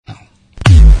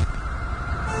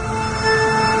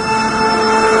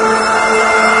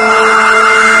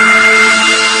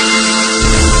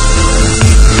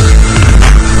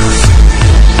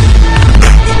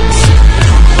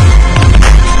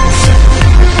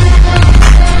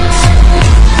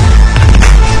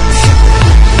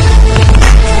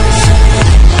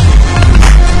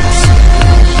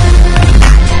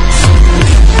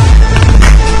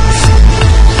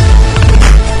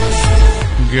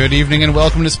Good evening and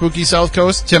welcome to Spooky South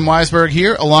Coast. Tim Weisberg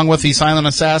here, along with the silent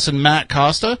assassin Matt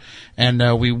Costa,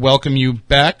 and we welcome you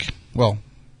back. Well,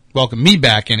 welcome me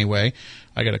back anyway.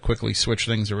 I got to quickly switch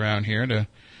things around here to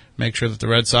make sure that the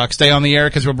Red Sox stay on the air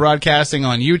because we're broadcasting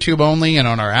on YouTube only and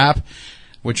on our app,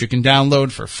 which you can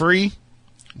download for free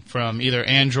from either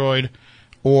Android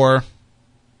or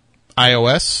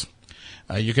iOS.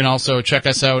 You can also check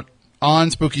us out on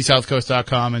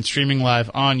SpookySouthCoast.com and streaming live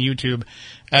on YouTube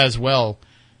as well.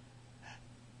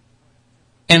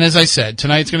 And as I said,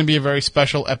 tonight's going to be a very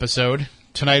special episode.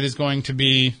 Tonight is going to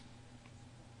be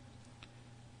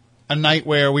a night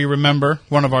where we remember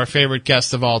one of our favorite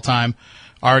guests of all time,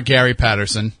 our Gary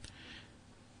Patterson.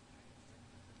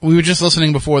 We were just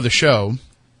listening before the show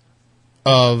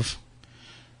of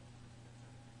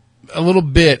a little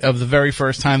bit of the very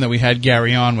first time that we had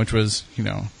Gary on, which was,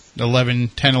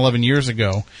 11 years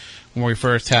ago when we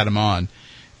first had him on.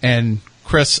 And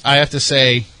Chris, I have to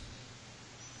say,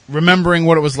 remembering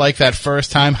what it was like that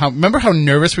first time, remember how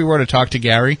nervous we were to talk to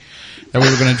Gary? That we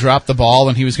were going to drop the ball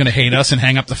and he was going to hate us and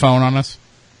hang up the phone on us?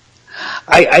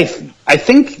 I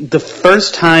think the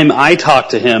first time I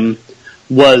talked to him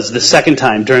was the second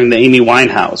time during the Amy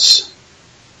Winehouse.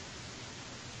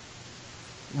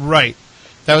 Right.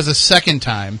 That was the second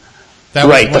time.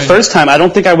 Right. The first time, I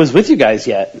don't think I was with you guys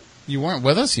yet. You weren't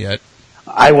with us yet?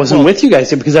 I wasn't with you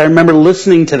guys yet because I remember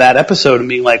listening to that episode and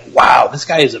being like, wow, this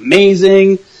guy is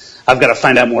amazing. I've got to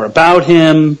find out more about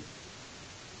him.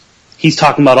 He's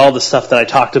talking about all the stuff that I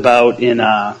talked about in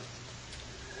that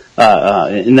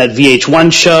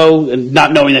VH1 show, and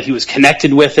not knowing that he was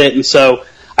connected with it. And so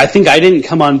I think I didn't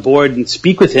come on board and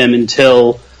speak with him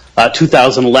until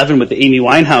 2011 with the Amy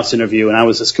Winehouse interview, and I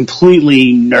was just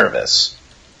completely nervous.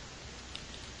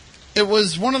 It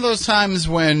was one of those times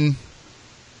when,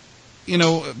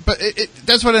 but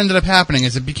that's what ended up happening,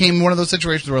 is it became one of those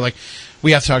situations where, like,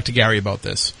 we have to talk to Gary about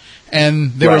this.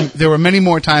 And there were many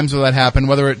more times where that happened,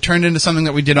 whether it turned into something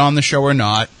that we did on the show or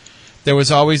not. There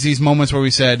was always these moments where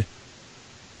we said,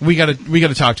 we got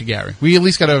to talk to Gary. We at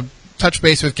least got to touch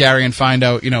base with Gary and find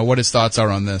out, what his thoughts are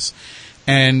on this.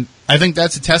 And I think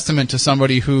that's a testament to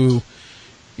somebody who,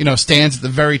 stands at the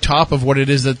very top of what it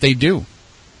is that they do.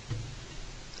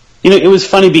 It was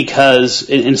funny because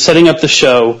in setting up the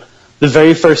show, the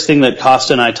very first thing that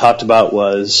Costa and I talked about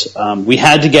was we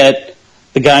had to get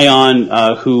the guy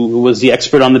on who was the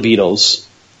expert on the Beatles,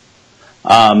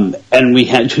 and we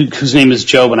had whose name is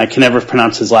Joe, and I can never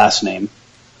pronounce his last name.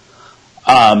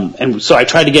 And so I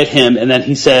tried to get him, and then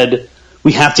he said,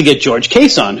 we have to get George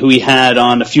Case on, who he had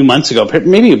on a few months ago,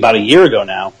 maybe about a year ago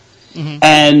now. Mm-hmm.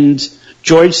 And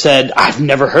George said, I've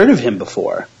never heard of him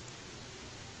before.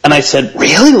 And I said,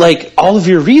 really? Like, all of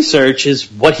your research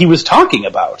is what he was talking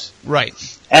about. Right.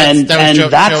 And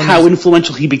that's how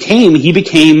influential he became. He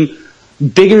became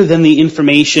bigger than the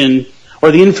information,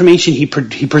 or the information he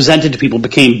presented to people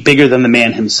became bigger than the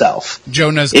man himself. Joe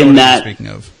Nesgoda, speaking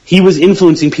of. He was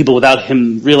influencing people without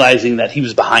him realizing that he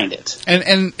was behind it.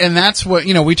 And that's what,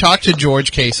 we talked to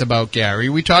George Case about Gary.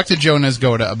 We talked to Joe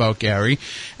Nesgoda about Gary.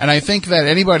 And I think that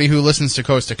anybody who listens to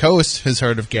Coast has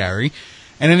heard of Gary.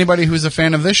 And anybody who's a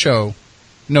fan of this show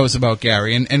knows about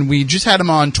Gary. And we just had him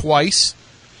on twice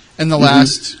in the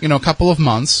last, couple of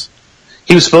months.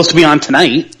 He was supposed to be on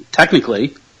tonight,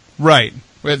 technically. Right.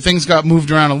 Things got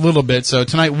moved around a little bit, so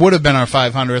tonight would have been our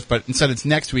 500th, but instead it's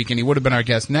next week, and he would have been our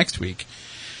guest next week.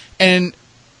 And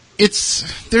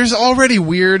there's already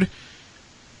weird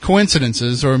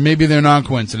coincidences, or maybe they're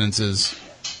non-coincidences,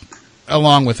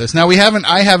 along with this. Now,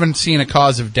 I haven't seen a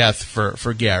cause of death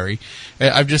for Gary.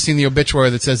 I've just seen the obituary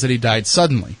that says that he died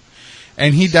suddenly.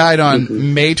 And he died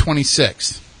on May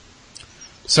 26th.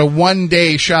 So 1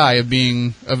 day shy of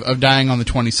dying on the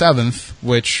 27th,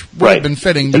 which would have been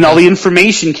fitting. And all the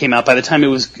information came out by the time it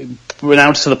was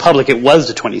announced to the public. It was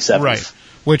the 27th. Right.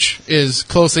 Which is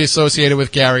closely associated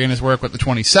with Gary and his work with the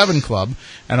 27 Club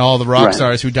and all the rock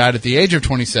stars who died at the age of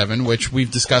 27, which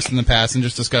we've discussed in the past and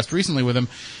just discussed recently with him.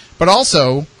 But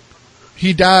also,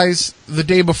 he dies the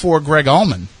day before Greg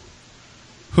Allman,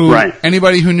 who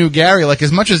anybody who knew Gary, like,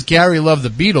 as much as Gary loved the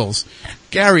Beatles,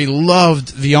 Gary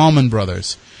loved the Allman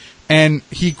Brothers. And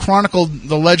he chronicled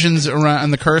the legends around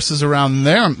and the curses around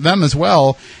them as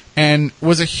well, and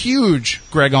was a huge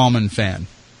Greg Allman fan.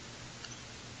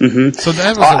 Mm-hmm. So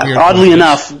that was a weird Oddly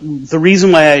enough, the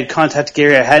reason why I contacted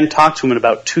Gary, I hadn't talked to him in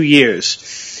about 2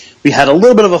 years. We had a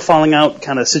little bit of a falling out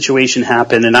kind of situation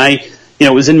happen, and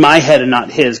it was in my head and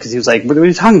not his, because he was like, what are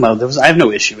you talking about? I have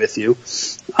no issue with you.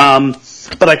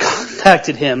 But I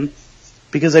contacted him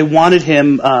because I wanted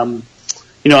him,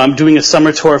 I'm doing a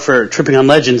summer tour for Tripping on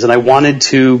Legends, and I wanted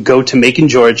to go to Macon,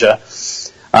 Georgia,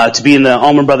 to be in the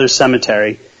Allman Brothers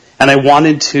Cemetery and I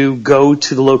wanted to go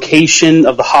to the location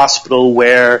of the hospital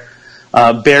where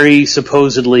Barry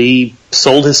supposedly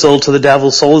sold his soul to the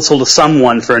devil, sold his soul to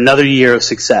someone for another year of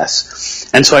success.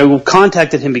 And so I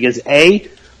contacted him because A,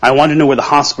 I wanted to know where the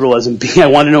hospital was, and B, I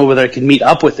wanted to know whether I could meet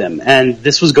up with him. And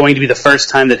this was going to be the first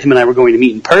time that him and I were going to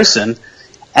meet in person.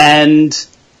 And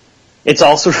it's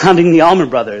all surrounding the Allman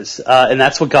Brothers. And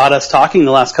that's what got us talking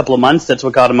the last couple of months. That's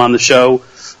what got him on the show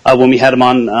when we had him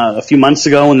on a few months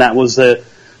ago, and that was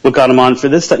what got him on for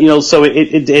this. So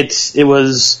it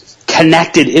was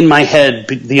connected in my head,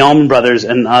 the Allman Brothers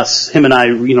and us, him and I,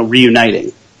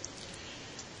 reuniting.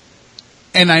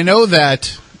 And I know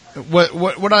that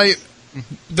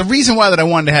the reason why that I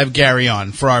wanted to have Gary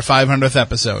on for our 500th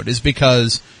episode is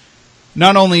because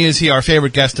not only is he our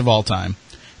favorite guest of all time,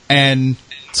 and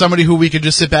somebody who we could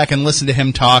just sit back and listen to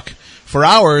him talk for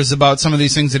hours about some of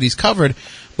these things that he's covered,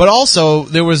 but also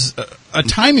there was a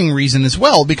timing reason as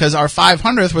well, because our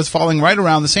 500th was falling right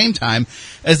around the same time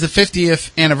as the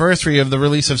 50th anniversary of the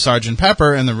release of Sgt.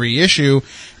 Pepper and the reissue,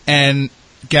 and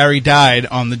Gary died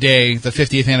on the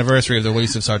 50th anniversary of the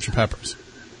release of Sgt. Pepper's.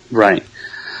 Right.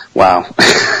 Wow.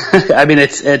 I mean,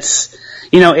 it's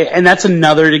and that's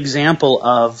another example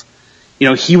of,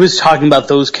 he was talking about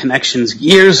those connections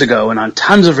years ago and on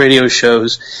tons of radio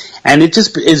shows, and it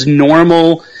just is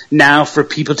normal now for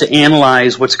people to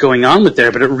analyze what's going on with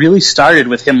there, but it really started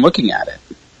with him looking at it.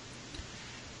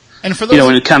 And for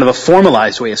those in kind of a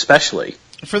formalized way, especially.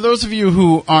 For those of you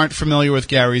who aren't familiar with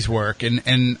Gary's work,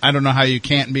 and I don't know how you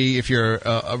can't be if you're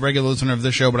a regular listener of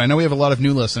this show, but I know we have a lot of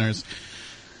new listeners.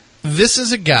 This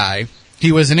is a guy,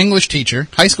 he was an English teacher,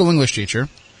 high school English teacher,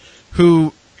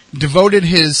 who devoted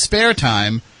his spare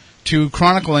time to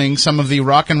chronicling some of the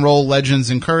rock and roll legends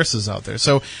and curses out there.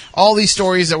 So all these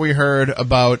stories that we heard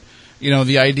about,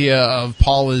 the idea of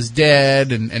Paul is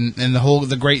dead and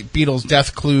the great Beatles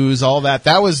death clues, all that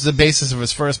was the basis of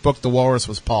his first book, The Walrus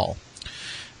Was Paul.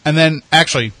 And then,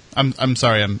 actually, I'm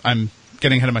sorry, I'm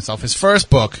getting ahead of myself. His first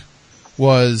book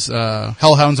was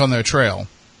Hellhounds on Their Trail,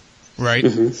 right?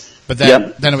 Mm-hmm. But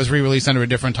then it was re-released under a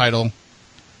different title.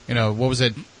 What was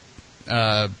it?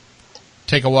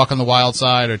 Take a Walk on the Wild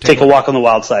Side, or Take a Walk on the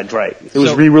Wild Side, right. It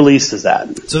was re-released as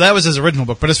that. So that was his original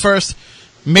book, but his first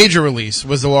major release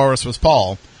was The Walrus Was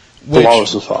Paul. The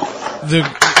Walrus Was Paul.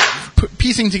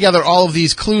 Piecing together all of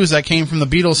these clues that came from the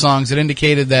Beatles songs that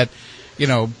indicated that,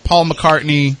 Paul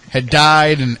McCartney had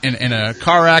died in a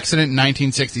car accident in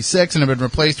 1966 and had been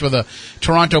replaced with a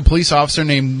Toronto police officer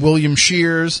named William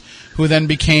Shears, who then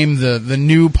became the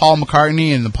new Paul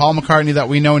McCartney, and the Paul McCartney that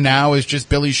we know now is just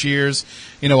Billy Shears,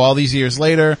 all these years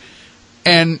later.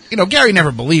 And, Gary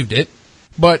never believed it,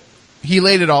 but he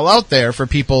laid it all out there for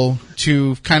people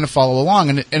to kind of follow along,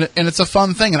 and it's a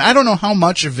fun thing. And I don't know how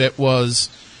much of it was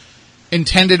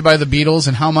intended by the Beatles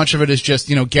and how much of it is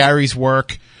just, Gary's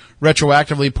work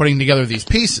retroactively putting together these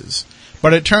pieces.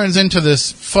 But it turns into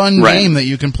this fun game that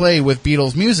you can play with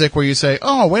Beatles music where you say,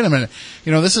 oh, wait a minute,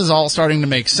 this is all starting to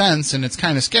make sense, and it's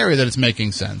kind of scary that it's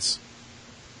making sense.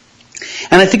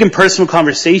 And I think in personal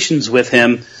conversations with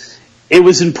him, it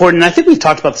was important, and I think we've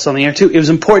talked about this on the air too, it was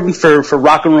important for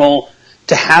rock and roll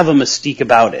to have a mystique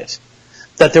about it.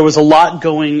 That there was a lot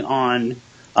going on.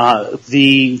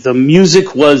 The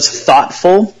music was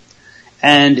thoughtful,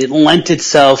 and it lent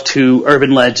itself to urban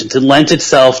legends. It lent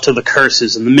itself to the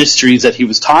curses and the mysteries that he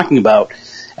was talking about.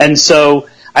 And so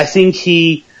I think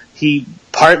he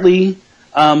partly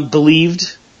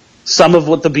believed some of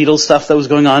what the Beatles stuff that was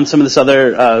going on, some of this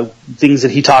other things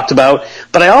that he talked about.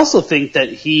 But I also think that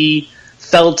he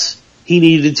felt he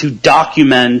needed to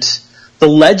document the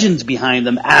legends behind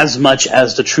them as much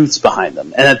as the truths behind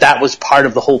them. And that was part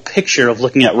of the whole picture of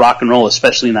looking at rock and roll,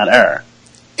 especially in that era.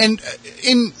 And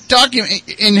in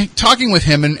talking with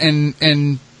him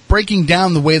and breaking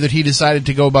down the way that he decided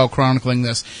to go about chronicling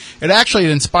this, it actually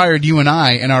inspired you and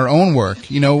I in our own work.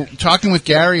 Talking with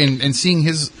Gary and seeing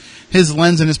his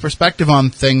lens and his perspective on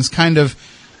things kind of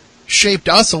shaped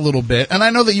us a little bit. And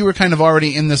I know that you were kind of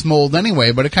already in this mold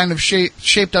anyway, but it kind of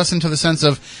shaped us into the sense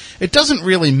of it doesn't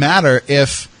really matter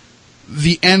if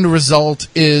the end result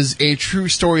is a true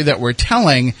story that we're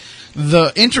telling.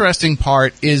 The interesting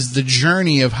part is the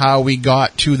journey of how we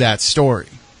got to that story.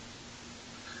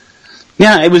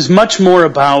 Yeah, it was much more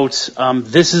about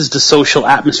this is the social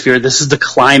atmosphere, this is the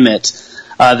climate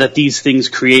that these things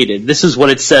created. This is what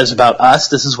it says about us,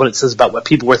 this is what it says about what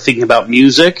people were thinking about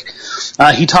music.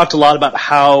 He talked a lot about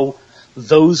how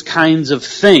those kinds of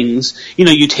things,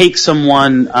 you take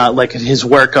someone like his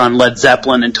work on Led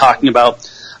Zeppelin and talking about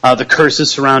the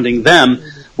curses surrounding them.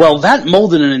 Well, that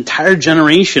molded an entire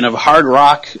generation of hard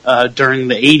rock during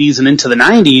the 80s and into the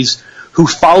 90s who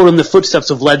followed in the footsteps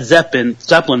of Led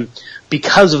Zeppelin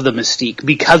because of the mystique,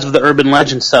 because of the urban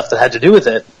legend stuff that had to do with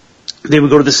it. They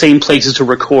would go to the same places to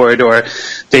record, or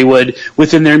they would,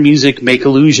 within their music, make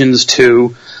allusions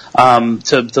to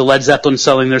Led Zeppelin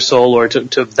selling their soul, or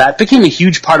to that became a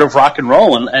huge part of rock and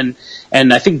roll, and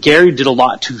I think Gary did a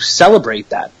lot to celebrate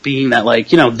that, being that,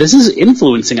 like, you know, this is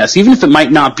influencing us, even if it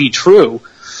might not be true.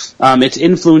 It's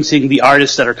influencing the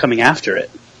artists that are coming after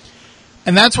it.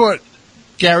 And that's what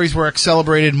Gary's work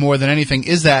celebrated more than anything,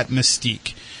 is that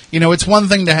mystique. You know, it's one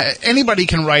thing to anybody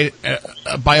can write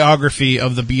a biography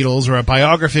of the Beatles or a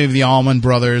biography of the Allman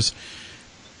Brothers.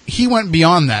 He went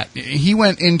beyond that. He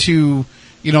went into,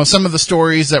 you know, some of the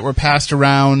stories that were passed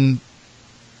around,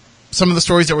 some of the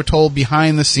stories that were told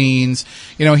behind the scenes.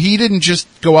 You know, he didn't just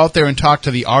go out there and talk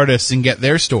to the artists and get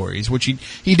their stories, which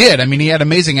he did. I mean, he had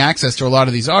amazing access to a lot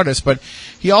of these artists, but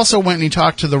he also went and he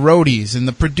talked to the roadies and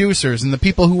the producers and the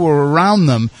people who were around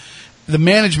them, the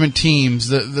management teams,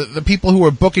 the people who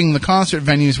were booking the concert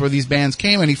venues where these bands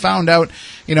came, and he found out,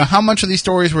 you know, how much of these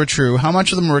stories were true, how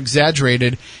much of them were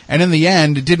exaggerated, and in the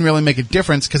end, it didn't really make a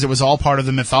difference because it was all part of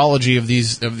the mythology of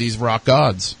these rock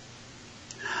gods.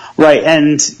 Right,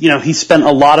 and, you know, he spent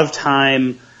a lot of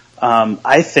time,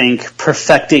 I think,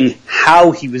 perfecting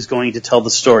how he was going to tell the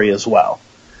story as well.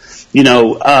 You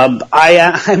know,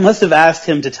 I must have asked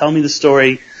him to tell me the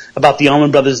story about the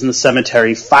Allman Brothers in the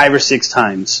cemetery 5 or 6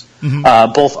 times,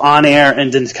 both on air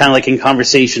and then kind of like in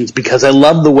conversations, because I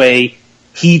love the way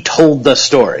he told the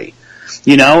story,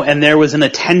 you know, and there was an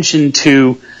attention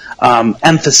to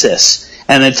emphasis,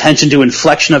 and an attention to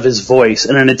inflection of his voice,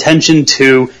 and an attention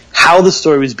to how the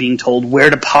story was being told, where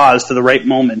to pause for the right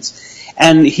moments.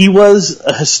 And he was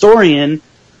a historian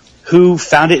who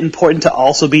found it important to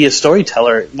also be a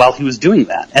storyteller while he was doing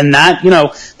that. And that, you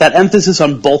know, that emphasis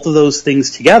on both of those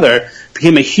things together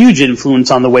became a huge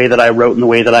influence on the way that I wrote and the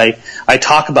way that I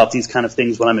talk about these kind of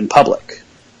things when I'm in public.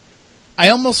 I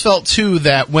almost felt, too,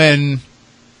 that when,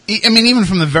 I mean, even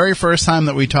from the very first time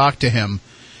that we talked to him,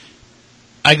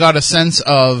 I got a sense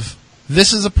of,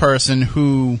 this is a person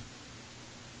who,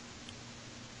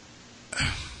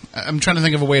 I'm trying to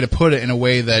think of a way to put it in a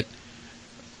way that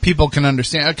people can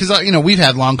understand, because, you know, we've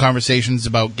had long conversations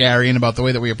about Gary and about the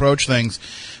way that we approach things,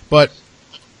 but,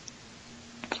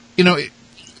 you know,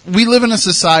 we live in a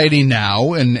society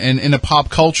now, and in a pop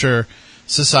culture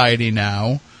society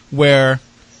now, where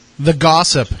the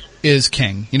gossip is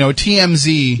king. You know,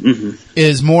 TMZ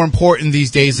is more important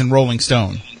these days than Rolling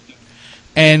Stone.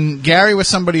 And Gary was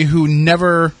somebody who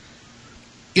never,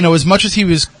 you know, as much as he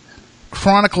was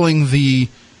chronicling the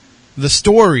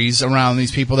stories around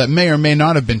these people that may or may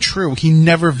not have been true, he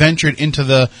never ventured into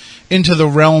the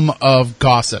realm of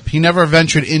gossip. He never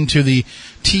ventured into the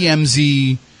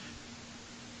TMZ,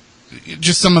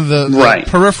 just some of the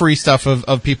periphery stuff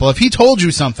of people. If he told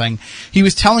you something, he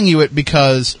was telling you it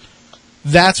because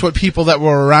that's what people that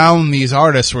were around these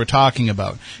artists were talking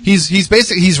about.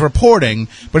 He's reporting,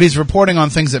 but he's reporting on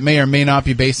things that may or may not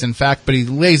be based in fact, but he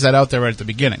lays that out there right at the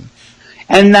beginning.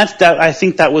 And I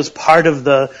think that was part of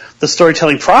the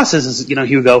storytelling process. Is, you know,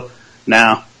 he would go,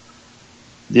 now,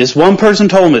 this one person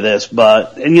told me this,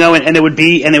 but, and, you know, and it would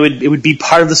be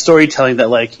part of the storytelling that,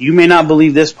 like, you may not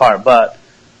believe this part, but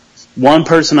one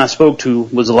person I spoke to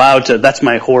was allowed to. That's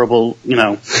my horrible, you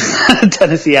know,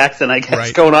 Tennessee accent, I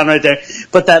guess, going on right there.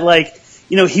 But that, like,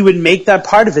 you know, he would make that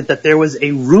part of it, that there was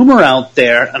a rumor out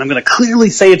there, and I'm going to clearly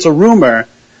say it's a rumor,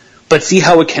 but see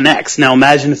how it connects. Now,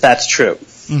 imagine if that's true.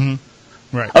 Mm-hmm.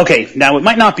 Right. Okay, now it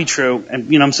might not be true,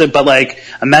 and, you know what I'm saying, but, like,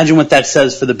 imagine what that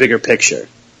says for the bigger picture.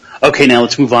 Okay, now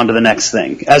let's move on to the next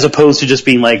thing, as opposed to just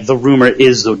being like, the rumor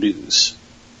is the news.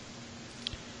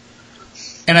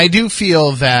 And I do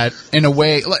feel that, in a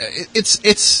way, it's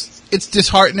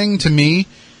disheartening to me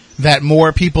that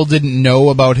more people didn't know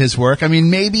about his work. I mean,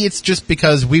 maybe it's just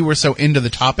because we were so into the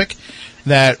topic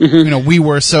that, you know, we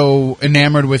were so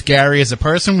enamored with Gary as a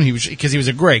person, because he was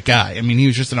a great guy. I mean, he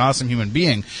was just an awesome human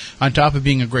being, on top of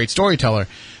being a great storyteller.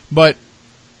 But,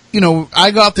 you know, I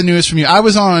got the news from you. I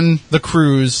was on the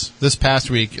cruise this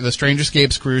past week, the Strange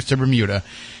Escapes cruise to Bermuda,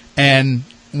 and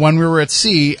when we were at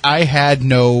sea, I had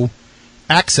no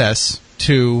access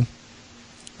to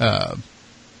the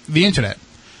internet.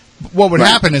 What would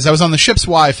happen is I was on the ship's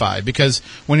Wi-Fi, because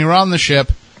when you're on the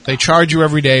ship, they charge you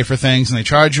every day for things, and they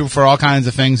charge you for all kinds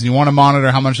of things, and you want to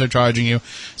monitor how much they're charging you.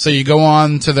 So you go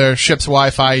on to their ship's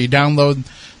Wi-Fi, you download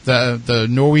the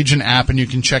Norwegian app, and you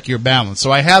can check your balance.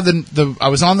 So I had I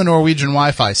was on the Norwegian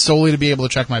Wi-Fi solely to be able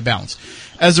to check my balance.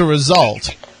 As a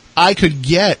result, I could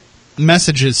get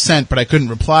messages sent, but I couldn't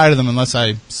reply to them unless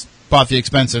I bought the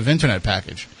expensive internet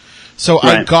package. So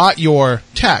I got your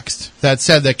text that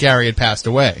said that Gary had passed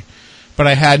away. but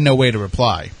I had no way to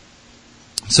reply.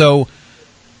 So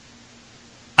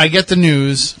I get the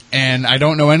news, and I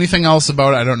don't know anything else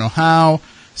about it. I don't know how.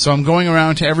 So I'm going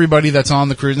around to everybody that's on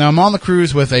the cruise. Now, I'm on the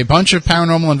cruise with a bunch of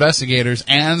paranormal investigators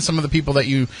and some of the people that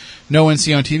you know and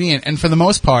see on TV. And for the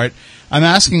most part, I'm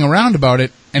asking around about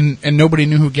it, and nobody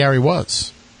knew who Gary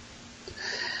was.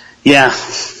 Yeah.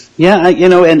 Yeah,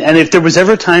 and if there was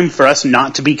ever a time for us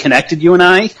not to be connected, you and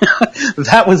I,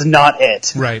 that was not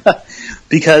it. Right.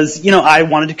 Because, I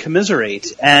wanted to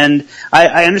commiserate. And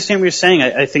I understand what you're saying.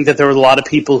 I think that there were a lot of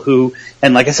people who,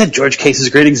 and like I said, George Case is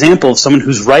a great example of someone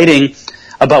who's writing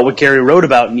about what Gary wrote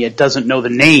about and yet doesn't know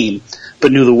the name,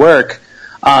 but knew the work.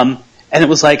 And it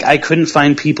was like I couldn't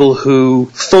find people who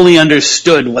fully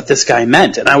understood what this guy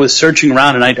meant. And I was searching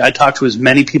around, and I talked to as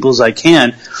many people as I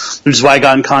can, which is why I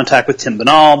got in contact with Tim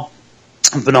Binnall,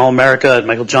 Binnall America,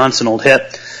 Michael Johnson, Old Hit,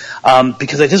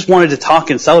 because I just wanted to talk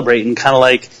and celebrate and kind of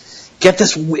like get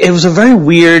this. It was a very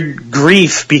weird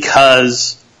grief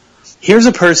because here's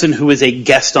a person who is a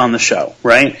guest on the show,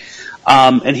 right?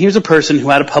 And here's a person who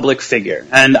had a public figure.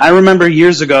 And I remember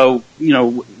years ago,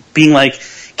 being like,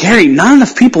 Gary, not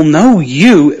enough people know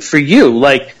you for you.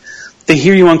 Like, they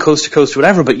hear you on Coast to Coast or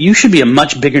whatever, but you should be a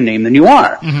much bigger name than you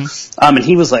are. Mm-hmm. And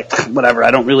he was like, whatever,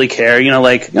 I don't really care.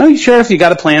 No, sure, if you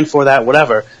got a plan for that,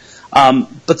 whatever.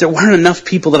 But there weren't enough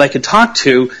people that I could talk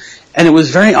to. And it was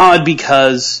very odd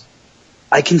because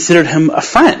I considered him a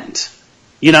friend,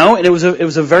 and it was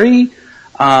a very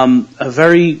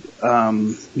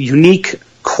unique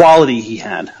quality he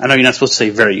had. I know you're not supposed to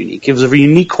say very unique. It was a very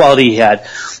unique quality he had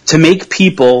to make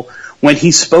people, when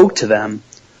he spoke to them,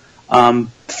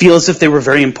 feel as if they were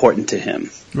very important to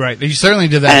him. Right. He certainly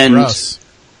did that for us.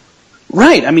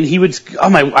 Right. I mean, he would,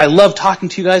 I love talking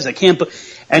to you guys. I can't,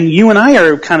 and you and I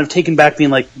are kind of taken back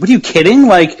being like, what are you kidding?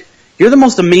 Like, you're the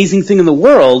most amazing thing in the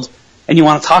world, and you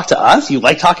want to talk to us? You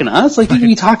like talking to us? Like, you could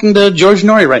be talking to George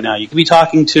Norrie right now. You could be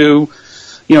talking to,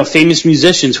 famous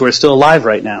musicians who are still alive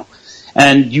right now.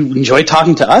 And you enjoy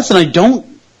talking to us, and I don't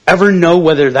ever know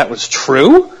whether that was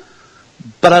true,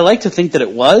 but I like to think that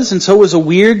it was. And so it was a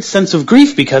weird sense of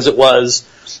grief because it was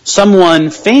someone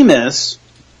famous,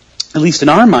 at least in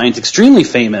our minds, extremely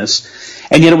famous,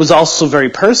 and yet it was also very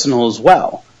personal as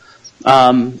well.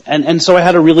 And so I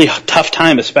had a really tough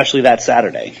time, especially that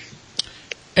Saturday.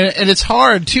 And it's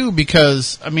hard, too,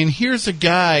 because, here's a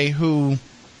guy who,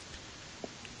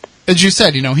 as you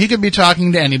said, he could be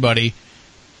talking to anybody,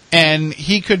 and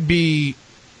he could be,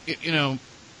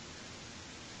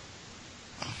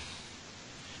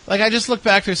 like, I just look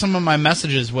back through some of my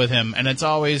messages with him, and it's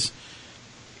always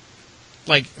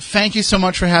like, thank you so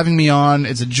much for having me on.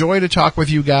 It's a joy to talk with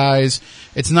you guys.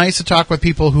 It's nice to talk with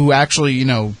people who actually,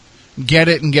 get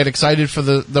it and get excited for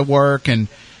the work. And,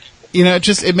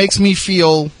 it makes me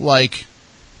feel like,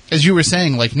 as you were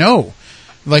saying, like, no.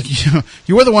 Like,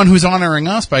 you're the one who's honoring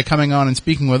us by coming on and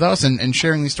speaking with us and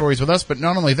sharing these stories with us. But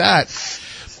not only that,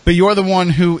 but you're the one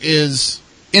who is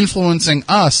influencing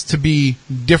us to be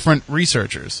different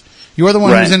researchers. You're the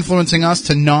one who's influencing us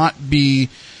to not be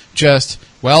just,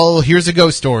 well, here's a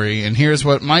ghost story, and here's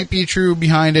what might be true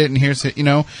behind it, and here's,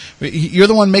 you're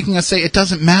the one making us say it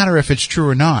doesn't matter if it's true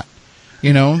or not.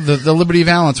 The liberty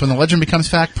valance, when the legend becomes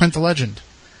fact, print the legend.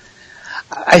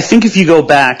 I think if you go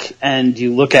back and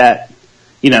you look at,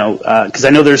 because I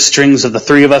know there's strings of the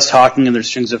three of us talking, and there's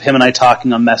strings of him and I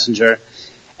talking on Messenger,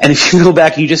 and if you go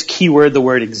back and you just keyword the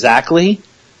word exactly,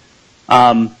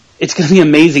 it's going to be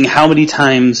amazing how many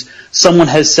times someone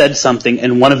has said something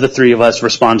and one of the three of us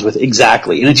responds with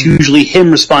exactly. And it's usually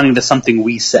him responding to something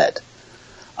we said,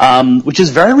 which is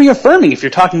very reaffirming if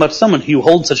you're talking about someone who you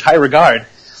hold such high regard.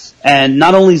 And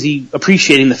not only is he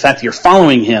appreciating the fact that you're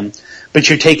following him, but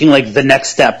you're taking like the next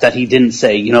step that he didn't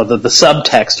say, the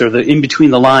subtext or the in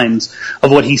between the lines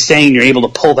of what he's saying. You're able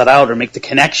to pull that out or make the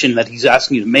connection that he's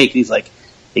asking you to make. And he's like,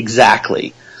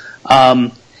 exactly.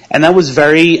 And that was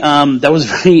very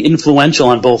influential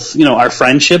on both, our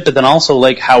friendship, but then also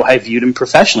like how I viewed him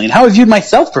professionally and how I viewed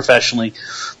myself professionally.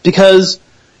 Because,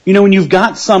 when you've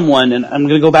got someone, and I'm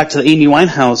going to go back to the Amy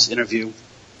Winehouse interview,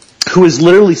 who is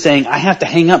literally saying, I have to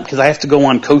hang up because I have to go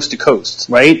on Coast to Coast,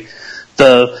 right?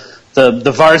 The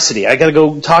varsity. I got to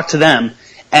go talk to them.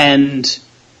 And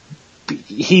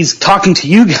he's talking to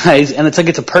you guys, and it's like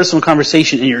it's a personal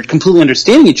conversation, and you're completely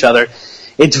understanding each other.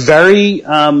 It's very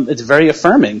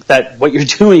affirming that what you're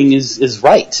doing is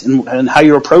right, and how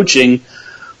you're approaching,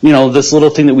 this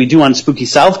little thing that we do on Spooky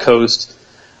South Coast,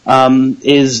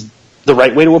 is the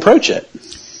right way to approach it.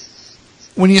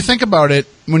 When you think about it,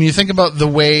 when you think about the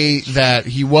way that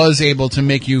he was able to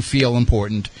make you feel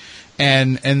important,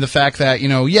 and the fact that,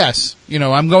 yes,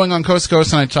 I'm going on Coast to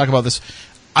Coast and I talk about this,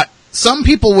 some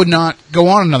people would not go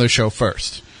on another show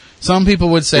first. Some people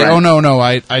would say, right. oh, no,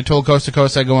 I told Coast to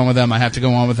Coast I'd go on with them. I have to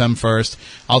go on with them first.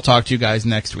 I'll talk to you guys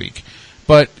next week.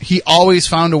 But he always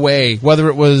found a way, whether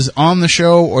it was on the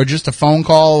show or just a phone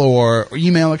call or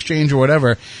email exchange or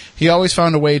whatever, he always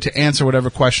found a way to answer whatever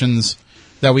questions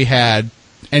that we had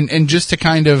and just to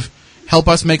kind of help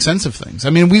us make sense of things. I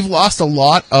mean, we've lost a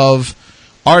lot of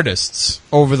artists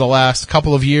over the last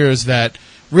couple of years that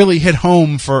really hit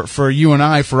home for you and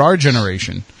I, for our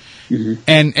generation. Mm-hmm.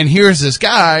 And here's this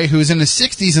guy who's in his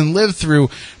 60s and lived through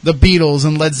the Beatles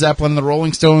and Led Zeppelin and the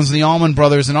Rolling Stones and the Allman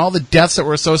Brothers and all the deaths that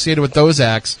were associated with those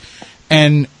acts.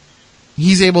 And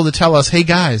he's able to tell us, hey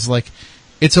guys, like,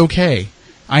 it's okay.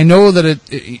 I know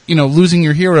that losing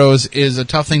your heroes is a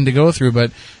tough thing to go through,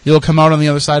 but you'll come out on the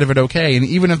other side of it okay. And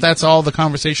even if that's all the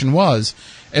conversation was,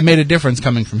 it made a difference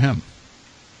coming from him.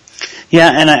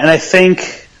 Yeah, and I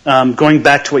think going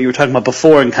back to what you were talking about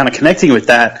before and kind of connecting with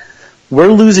that, we're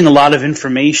losing a lot of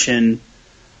information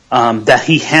that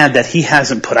he had that he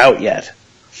hasn't put out yet.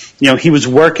 You know, he was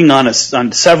working on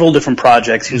several different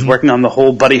projects. He was working on the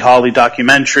whole Buddy Holly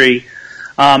documentary,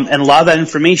 and a lot of that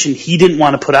information he didn't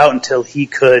want to put out until he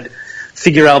could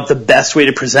figure out the best way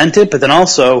to present it, but then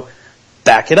also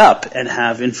back it up and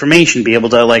have information, be able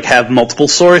to like have multiple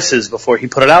sources before he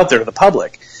put it out there to the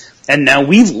public. And now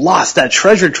we've lost that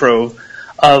treasure trove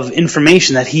of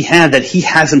information that he had that he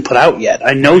hasn't put out yet.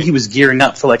 I know he was gearing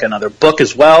up for like another book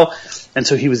as well, and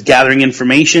so he was gathering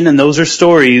information, and those are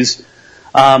stories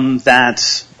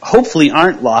that hopefully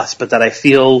aren't lost, but that I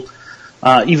feel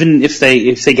even if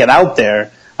they get out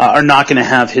there, are not going to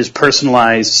have his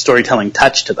personalized storytelling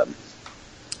touch to them.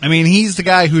 I mean, he's the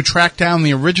guy who tracked down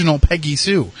the original Peggy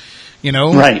Sue. You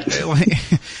know, right?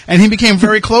 And he became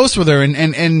very close with her,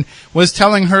 and was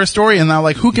telling her story. And now,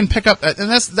 like, who can pick up? And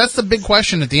that's the big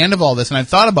question at the end of all this. And I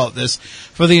thought about this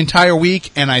for the entire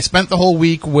week, and I spent the whole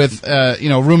week with,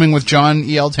 rooming with John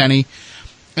E.L. Tenney,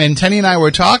 and Tenney and I were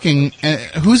talking.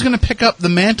 Who's going to pick up the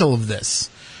mantle of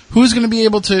this? Who's going to be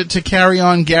able to carry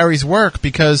on Gary's work?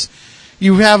 Because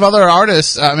you have other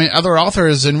artists, other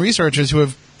authors and researchers who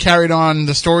have carried on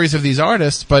the stories of these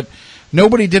artists, but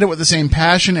nobody did it with the same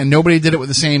passion, and nobody did it with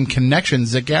the same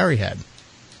connections that Gary had.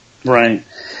 Right.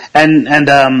 And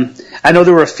I know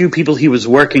there were a few people he was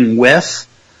working with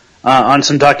on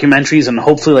some documentaries, and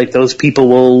hopefully like those people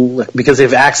will, because they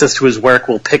have access to his work,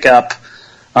 will pick up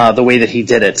the way that he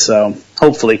did it. So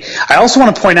hopefully. I also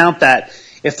want to point out that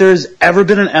if there's ever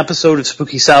been an episode of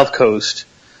Spooky South Coast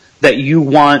that you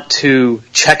want to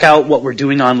check out what we're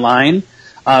doing online,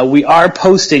 we are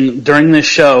posting during this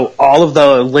show all of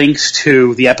the links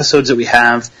to the episodes that we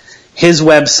have, his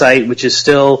website, which is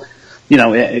still,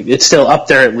 it's still up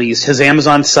there at least, his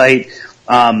Amazon site,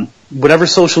 whatever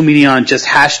social media on, just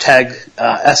hashtag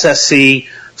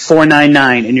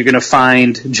SSC499, and you're going to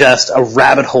find just a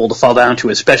rabbit hole to fall down to,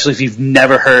 especially if you've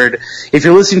never heard, if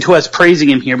you're listening to us praising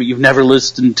him here, but you've never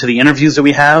listened to the interviews that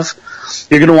we have,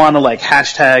 you're going to want to like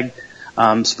hashtag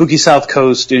Spooky South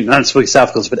Coast, not Spooky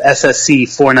South Coast, but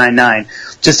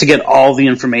SSC499, just to get all the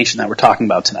information that we're talking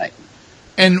about tonight.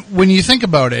 And when you think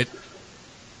about it,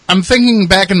 I'm thinking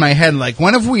back in my head, like,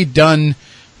 when have we done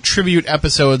tribute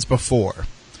episodes before?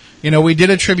 We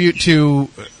did a tribute to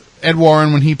Ed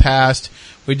Warren when he passed.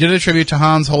 We did a tribute to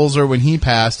Hans Holzer when he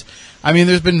passed. I mean,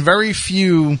 there's been very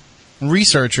few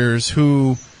researchers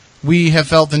who we have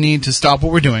felt the need to stop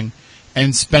what we're doing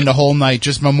and spend a whole night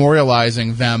just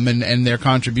memorializing them and their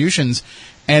contributions.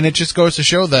 And it just goes to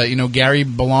show that, Gary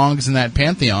belongs in that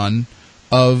pantheon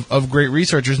of great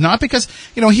researchers. Not because,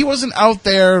 he wasn't out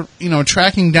there,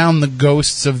 tracking down the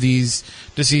ghosts of these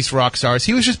deceased rock stars.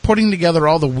 He was just putting together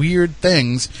all the weird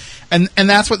things. And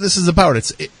that's what this is about.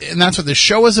 And that's what this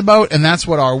show is about, and that's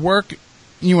what our work,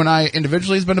 you and I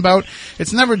individually, has been about.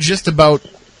 It's never just about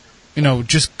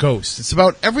just ghosts. It's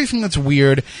about everything that's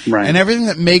weird, right, and everything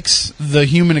that makes the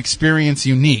human experience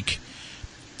unique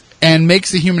and makes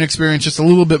the human experience just a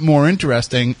little bit more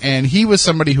interesting. And he was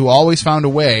somebody who always found a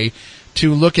way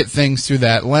to look at things through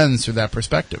that lens, through that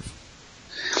perspective.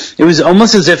 It was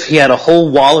almost as if he had a whole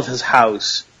wall of his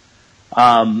house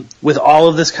with all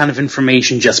of this kind of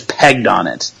information just pegged on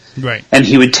it. Right. And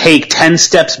he would take 10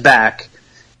 steps back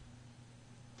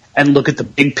and look at the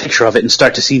big picture of it and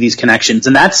start to see these connections.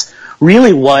 And that's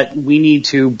really what we need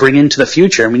to bring into the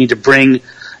future. And we need to bring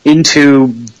into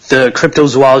the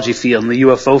cryptozoology field and the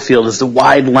UFO field is the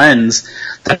wide lens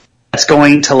that's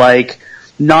going to, like,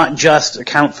 not just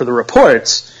account for the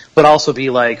reports, but also be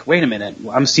like, wait a minute,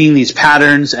 I'm seeing these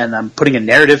patterns and I'm putting a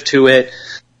narrative to it.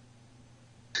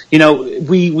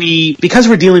 We because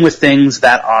we're dealing with things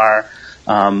that are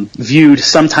viewed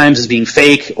sometimes as being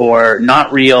fake or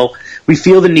not real, we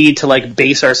feel the need to like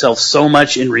base ourselves so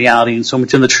much in reality and so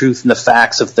much in the truth and the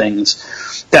facts of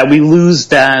things that we lose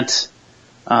that.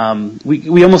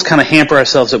 We almost kind of hamper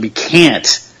ourselves that we can't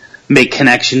make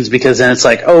connections, because then it's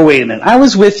like, oh, wait a minute, I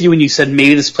was with you and you said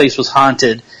maybe this place was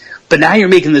haunted, but now you're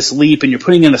making this leap and you're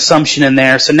putting an assumption in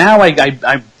there, so now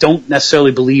I don't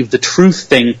necessarily believe the truth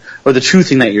thing or the true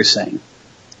thing that you're saying.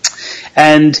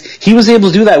 And he was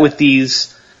able to do that with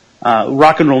these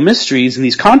rock and roll mysteries and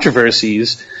these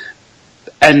controversies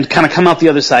and kind of come out the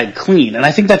other side clean. And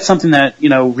I think that's something that,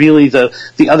 really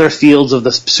the other fields of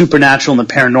the supernatural and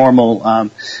the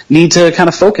paranormal need to kind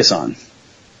of focus on.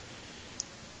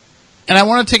 And I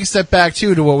want to take a step back,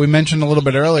 too, to what we mentioned a little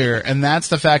bit earlier, and that's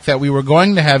the fact that we were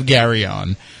going to have Gary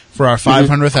on for our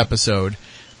 500th episode,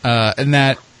 and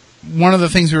that one of the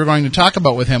things we were going to talk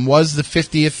about with him was the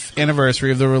 50th anniversary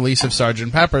of the release of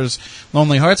Sgt. Pepper's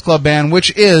Lonely Hearts Club Band,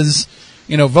 which is,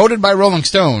 voted by Rolling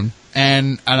Stone,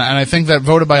 and I think that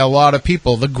voted by a lot of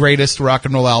people, the greatest rock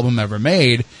and roll album ever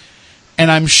made.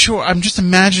 And I'm just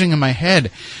imagining in my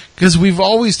head, because we've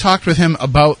always talked with him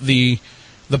about the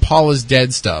Paul is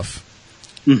Dead stuff.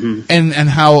 Mm-hmm. And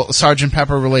how Sgt.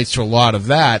 Pepper relates to a lot of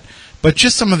that, but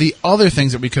just some of the other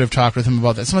things that we could have talked with him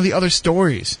about, that some of the other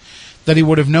stories that he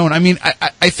would have known. I mean,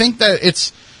 I think that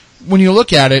it's, when you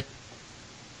look at it,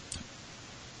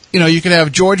 you could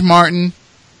have George Martin,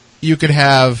 you could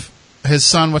have his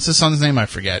son. What's his son's name? I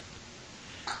forget.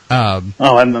 I'm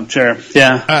not sure.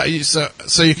 Yeah.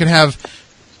 So you could have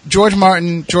George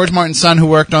Martin's son, who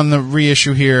worked on the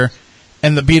reissue here,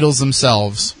 and the Beatles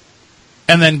themselves.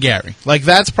 And then Gary. Like,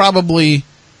 that's probably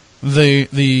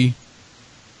the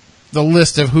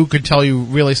list of who could tell you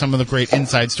really some of the great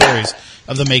inside stories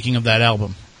of the making of that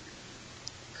album.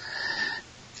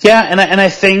 Yeah, and I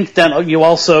think that you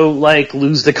also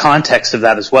lose the context of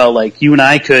that as well. Like, you and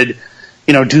I could,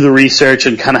 do the research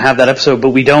and kind of have that episode,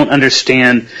 but we don't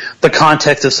understand the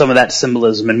context of some of that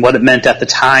symbolism and what it meant at the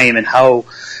time and how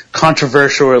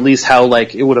controversial, or at least how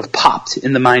it would have popped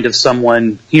in the mind of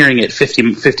someone hearing it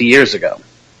 50 years ago.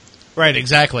 Right,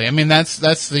 exactly. I mean, that's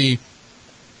the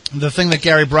thing that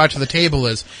Gary brought to the table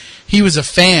is he was a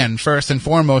fan, first and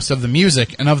foremost, of the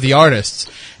music and of the artists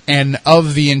and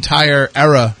of the entire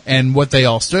era and what they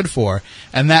all stood for,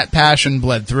 and that passion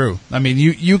bled through. I mean,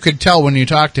 you could tell when you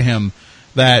talked to him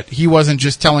that he wasn't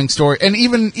just telling story, and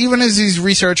even as he's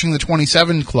researching the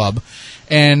 27 Club,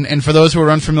 and for those who are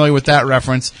unfamiliar with that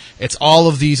reference, it's all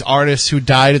of these artists who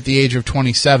died at the age of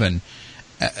 27.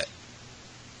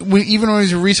 Even when he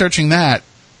was researching that,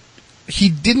 he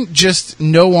didn't just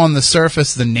know on the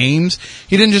surface the names.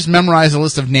 He didn't just memorize a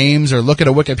list of names or look at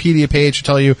a Wikipedia page to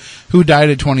tell you who died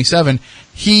at 27.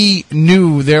 He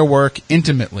knew their work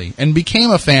intimately and became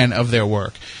a fan of their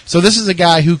work. So this is a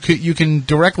guy who you can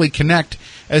directly connect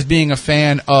as being a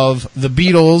fan of the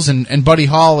Beatles and Buddy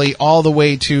Holly all the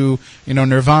way to,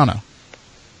 Nirvana.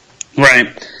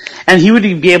 Right. And he would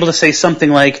be able to say something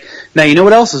like, now, you know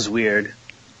what else is weird?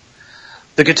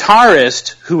 The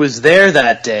guitarist who was there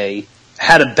that day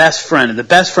had a best friend, and the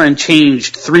best friend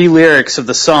changed 3 lyrics of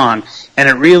the song, and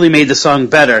it really made the song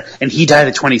better, and he died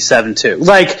at 27 too.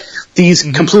 These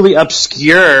completely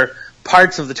obscure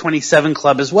parts of the 27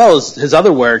 Club, as well as his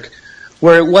other work,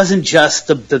 where it wasn't just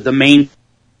the main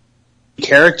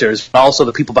characters, but also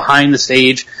the people behind the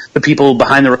stage, the people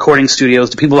behind the recording studios,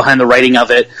 the people behind the writing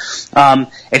of it, and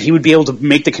he would be able to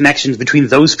make the connections between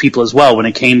those people as well when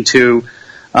it came to,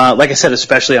 like I said,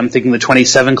 especially I'm thinking the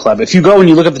 27 Club. If you go and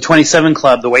you look at the 27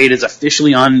 Club, the way it is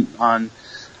officially on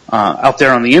out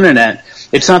there on the internet,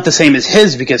 it's not the same as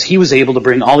his, because he was able to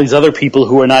bring all these other people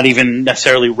who are not even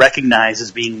necessarily recognized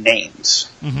as being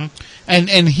names. Mm-hmm.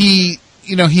 And he,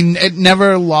 it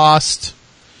never lost.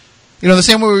 The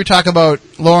same way we talk about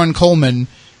Lauren Coleman,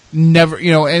 never,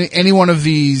 any one of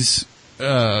these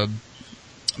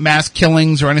mass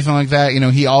killings or anything like that,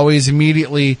 he always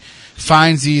immediately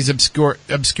finds these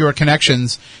obscure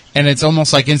connections, and it's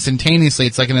almost like instantaneously.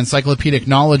 It's like an encyclopedic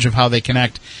knowledge of how they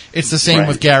connect. It's the same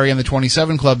with Gary and the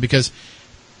 27 Club, because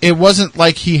it wasn't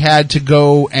like he had to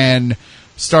go and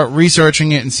start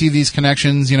researching it and see these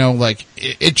connections,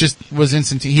 it just was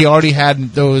instant. He already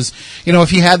had those, if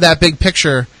he had that big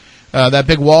picture, that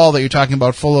big wall that you're talking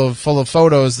about full of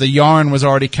photos, the yarn was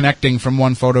already connecting from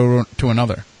one photo to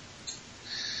another.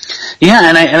 Yeah,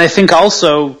 and I think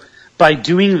also by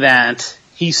doing that,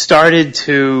 he started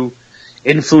to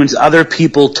influence other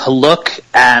people to look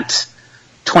at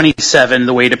 27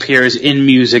 the way it appears in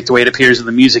music, the way it appears in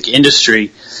the music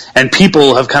industry, and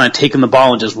people have kind of taken the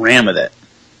ball and just ran with it.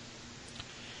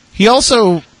 He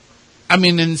also,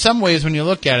 in some ways when you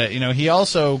look at it, he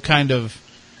also kind of,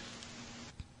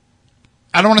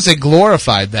 I don't want to say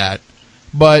glorified that,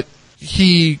 but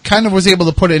he kind of was able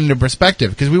to put it into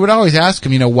perspective, because we would always ask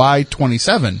him, why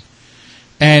 27?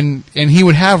 And he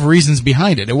would have reasons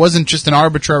behind it. It wasn't just an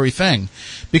arbitrary thing.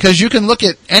 Because you can look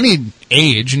at any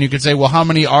age and you could say, well, how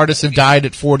many artists have died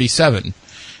at 47?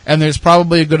 And there's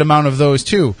probably a good amount of those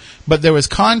too. But there was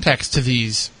context to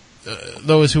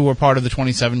those who were part of the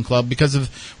 27 Club because of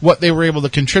what they were able to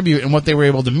contribute and what they were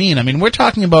able to mean. I mean, when we're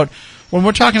talking about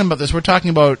this, we're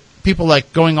talking about people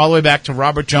like going all the way back to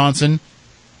Robert Johnson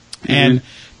and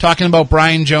talking about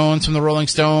Brian Jones from the Rolling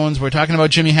Stones. We're talking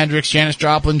about Jimi Hendrix, Janis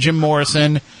Joplin, Jim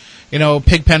Morrison,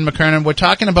 Pigpen McKernan. We're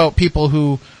talking about people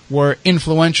who were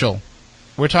influential.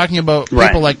 We're talking about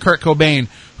people like Kurt Cobain,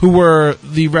 who were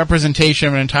the representation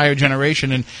of an entire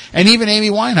generation, and even Amy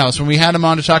Winehouse. When we had him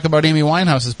on to talk about Amy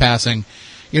Winehouse's passing,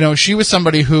 she was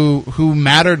somebody who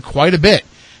mattered quite a bit,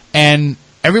 and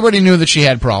everybody knew that she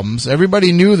had problems.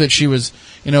 Everybody knew that she was,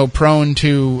 prone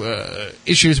to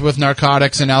issues with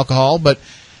narcotics and alcohol, but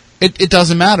it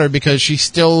doesn't matter because she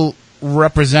still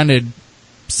represented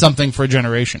something for a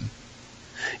generation.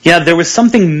 Yeah, there was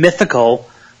something mythical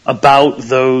about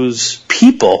those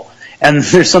people, and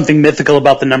there's something mythical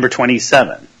about the number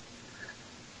 27.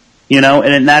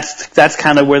 And that's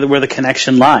kind of where the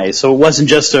connection lies. So it wasn't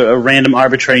just a random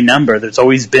arbitrary number. There's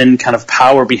always been kind of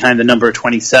power behind the number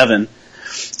 27.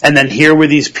 And then here were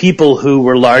these people who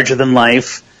were larger than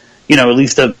life, at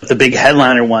least the big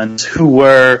headliner ones, who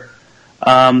were,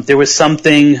 there was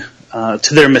something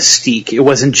to their mystique. It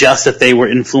wasn't just that they were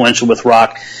influential with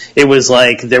rock. It was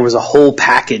like there was a whole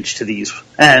package to these.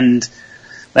 And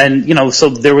so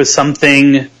there was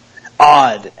something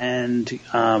odd and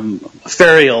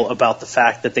ethereal about the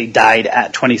fact that they died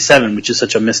at 27, which is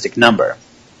such a mystic number.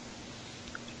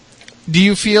 Do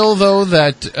you feel, though,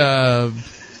 that...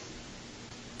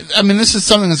 this is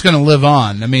something that's going to live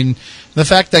on. I mean, the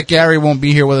fact that Gary won't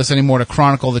be here with us anymore to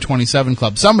chronicle the 27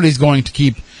 Club, somebody's going to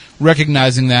keep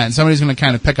recognizing that, and somebody's going to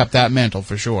kind of pick up that mantle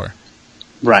for sure.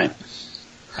 Right.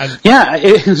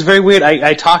 It was very weird.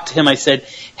 I talked to him. I said,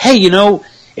 hey,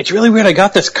 it's really weird. I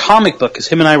got this comic book, because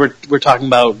him and I were talking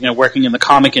about working in the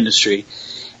comic industry.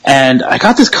 And I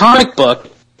got this comic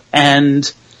book,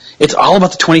 and it's all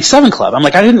about the 27 Club. I'm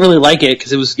like, I didn't really like it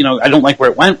because it was, I don't like where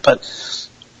it went, but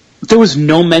there was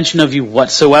no mention of you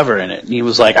whatsoever in it. And he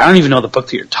was like, I don't even know the book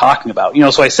that you're talking about.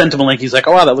 So I sent him a link. He's like,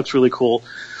 oh, wow, that looks really cool.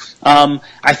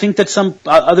 I think that some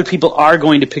other people are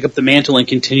going to pick up the mantle and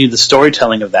continue the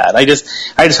storytelling of that. I just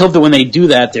hope that when they do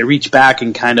that, they reach back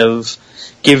and kind of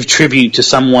give tribute to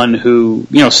someone who,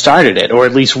 started it or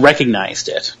at least recognized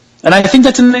it. And I think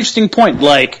that's an interesting point.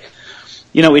 Like,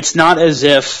 it's not as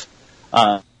if,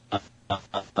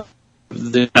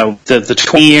 the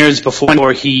 20 years before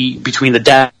between the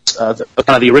deaths, kind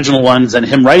of the original ones and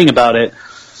him writing about it,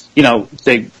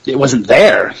 it wasn't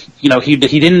there. He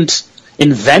didn't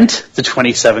invent the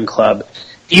 27 Club.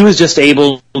 He was just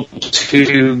able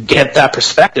to get that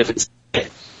perspective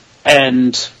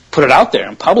and put it out there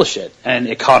and publish it, and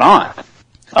it caught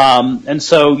on. And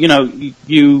so,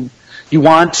 you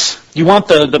want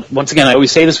the once again, I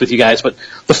always say this with you guys, but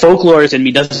the folklorist in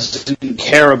me doesn't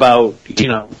care about,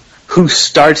 who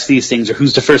starts these things or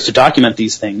who's the first to document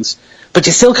these things, but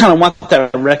you still kind of want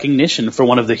that recognition for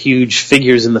one of the huge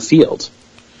figures in the field.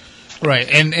 Right,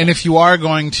 and if you are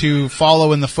going to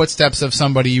follow in the footsteps of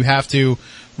somebody, you have to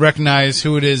recognize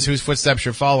who it is whose footsteps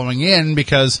you're following in,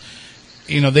 because,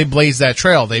 they blaze that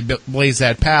trail, they blaze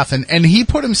that path, and he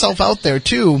put himself out there,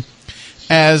 too,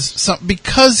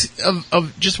 because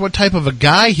of just what type of a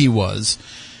guy he was.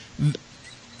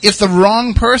 If the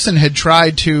wrong person had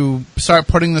tried to start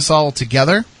putting this all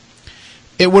together,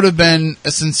 it would have been a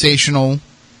sensational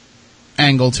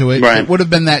angle to it. Right. It would have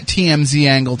been that TMZ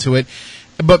angle to it.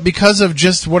 But because of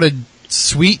just what a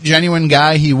sweet, genuine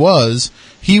guy he was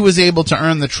able to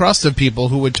earn the trust of people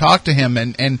who would talk to him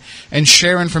and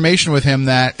share information with him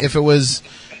that if it was...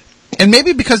 And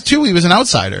maybe because, too, he was an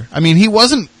outsider. I mean, he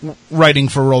wasn't writing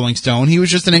for Rolling Stone. He was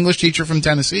just an English teacher from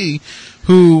Tennessee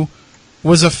who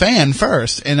was a fan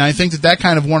first. And I think that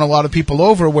kind of won a lot of people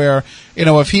over where,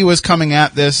 if he was coming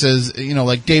at this as,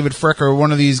 like David Frick or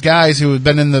one of these guys who had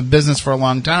been in the business for a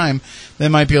long time, they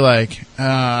might be like,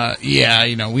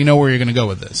 we know where you're going to go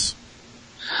with this.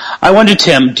 I wonder,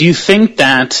 Tim, do you think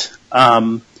that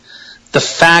the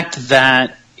fact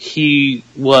that he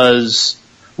was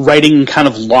writing kind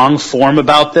of long form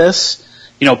about this,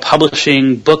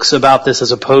 publishing books about this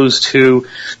as opposed to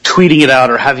tweeting it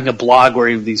out or having a blog where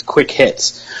he had these quick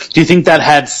hits, do you think that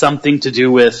had something to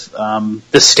do with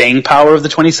the staying power of the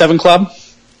 27 Club?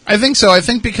 I think so. I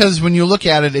think because when you look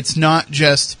at it, it's not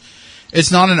just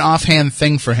It's not an offhand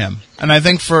thing for him. And I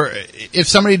think if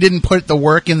somebody didn't put the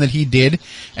work in that he did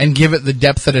and give it the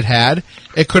depth that it had,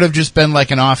 it could have just been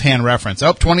like an offhand reference.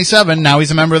 Oh, 27, now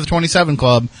he's a member of the 27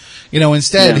 Club.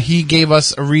 Instead, he gave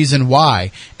us a reason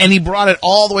why. And he brought it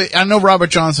all the way. I know Robert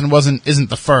Johnson isn't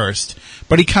the first,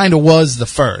 but he kind of was the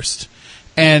first.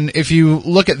 And if you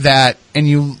look at that, and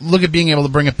you look at being able to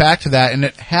bring it back to that, and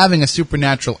it having a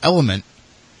supernatural element,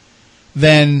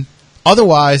 then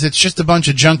otherwise it's just a bunch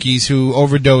of junkies who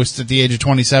overdosed at the age of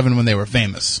 27 when they were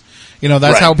famous. That's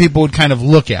right. How people would kind of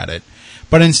look at it.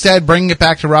 But instead, bringing it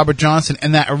back to Robert Johnson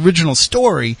and that original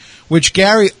story, which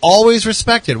Gary always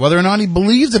respected, whether or not he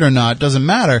believed it or not, doesn't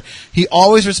matter. He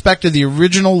always respected the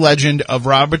original legend of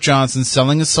Robert Johnson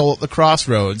selling his soul at the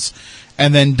crossroads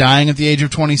and then dying at the age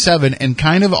of 27, and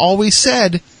kind of always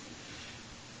said,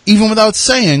 even without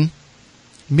saying,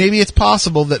 maybe it's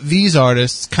possible that these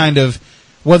artists kind of,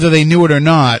 whether they knew it or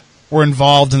not, were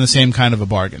involved in the same kind of a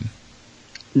bargain.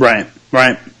 Right.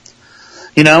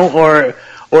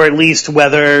 Or at least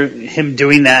whether him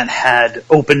doing that had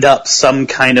opened up some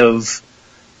kind of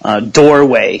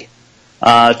doorway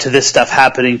to this stuff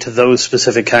happening to those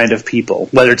specific kind of people.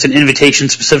 Whether it's an invitation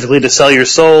specifically to sell your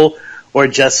soul, or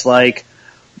just like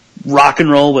rock and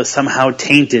roll was somehow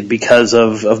tainted because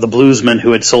of the bluesman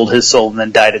who had sold his soul and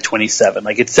then died at 27.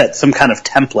 Like it set some kind of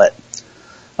template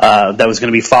that was going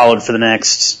to be followed for the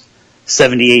next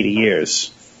 70, 80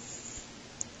 years.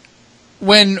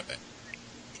 When,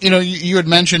 you had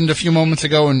mentioned a few moments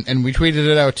ago, and we tweeted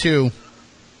it out too,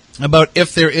 about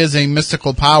if there is a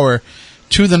mystical power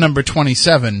to the number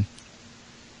 27,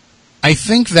 I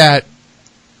think that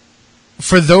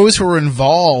for those who are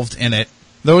involved in it,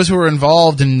 those who are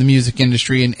involved in the music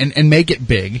industry and make it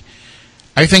big,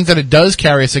 I think that it does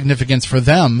carry a significance for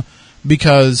them,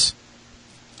 because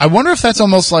I wonder if that's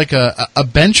almost like a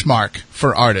benchmark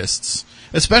for artists,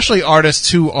 especially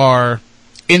artists who are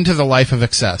into the life of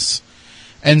excess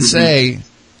and say,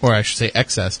 or I should say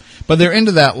excess, but they're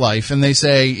into that life and they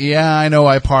say, yeah, I know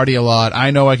I party a lot,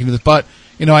 I know I can do this, but,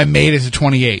 I made it to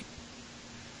 28.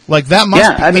 Like that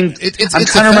must be, I mean, I'm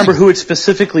trying to remember who it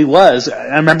specifically was.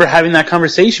 I remember having that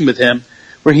conversation with him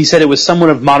where he said it was someone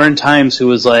of modern times who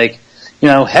was like,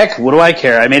 heck, what do I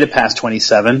care? I made it past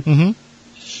 27.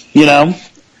 Mm-hmm.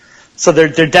 So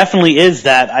there definitely is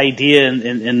that idea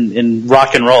in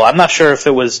rock and roll. I'm not sure if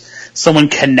it was someone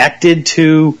connected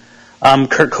to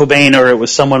Kurt Cobain or it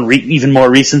was someone even more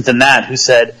recent than that who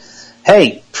said,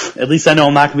 hey, at least I know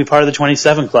I'm not going to be part of the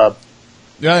 27 Club.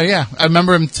 Yeah. I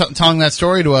remember him telling that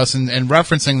story to us and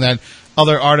referencing that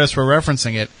other artists were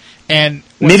referencing it. And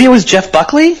maybe it was Jeff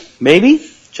Buckley? Maybe?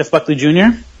 Jeff Buckley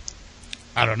Jr.?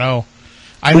 I don't know.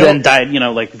 Who then died,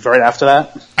 like right after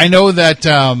that? I know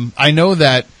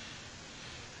that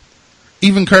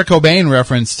even Kurt Cobain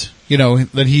referenced,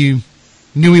 that he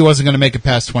knew he wasn't going to make it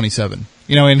past 27.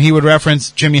 And he would reference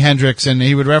Jimi Hendrix and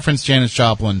he would reference Janis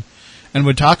Joplin and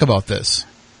would talk about this.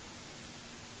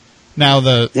 Now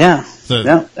I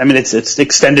mean, it's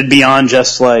extended beyond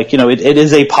just like, it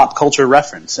is a pop culture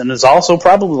reference, and it's also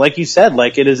probably, like you said,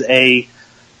 like it is a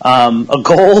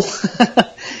goal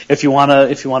if you want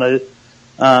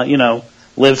to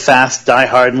live fast, die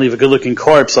hard, and leave a good looking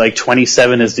corpse. Like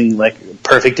 27 is the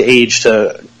perfect age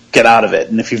to get out of it,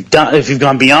 and if you've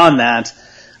gone beyond that,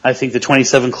 I think the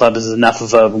 27 Club is enough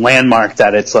of a landmark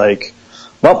that it's like,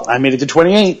 well, I made it to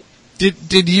 28.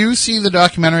 Did you see the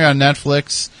documentary on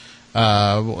Netflix?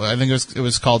 I think it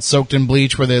was called Soaked in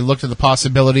Bleach, where they looked at the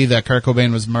possibility that Kurt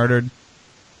Cobain was murdered.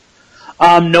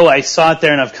 No, I saw it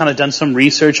there, and I've kind of done some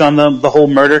research on the whole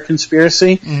murder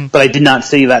conspiracy, but I did not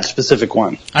see that specific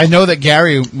one. I know that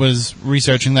Gary was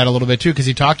researching that a little bit too, because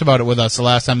he talked about it with us the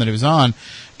last time that he was on,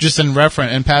 just in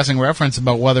passing reference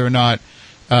about whether or not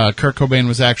Kurt Cobain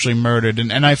was actually murdered,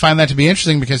 and I find that to be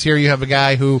interesting because here you have a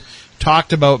guy who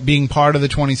talked about being part of the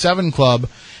 27 Club,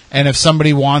 and if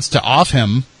somebody wants to off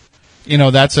him,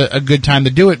 that's a good time to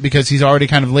do it because he's already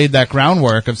kind of laid that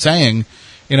groundwork of saying,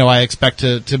 I expect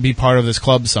to be part of this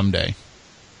club someday.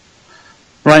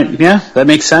 Right. Yeah, that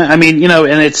makes sense. I mean,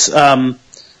 and it's, and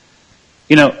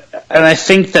I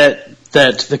think that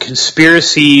the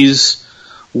conspiracies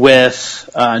with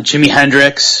Jimi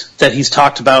Hendrix that he's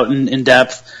talked about in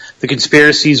depth, the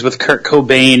conspiracies with Kurt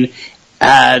Cobain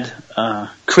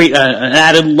create an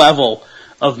added level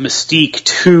of mystique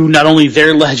to not only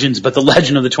their legends, but the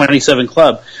legend of the 27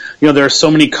 Club. There are so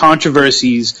many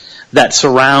controversies that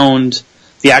surround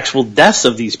the actual deaths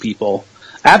of these people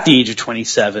at the age of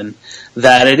 27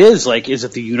 that it is like, is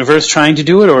it the universe trying to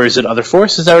do it, or is it other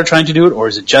forces that are trying to do it, or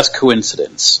is it just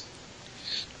coincidence?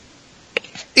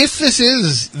 If this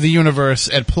is the universe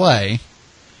at play,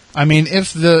 I mean,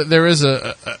 if there is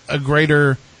a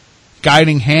greater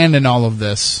guiding hand in all of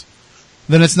this,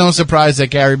 then it's no surprise that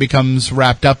Gary becomes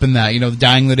wrapped up in that.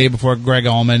 Dying the day before Greg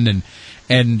Allman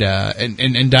and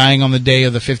dying on the day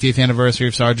of the 50th anniversary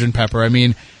of Sgt. Pepper. I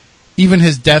mean, even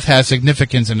his death has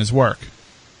significance in his work.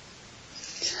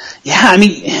 Yeah, I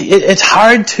mean, it's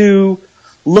hard to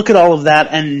look at all of that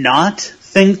and not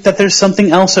think that there's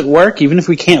something else at work, even if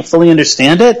we can't fully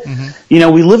understand it.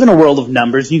 Mm-hmm. We live in a world of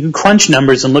numbers. You can crunch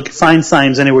numbers and find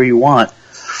signs anywhere you want.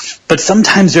 But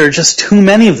sometimes there are just too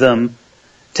many of them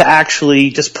to actually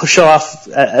just push off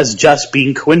as just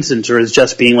being coincidence or as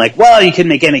just being like, well, you can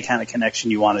make any kind of connection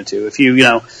you wanted to. If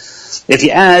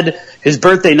you add his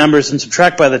birthday numbers and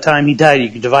subtract by the time he died, you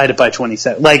can divide it by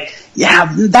 27.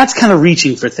 That's kind of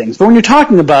reaching for things. But when you're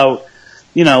talking about,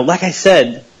 like I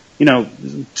said,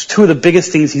 two of the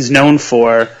biggest things he's known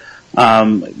for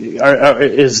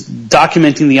is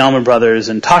documenting the Allman Brothers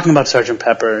and talking about Sgt.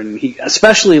 Pepper, and he,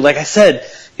 especially, like I said,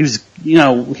 he was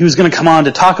going to come on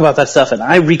to talk about that stuff, and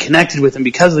I reconnected with him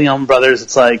because of the Allman Brothers.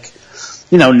 It's like,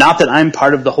 not that I'm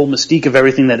part of the whole mystique of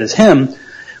everything that is him,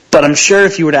 but I'm sure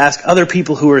if you were to ask other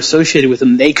people who were associated with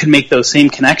him, they could make those same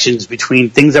connections between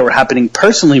things that were happening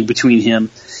personally between him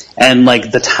and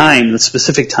the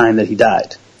specific time that he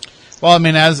died. Well, I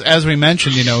mean, as we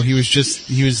mentioned, he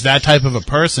was that type of a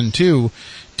person too,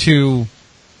 to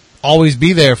always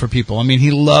be there for people. I mean,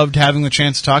 he loved having the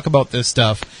chance to talk about this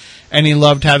stuff, and he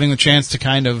loved having the chance to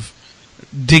kind of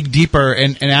dig deeper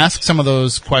and ask some of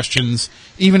those questions,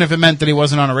 even if it meant that he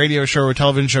wasn't on a radio show or a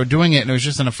television show doing it, and it was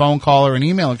just in a phone call or an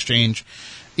email exchange.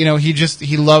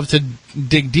 He loved to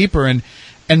dig deeper,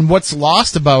 and what's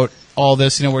lost about all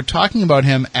this, we're talking about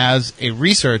him as a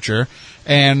researcher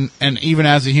and even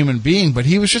as a human being, but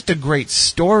he was just a great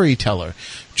storyteller.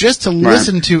 Just to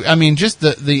listen to, I mean, just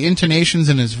the intonations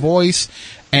in his voice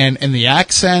and the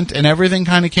accent and everything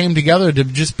kind of came together to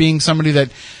just being somebody that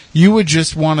you would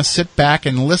just want to sit back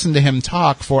and listen to him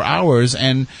talk for hours,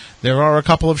 and there are a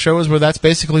couple of shows where that's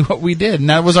basically what we did, and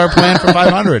that was our plan for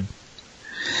 500.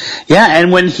 Yeah,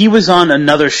 and when he was on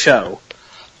another show,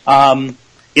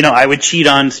 I would cheat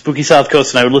on Spooky South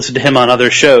Coast and I would listen to him on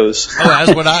other shows. Oh,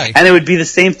 as would I. And it would be the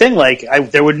same thing.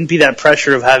 There wouldn't be that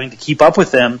pressure of having to keep up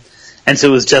with him. And so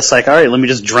it was just like, all right, let me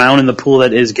just drown in the pool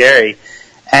that is Gary.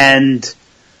 And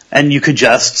you could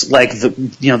just,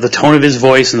 the tone of his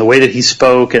voice and the way that he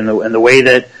spoke and the way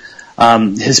that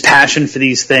his passion for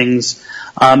these things,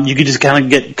 you could just kind of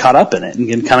get caught up in it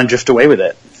and kind of drift away with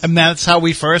it. And that's how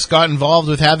we first got involved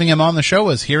with having him on the show,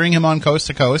 was hearing him on Coast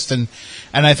to Coast. And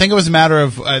I think it was a matter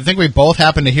of, I think we both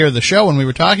happened to hear the show and we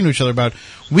were talking to each other about,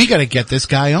 we got to get this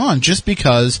guy on, just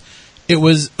because it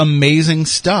was amazing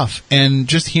stuff. And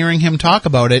just hearing him talk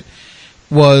about it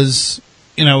was,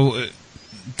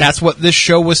 that's what this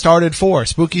show was started for.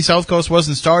 Spooky South Coast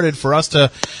wasn't started for us to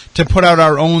put out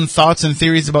our own thoughts and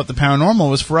theories about the paranormal.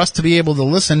 It was for us to be able to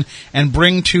listen and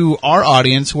bring to our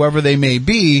audience, whoever they may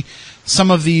be,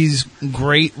 some of these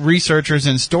great researchers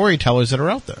and storytellers that are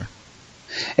out there.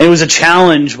 And it was a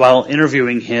challenge while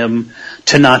interviewing him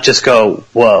to not just go,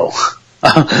 whoa,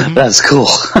 that's cool,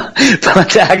 but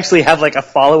to actually have a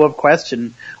follow-up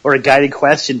question or a guided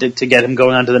question to get him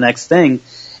going on to the next thing.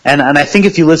 And I think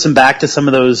if you listen back to some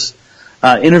of those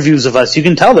interviews of us, you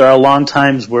can tell there are long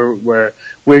times where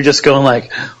we're just going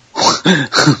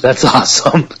that's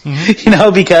awesome,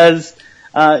 because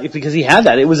he had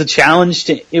that. It was a challenge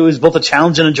it was both a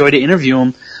challenge and a joy to interview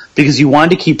him, because you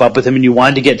wanted to keep up with him and you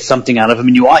wanted to get something out of him,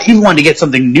 and you even wanted to get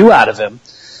something new out of him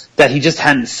that he just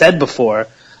hadn't said before.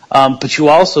 But you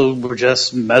also were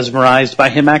just mesmerized by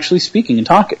him actually speaking and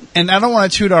talking. And I don't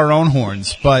want to toot our own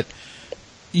horns, but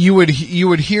you would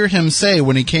hear him say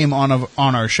when he came on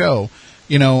our show,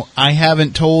 I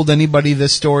haven't told anybody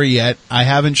this story yet. I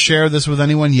haven't shared this with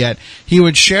anyone yet. He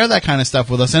would share that kind of stuff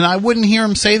with us, and I wouldn't hear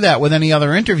him say that with any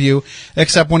other interview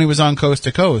except when he was on Coast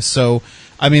to Coast. So,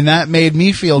 I mean, that made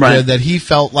me feel good that he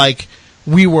felt like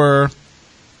we were,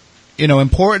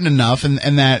 important enough and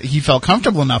that he felt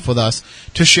comfortable enough with us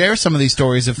to share some of these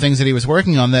stories of things that he was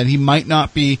working on that he might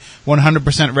not be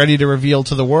 100% ready to reveal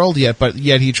to the world yet, but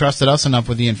yet he trusted us enough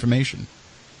with the information.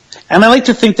 And I like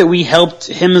to think that we helped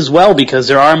him as well, because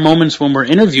there are moments when we're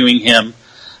interviewing him,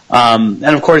 and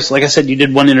of course, like I said, you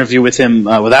did one interview with him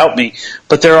without me,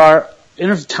 but there are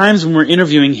times when we're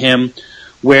interviewing him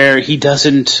where he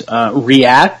doesn't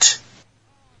react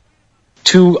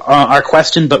to our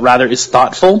question, but rather is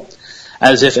thoughtful,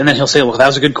 as if, and then he'll say, well, that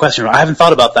was a good question, or I haven't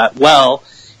thought about that. Well,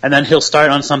 and then he'll start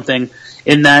on something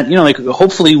in that,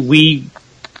 hopefully we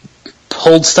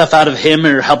pulled stuff out of him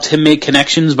or helped him make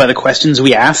connections by the questions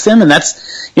we asked him, and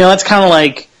that's kind of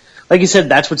like like you said,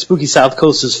 that's what Spooky South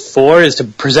Coast is for, is to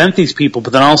present these people,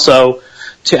 but then also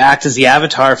to act as the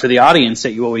avatar for the audience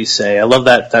that you always say. I love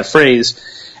that phrase.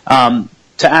 To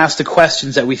ask the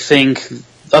questions that we think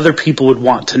other people would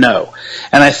want to know.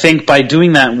 And I think by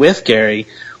doing that with Gary,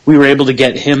 we were able to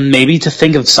get him maybe to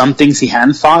think of some things he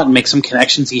hadn't thought and make some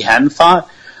connections he hadn't thought,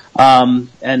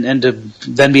 and to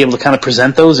then be able to kind of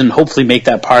present those and hopefully make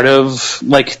that part of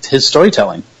like his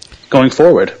storytelling going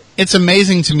forward. It's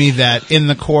amazing to me that in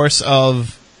the course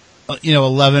of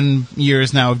 11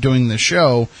 years now of doing this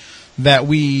show, that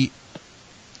we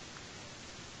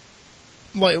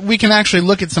can actually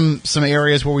look at some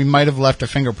areas where we might have left a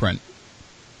fingerprint.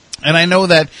 And I know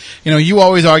that, you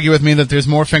always argue with me that there's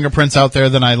more fingerprints out there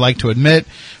than I like to admit,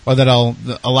 or that I'll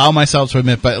allow myself to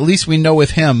admit, but at least we know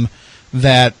with him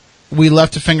that we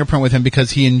left a fingerprint with him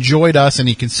because he enjoyed us and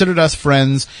he considered us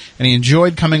friends and he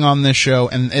enjoyed coming on this show.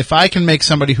 And if I can make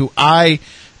somebody who I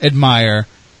admire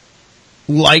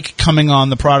like coming on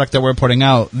the product that we're putting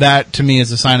out, that to me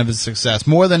is a sign of his success.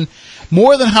 More than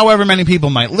however many people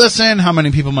might listen, how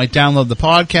many people might download the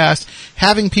podcast,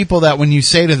 having people that when you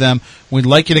say to them, we'd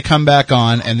like you to come back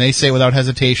on, and they say without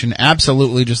hesitation,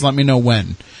 absolutely, just let me know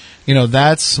when.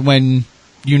 That's when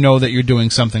you know that you're doing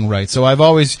something right. So I've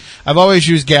always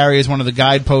used Gary as one of the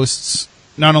guideposts,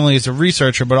 not only as a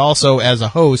researcher, but also as a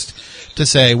host, to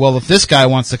say, well, if this guy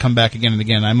wants to come back again and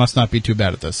again, I must not be too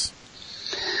bad at this.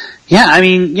 Yeah, I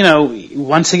mean,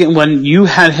 once again, when you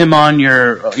had him on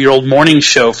your old morning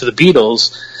show for the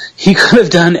Beatles, he could have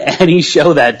done any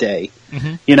show that day,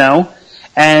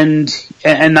 and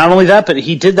not only that, but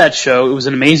he did that show. It was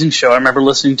an amazing show. I remember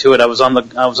listening to it. I was on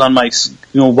my,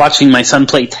 watching my son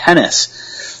play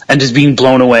tennis and just being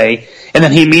blown away. And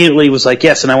then he immediately was like,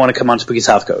 yes, and I want to come on Spooky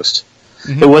South Coast.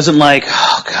 Mm-hmm. It wasn't like,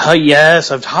 oh God,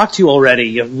 yes, I've talked to you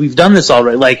already. We've done this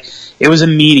already. Like, it was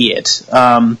immediate.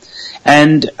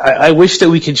 And I wish that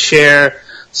we could share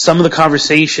some of the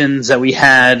conversations that we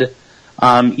had,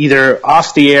 either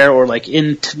off the air or like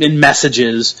in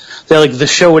messages. That like the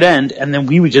show would end, and then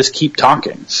we would just keep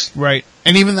talking. Right,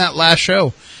 and even that last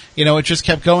show, it just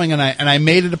kept going. And I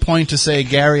made it a point to say,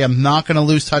 Gary, I'm not going to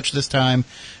lose touch this time.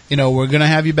 We're going to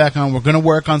have you back on. We're going to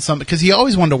work on something, because he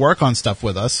always wanted to work on stuff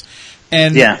with us,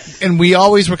 and we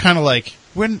always were kind of like,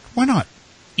 we're not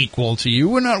equal to you.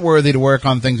 We're not worthy to work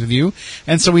on things with you.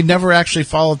 And so we never actually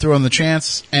followed through on the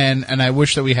chance, and I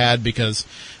wish that we had, because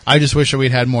I just wish that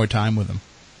we'd had more time with him.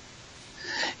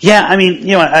 Yeah, I mean,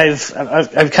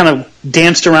 I've kind of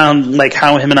danced around like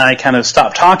how him and I kind of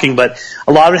stopped talking, but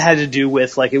a lot of it had to do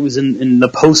with like it was in the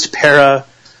post-para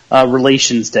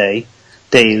relations days,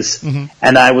 mm-hmm.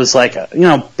 And I was like,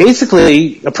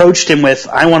 basically approached him with,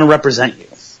 I want to represent you.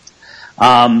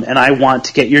 And I want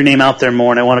to get your name out there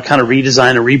more, and I want to kind of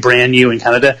redesign and rebrand you,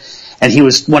 and he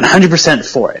was 100%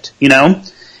 for it,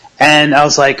 And I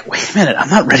was like, wait a minute, I'm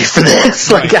not ready for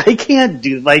this. Right. Like, I can't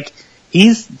do, like,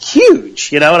 he's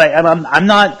huge, and I'm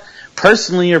not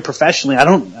personally or professionally, I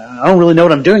don't really know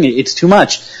what I'm doing. It's too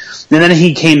much. And then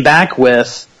he came back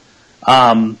with,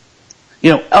 and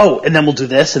then we'll do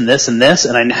this and this and this,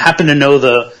 and I happen to know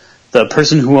the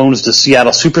person who owns the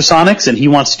Seattle Supersonics, and he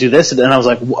wants to do this, and I was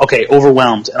like, okay,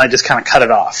 overwhelmed, and I just kind of cut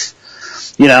it off,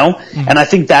 Mm-hmm. And I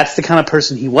think that's the kind of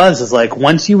person he was, is like,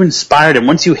 once you inspired him,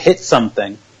 once you hit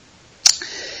something,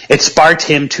 it sparked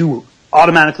him to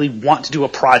automatically want to do a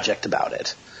project about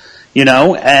it,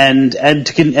 and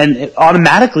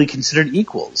automatically considered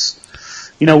equals.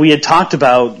 We had talked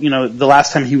about, the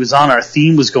last time he was on, our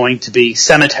theme was going to be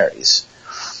cemeteries.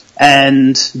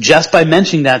 And just by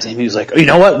mentioning that to him, he was like, oh, you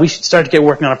know what? We should start to get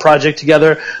working on a project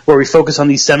together where we focus on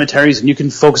these cemeteries, and you can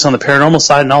focus on the paranormal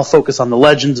side, and I'll focus on the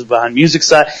legends behind music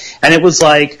side. And it was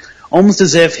like almost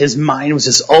as if his mind was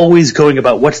just always going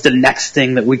about what's the next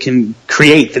thing that we can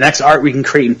create, the next art we can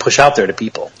create and push out there to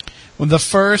people. Well, the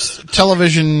first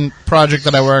television project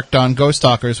that I worked on, Ghost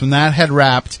Talkers, when that had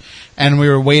wrapped and we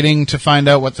were waiting to find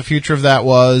out what the future of that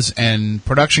was, and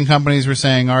production companies were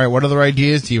saying, all right, what other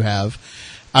ideas do you have?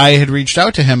 I had reached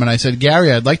out to him and I said, Gary,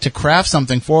 I'd like to craft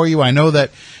something for you. I know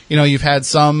that, you've had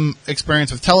some experience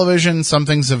with television. Some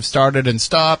things have started and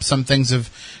stopped. Some things have,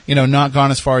 not gone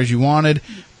as far as you wanted.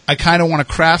 I kind of want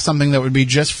to craft something that would be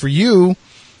just for you,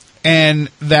 and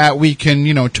that we can,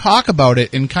 talk about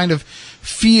it and kind of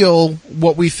feel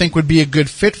what we think would be a good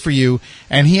fit for you.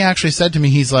 And he actually said to me,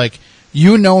 he's like,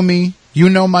 you know me, you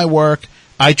know my work.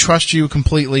 I trust you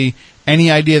completely.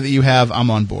 Any idea that you have, I'm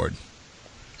on board.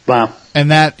 Wow.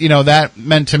 And that, that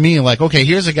meant to me, like, okay,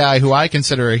 here's a guy who I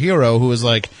consider a hero, who is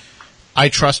like, I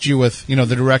trust you with, the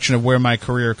direction of where my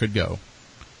career could go.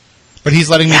 But he's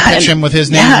letting me pitch him with his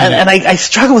name in it. And I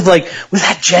struggle with, like, was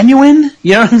that genuine?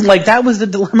 Like, that was the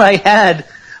dilemma I had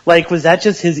Like, was that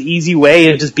just his easy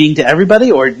way of just being to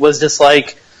everybody, or was this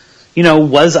like,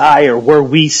 was I or were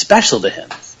we special to him?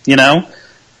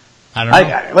 I don't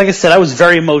know. Like I said, I was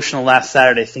very emotional last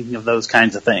Saturday thinking of those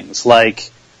kinds of things.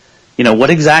 Like, what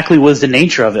exactly was the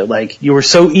nature of it? Like, he was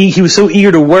so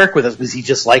eager to work with us. Was he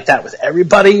just like that with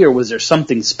everybody, or was there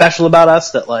something special about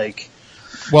us that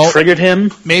triggered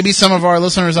him? Maybe some of our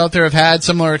listeners out there have had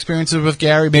similar experiences with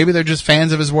Gary. Maybe they're just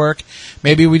fans of his work.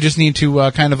 Maybe we just need to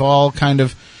all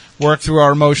work through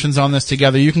our emotions on this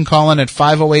together. You can call in at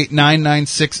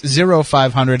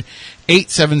 508-996-0500,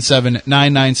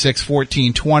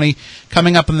 877-996-1420.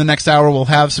 Coming up in the next hour, we'll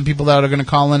have some people that are going to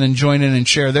call in and join in and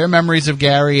share their memories of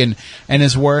Gary and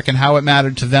his work and how it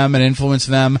mattered to them and influenced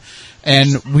them.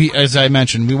 And we, as I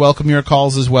mentioned, we welcome your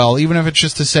calls as well, even if it's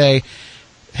just to say,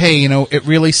 hey, it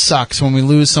really sucks when we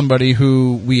lose somebody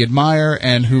who we admire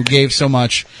and who gave so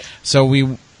much. So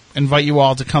we invite you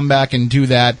all to come back and do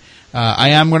that. I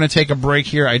am going to take a break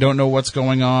here. I don't know what's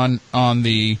going on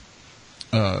the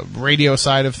radio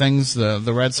side of things.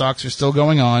 The Red Sox are still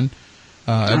going on.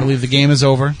 I believe the game is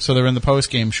over, so they're in the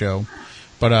post-game show.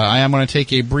 But I am going to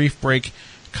take a brief break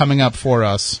coming up for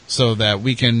us so that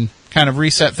we can kind of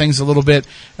reset things a little bit.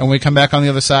 And when we come back on the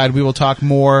other side, we will talk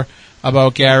more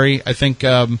about Gary. I think,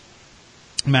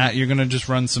 Matt, you're going to just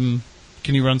can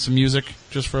you run some music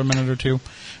just for a minute or two?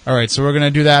 All right, so we're going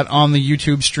to do that on the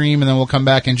YouTube stream, and then we'll come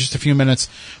back in just a few minutes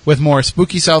with more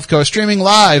Spooky South Coast, streaming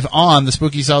live on the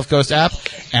Spooky South Coast app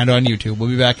and on YouTube. We'll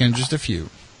be back in just a few.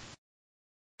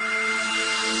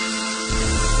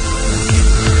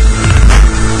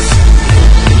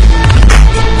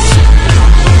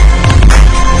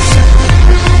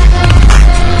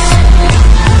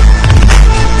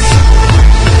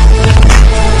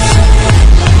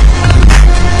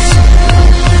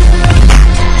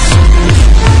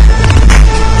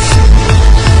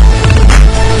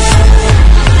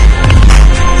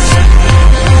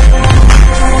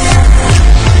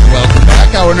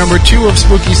 Number 2 of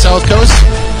Spooky South Coast.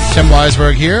 Tim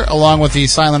Weisberg here, along with the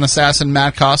silent assassin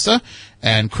Matt Costa,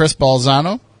 and Chris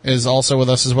Balzano is also with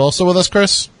us as well. Still with us,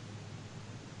 Chris?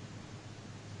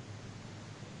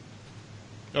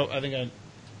 Oh,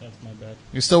 that's my bad.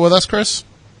 You still with us, Chris?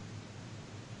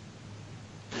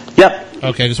 Yep.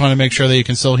 Okay, just wanted to make sure that you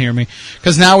can still hear me.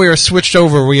 Because now we are switched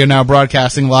over. We are now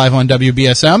broadcasting live on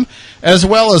WBSM, as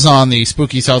well as on the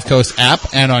Spooky South Coast app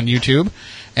and on YouTube.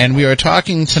 And we are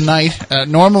talking tonight,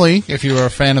 normally, if you are a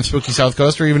fan of Spooky South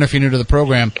Coast, or even if you're new to the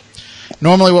program,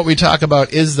 normally what we talk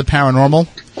about is the paranormal.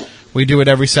 We do it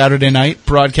every Saturday night,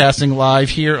 broadcasting live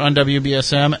here on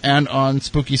WBSM and on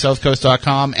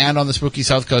SpookySouthCoast.com and on the Spooky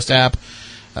South Coast app.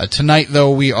 Tonight,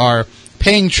 though, we are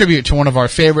paying tribute to one of our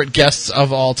favorite guests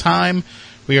of all time.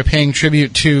 We are paying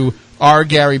tribute to R.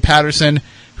 Gary Patterson,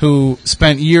 who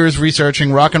spent years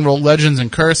researching rock and roll legends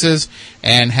and curses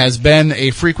and has been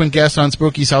a frequent guest on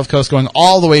Spooky South Coast going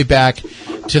all the way back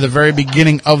to the very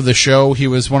beginning of the show. He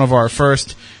was one of our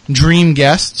first dream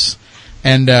guests,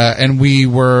 and we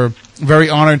were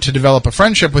very honored to develop a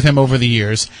friendship with him over the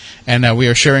years. And we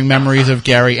are sharing memories of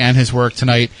Gary and his work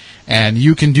tonight, and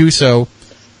you can do so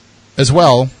as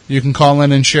well. You can call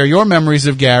in and share your memories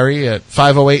of Gary at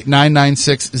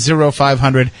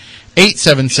 508-996-0500,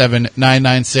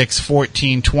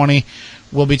 877-996-1420.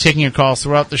 We'll be taking your calls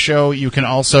throughout the show. You can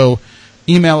also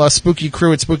email us,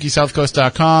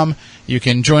 spookycrew@spookysouthcoast.com. You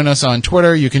can join us on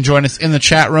Twitter. You can join us in the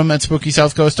chat room at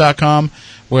spookysouthcoast.com,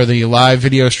 where the live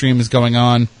video stream is going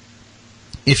on.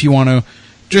 If you want to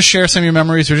just share some of your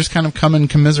memories or just kind of come and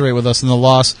commiserate with us in the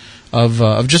loss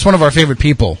of just one of our favorite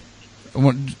people.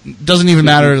 It doesn't even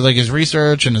matter like his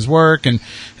research and his work and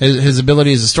his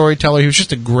ability as a storyteller. He was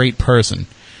just a great person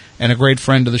and a great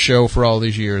friend to the show for all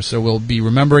these years. So we'll be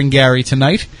remembering Gary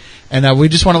tonight. And we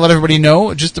just want to let everybody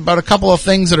know just about a couple of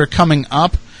things that are coming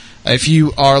up. If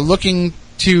you are looking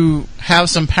to have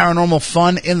some paranormal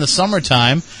fun in the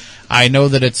summertime, I know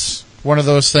that it's one of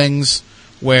those things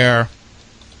where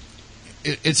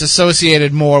it's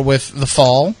associated more with the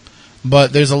fall,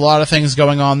 but there's a lot of things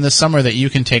going on this summer that you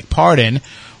can take part in.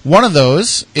 One of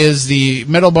those is the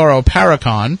Middleborough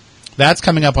Paracon. That's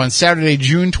coming up on Saturday,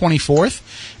 June 24th,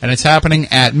 and it's happening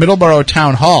at Middleborough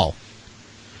Town Hall.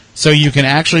 So you can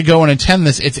actually go and attend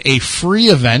this. It's a free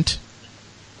event.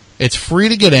 It's free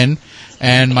to get in,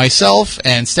 and myself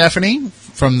and Stephanie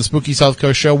from the Spooky South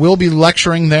Coast Show will be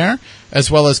lecturing there, as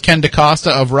well as Ken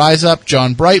DaCosta of Rise Up,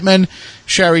 John Brightman,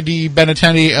 Sherry D.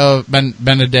 Benedetti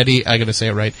I gotta say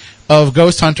it right, of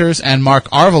Ghost Hunters, and Mark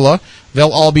Arvola.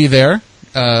 They'll all be there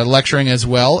lecturing as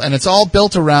well, and it's all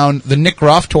built around the Nick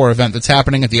Groff Tour event that's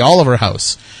happening at the Oliver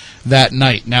House that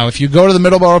night. Now, if you go to the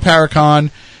Middleborough Paracon,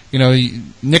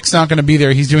 Nick's not going to be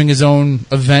there. He's doing his own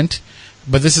event,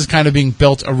 but this is kind of being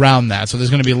built around that. So there's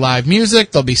going to be live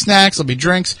music, there'll be snacks, there'll be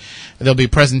drinks, there'll be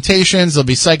presentations, there'll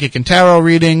be psychic and tarot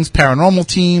readings, paranormal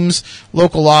teams,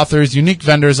 local authors, unique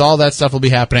vendors, all that stuff will be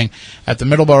happening at the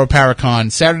Middleborough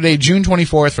Paracon Saturday, June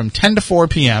 24th from 10 to 4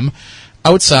 p.m.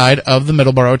 outside of the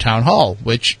Middleborough Town Hall,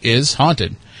 which is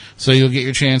haunted. So you'll get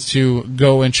your chance to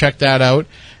go and check that out.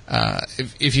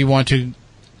 If you want to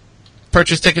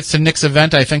purchase tickets to Nick's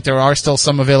event, I think there are still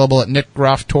some available at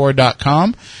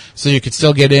nickgrofftour.com, so you could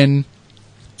still get in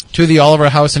to the Oliver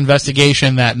House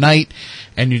investigation that night,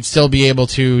 and you'd still be able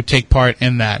to take part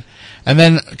in that. And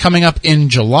then coming up in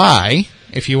July,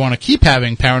 if you want to keep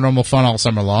having paranormal fun all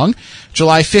summer long,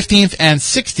 July 15th and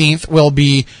 16th will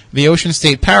be the Ocean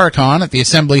State Paracon at the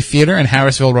Assembly Theater in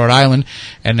Harrisville, Rhode Island.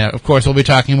 And, of course, we'll be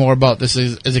talking more about this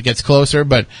as it gets closer,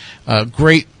 but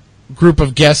great group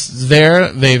of guests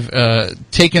there. They've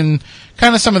taken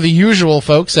kind of some of the usual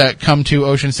folks that come to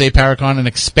Ocean State Paracon and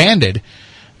expanded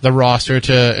the roster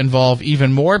to involve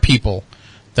even more people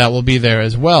that will be there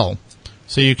as well.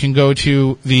 So you can go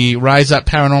to the Rise Up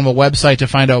Paranormal website to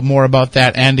find out more about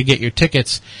that and to get your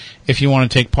tickets if you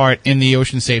want to take part in the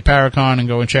Ocean State Paracon and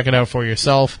go and check it out for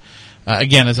yourself.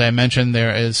 Again, as I mentioned,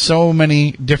 there is so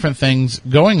many different things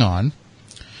going on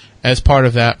as part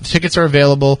of that. Tickets are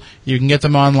available. You can get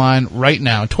them online right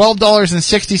now.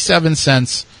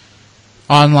 $12.67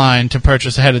 online to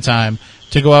purchase ahead of time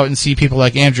to go out and see people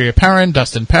like Andrea Perrin,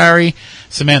 Dustin Parry,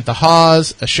 Samantha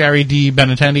Hawes, Shari D.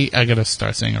 Benedetti. I got to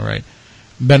start saying it right.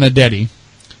 Benedetti.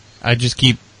 I just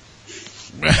keep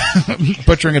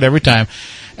butchering it every time.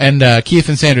 And Keith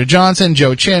and Sandra Johnson,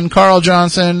 Joe Chin, Carl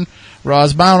Johnson,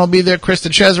 Roz Bound will be there,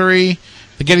 Krista Chesery,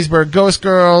 the Gettysburg Ghost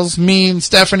Girls, me and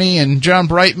Stephanie, and John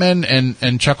Brightman,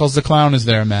 and Chuckles the Clown is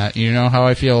there, Matt. You know how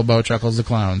I feel about Chuckles the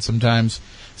Clown. Sometimes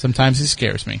he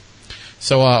scares me.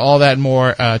 So all that and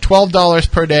more,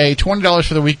 $12 per day, $20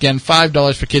 for the weekend,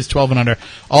 $5 for kids 12 and under,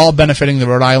 all benefiting the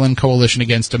Rhode Island Coalition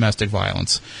Against Domestic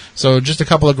Violence. So just a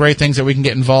couple of great things that we can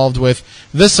get involved with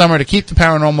this summer to keep the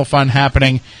paranormal fun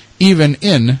happening, even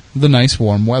in the nice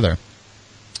warm weather.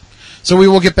 So we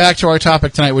will get back to our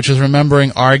topic tonight, which is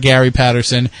remembering our Gary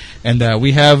Patterson. And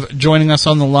we have joining us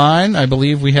on the line, I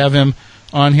believe we have him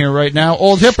on here right now.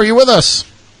 Old Hip, are you with us?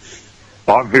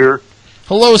 I'm here.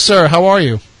 Hello, sir. How are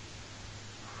you?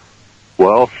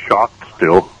 Well, shocked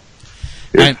still.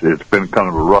 It's been kind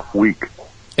of a rough week.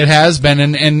 It has been,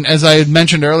 and as I had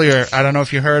mentioned earlier, I don't know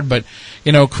if you heard, but,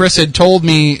 Chris had told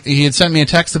me, he had sent me a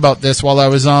text about this while I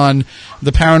was on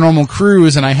the paranormal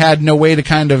cruise, and I had no way to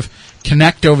kind of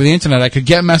connect over the internet. I could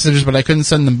get messages, but I couldn't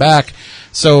send them back.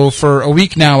 So for a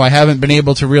week now, I haven't been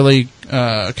able to really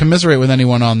commiserate with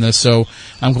anyone on this, so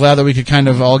I'm glad that we could kind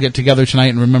of all get together tonight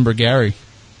and remember Gary.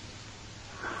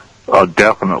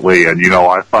 Definitely, and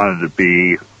I find it to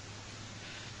be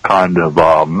kind of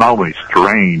not only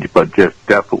strange, but just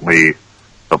definitely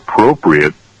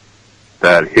appropriate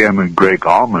that him and Greg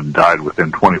Allman died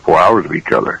within 24 hours of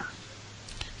each other.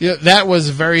 Yeah, that was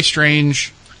very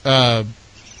strange. I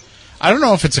don't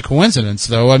know if it's a coincidence,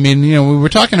 though. I mean, we were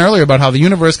talking earlier about how the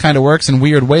universe kind of works in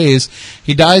weird ways.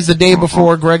 He dies the day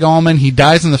before Greg Allman. He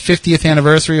dies on the 50th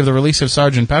anniversary of the release of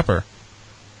Sgt. Pepper.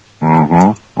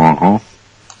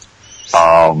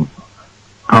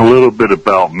 A little bit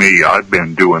about me. I've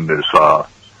been doing this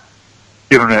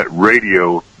internet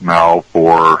radio now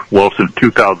since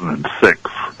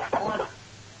 2006.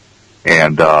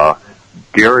 And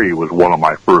Gary was one of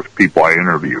my first people I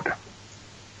interviewed.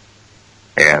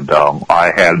 And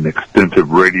I had an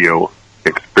extensive radio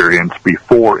experience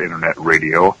before internet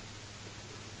radio.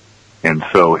 And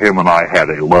so him and I had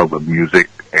a love of music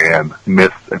and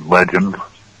myths and legends.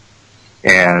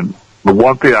 And the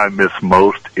one thing I miss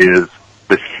most is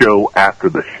the show after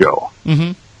the show,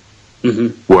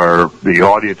 where the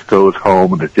audience goes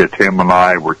home and it's just him and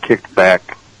I. We're kicked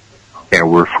back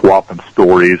and we're swapping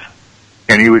stories.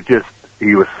 And he was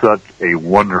such a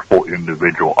wonderful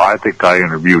individual. I think I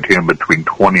interviewed him between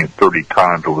 20 and 30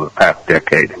 times over the past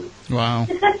decade. Wow.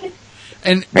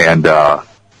 And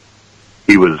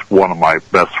he was one of my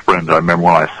best friends. I remember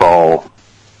when I saw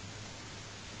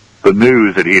the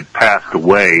news that he had passed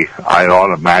away, I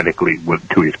automatically went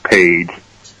to his page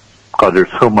because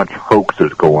there's so much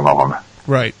hoaxes going on.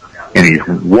 Right. And he's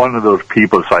one of those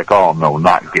people that's like, oh, no,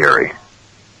 not Gary.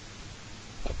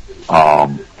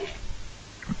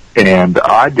 And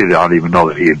I did not even know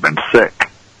that he had been sick.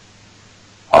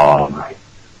 I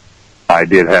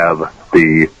did have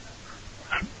the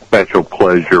special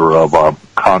pleasure of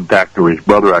contacting his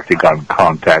brother. Actually got in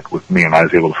contact with me, and I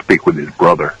was able to speak with his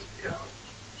brother.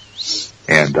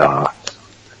 And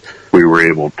we were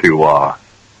able to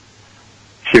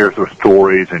shares their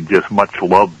stories, and just much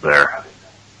love there.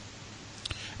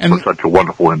 And for such a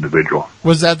wonderful individual.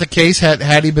 Was that the case?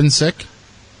 Had he been sick?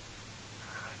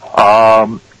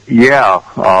 Yeah.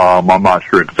 I'm not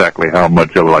sure exactly how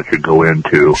much of it I should go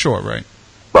into. Sure, right.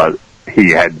 But he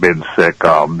had been sick.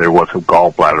 There was some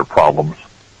gallbladder problems.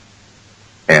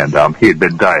 And he had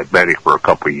been diabetic for a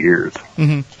couple of years.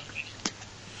 Mm-hmm.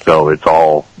 So it's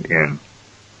all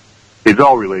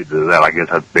related to that. I guess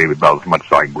that's maybe about as much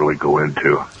as I can really go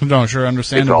into. No, sure,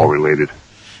 understandable. It's all related.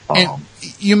 And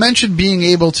you mentioned being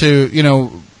able to,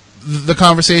 the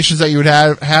conversations that you would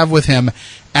have with him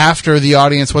after the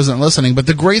audience wasn't listening. But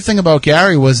the great thing about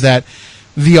Gary was that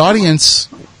the audience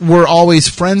were always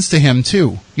friends to him,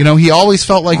 too. He always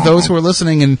felt like those who were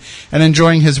listening and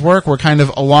enjoying his work were kind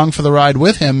of along for the ride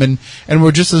with him and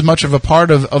were just as much of a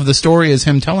part of the story as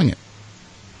him telling it.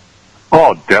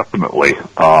 Oh, definitely.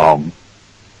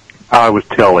 I was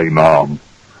telling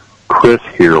Chris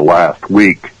here last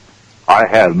week, I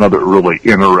had another really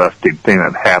interesting thing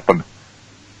that happened.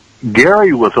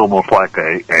 Gary was almost like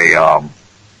a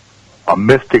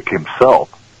mystic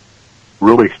himself.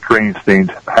 Really strange things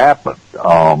have happened.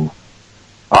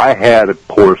 I had, of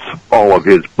course, all of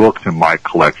his books in my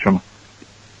collection,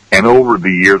 and over the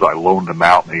years I loaned them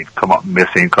out, and he'd come up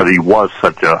missing because he was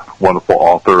such a wonderful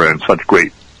author and such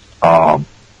great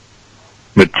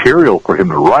material for him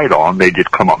to write on. They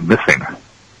just come up missing.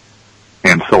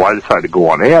 And so I decided to go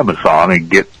on Amazon and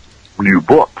get new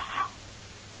books.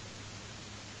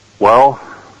 Well,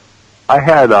 I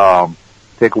had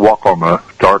Take a Walk on the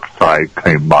Dark Side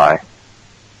came by,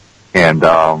 and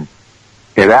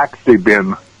it had actually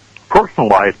been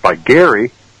personalized by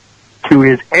Gary to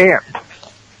his aunt.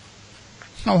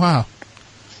 Oh, wow.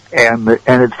 And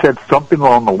it said something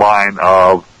along the line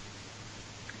of,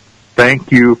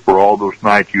 "Thank you for all those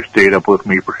nights you stayed up with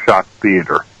me for Shock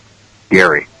Theater,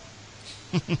 Gary."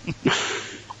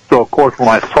 So, of course, when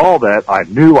I saw that, I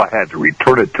knew I had to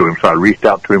return it to him, so I reached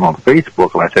out to him on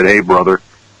Facebook, and I said, "Hey, brother,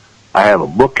 I have a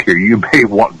book here you may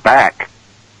want back."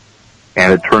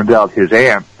 And it turned out his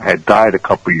aunt had died a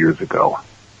couple years ago.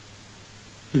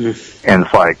 And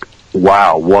it's like,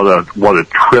 wow, what a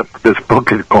trip this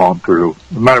book has gone through.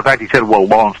 As a matter of fact, he said what a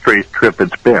long, strange trip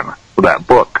it's been for that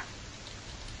book.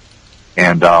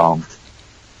 And I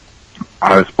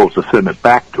was supposed to send it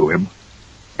back to him,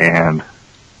 and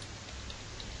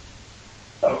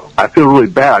I feel really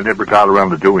bad. I never got around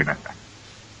to doing it.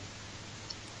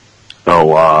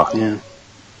 So, yeah.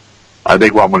 I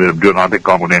think what I'm going to end up doing, I think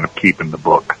I'm going to end up keeping the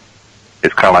book.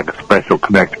 It's kind of like a special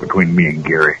connection between me and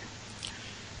Gary.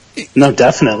 No,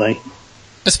 definitely.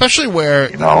 Especially where,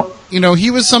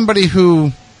 he was somebody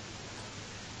who,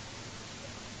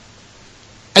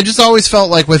 I just always felt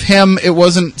like with him, it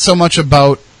wasn't so much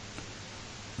about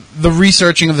the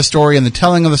researching of the story and the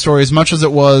telling of the story as much as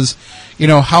it was,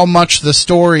 how much the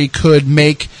story could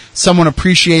make someone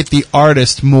appreciate the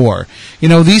artist more.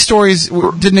 These stories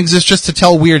didn't exist just to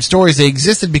tell weird stories. They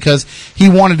existed because he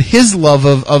wanted his love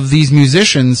of these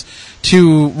musicians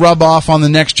to rub off on the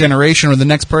next generation or the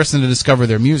next person to discover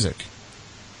their music.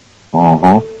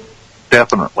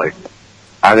 Definitely.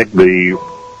 I think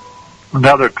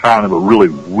another kind of a really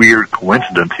weird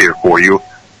coincidence here for you,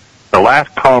 the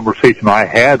last conversation I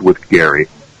had with Gary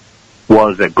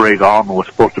was that Greg Allman was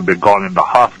supposed to have been gone into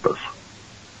hospice.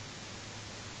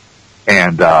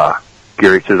 And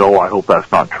Gary says, "Oh, I hope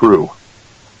that's not true."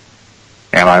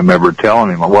 And I remember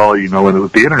telling him, "Well,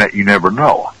 with the internet, you never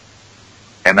know."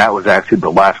 And that was actually the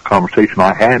last conversation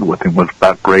I had with him was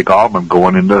about Greg Allman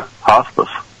going into hospice.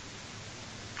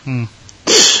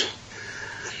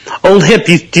 Old Hip,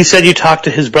 you said you talked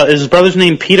to his brother. Is his brother's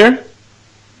name Peter?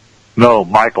 No,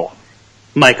 Michael.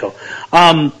 Michael.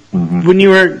 When you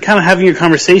were kind of having your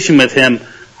conversation with him,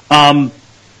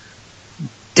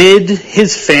 did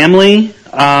his family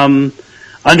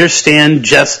understand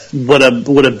just what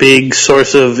a big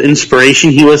source of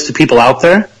inspiration he was to people out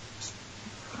there?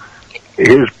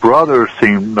 His brother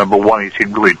seemed, number one, he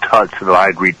seemed really touched that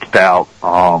I'd reached out,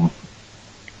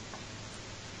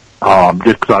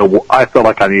 just because I felt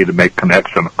like I needed to make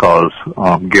connection because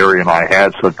Gary and I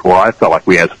had I felt like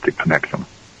we had such a connection.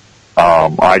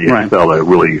 I just felt a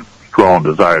really strong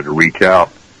desire to reach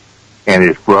out. And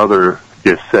his brother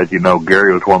just said,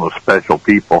 Gary was one of those special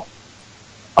people.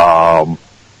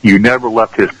 You never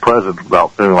left his presence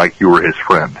without feeling like you were his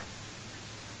friend.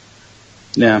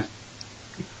 Yeah.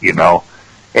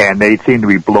 And they seemed to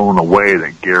be blown away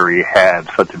that Gary had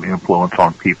such an influence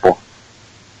on people.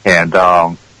 And,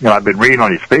 I've been reading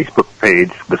on his Facebook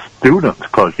page the students,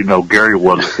 because, Gary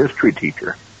was a history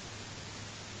teacher.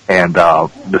 And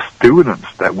the students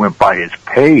that went by his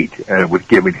page and was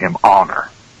giving him honor.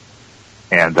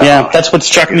 And yeah, that's what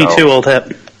struck me too, Old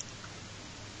Hip.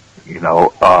 We're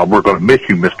going to miss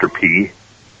you, Mr. P.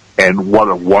 And what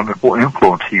a wonderful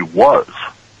influence he was.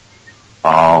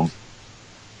 I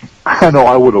know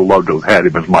I would have loved to have had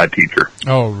him as my teacher.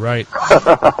 Oh, right.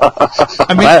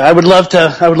 I would love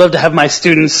to have my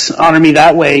students honor me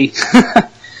that way,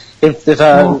 if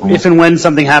and when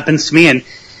something happens to me. And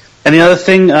the other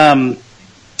thing,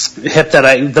 Hip, that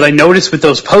I noticed with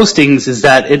those postings is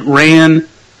that it ran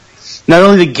not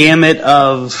only the gamut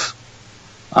of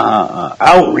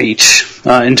outreach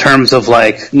in terms of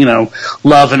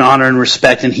love and honor and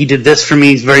respect, and he did this for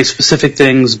me, very specific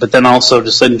things, but then also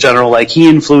just in general, he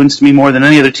influenced me more than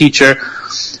any other teacher.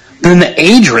 Then the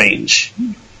age range,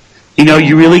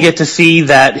 you really get to see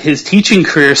that his teaching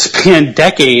career spanned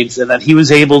decades, and that he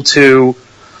was able to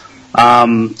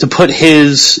put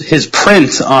his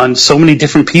print on so many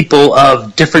different people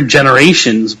of different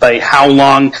generations by how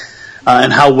long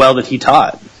and how well that he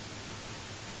taught.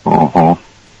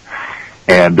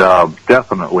 And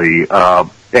definitely,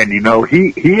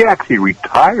 he actually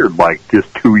retired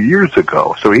just 2 years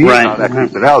ago, so he's not actually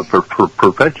been out for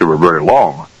profession for very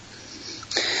long.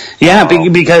 Yeah,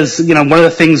 because one of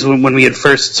the things when we had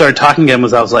first started talking to him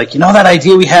was I was like, that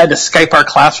idea we had to Skype our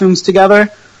classrooms together, and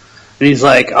he's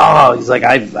like,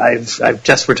 I've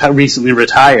just recently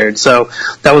retired, so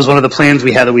that was one of the plans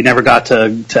we had that we never got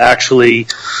to actually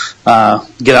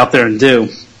get out there and do.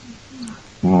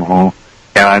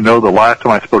 And I know the last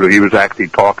time I spoke to him, he was actually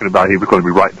talking about he was going to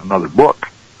be writing another book.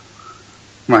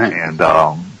 Right. And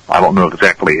I don't know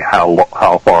exactly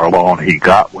how far along he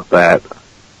got with that,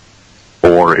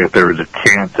 or if there is a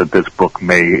chance that this book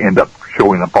may end up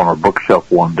showing up on our bookshelf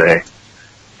one day.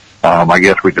 I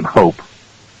guess we can hope.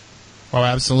 Oh,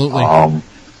 absolutely.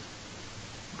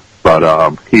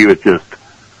 But he was just,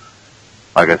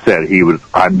 like I said,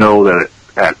 I know that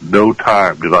at no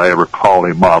time did I ever call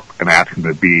him up and ask him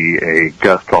to be a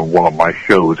guest on one of my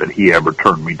shows, and he ever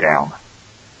turned me down.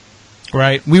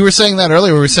 Right. We were saying that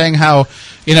earlier. We were saying how,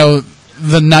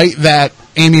 the night that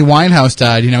Amy Winehouse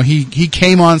died, he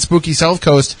came on Spooky South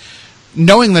Coast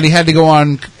knowing that he had to go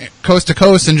on coast to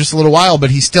coast in just a little while,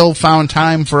 but he still found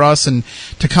time for us and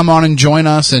to come on and join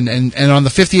us. And on the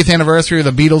 50th anniversary of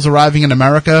the Beatles arriving in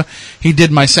America, he did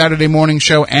my Saturday morning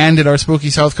show and did our Spooky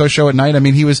South Coast show at night. I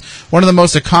mean, he was one of the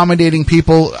most accommodating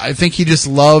people. I think he just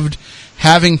loved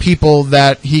having people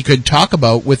that he could talk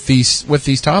about with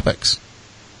these topics.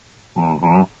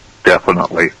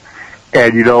 Definitely.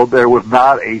 And, there was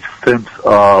not a sense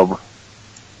of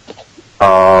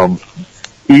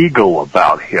ego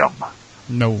about him.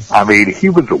 No. I mean, he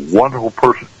was a wonderful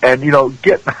person. And,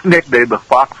 getting nicknamed the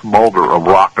Fox Mulder of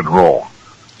rock and roll.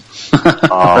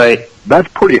 Right. That's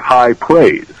pretty high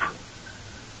praise.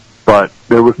 But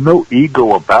there was no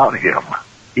ego about him.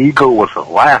 Ego was the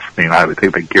last thing I would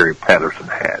think that Gary Patterson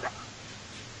had.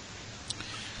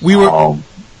 We were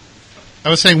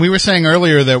saying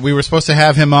earlier that we were supposed to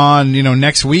have him on,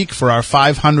 next week for our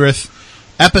 500th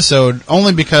episode,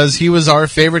 only because he was our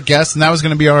favorite guest, and that was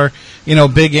going to be our,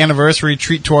 big anniversary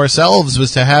treat to ourselves,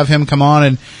 was to have him come on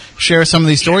and share some of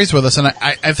these stories with us. And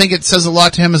I think it says a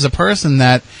lot to him as a person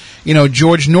that,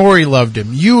 George Norrie loved him,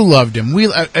 you loved him,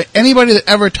 anybody that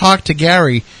ever talked to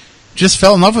Gary just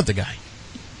fell in love with the guy.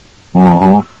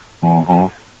 And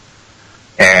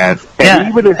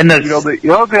even if,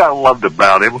 the other thing I loved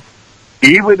about him,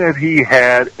 even if he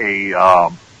had a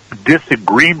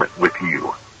disagreement with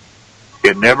you,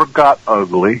 it never got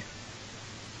ugly.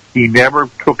 He never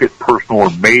took it personal or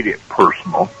made it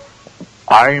personal.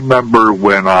 I remember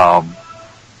when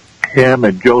him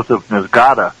and Joseph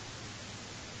Nisgata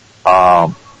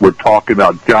were talking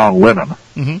about John Lennon.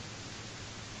 Mm-hmm.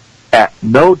 At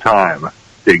no time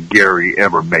did Gary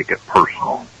ever make it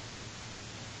personal.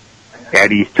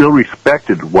 And he still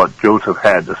respected what Joseph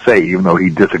had to say, even though he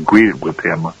disagreed with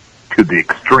him to the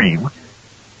extreme.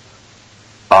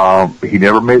 He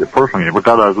never made it personal. He never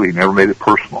got ugly. He never made it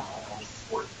personal.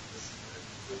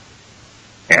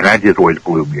 And that just always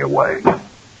blew me away.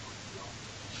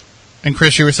 And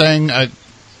Chris, you were saying... I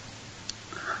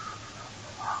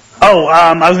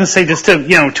was going to say, just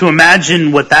to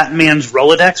imagine what that man's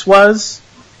Rolodex was,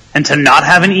 and to not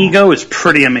have an ego is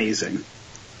pretty amazing.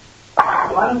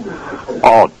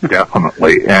 Oh,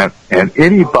 definitely. And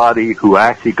anybody who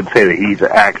actually could say that he's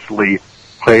actually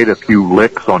played a few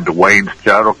licks on Dwayne's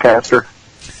Stratocaster,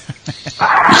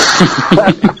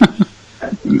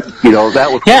 that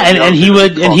was... Yeah, and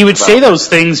he would say those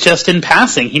things just in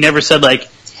passing. He never said,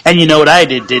 and you know what I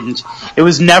did, didn't. It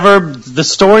was never... The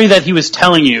story that he was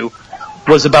telling you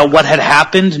was about what had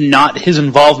happened, not his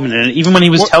involvement in it, even when he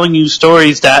was telling you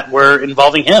stories that were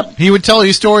involving him. He would tell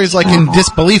you stories like in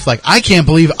disbelief, like, I can't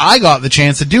believe I got the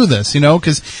chance to do this,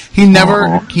 because he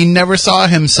never saw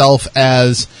himself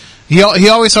as, he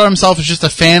always saw himself as just a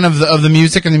fan of the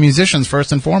music and the musicians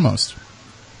first and foremost.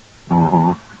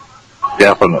 Mm-hmm.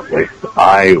 Definitely.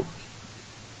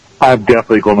 I'm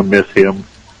definitely going to miss him.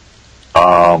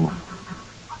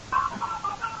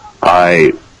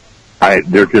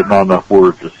 There's just not enough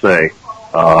words to say.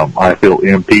 I feel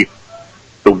empty.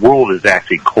 The world is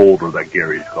actually colder that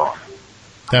Gary's gone.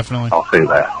 Definitely. I'll say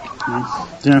that.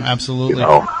 Yeah, absolutely.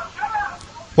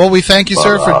 Well, we thank you,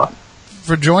 sir,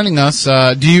 for joining us.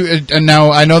 And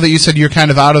now I know that you said you're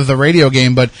kind of out of the radio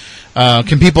game, but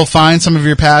can people find some of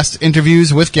your past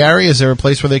interviews with Gary? Is there a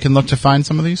place where they can look to find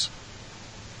some of these?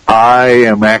 I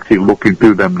am actually looking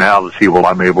through them now to see what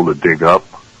I'm able to dig up,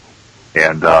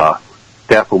 and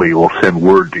definitely will send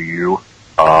word to you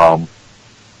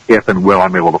if and when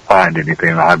I'm able to find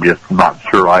anything. I'm just not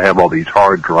sure. I have all these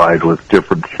hard drives with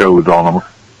different shows on them,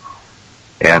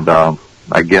 and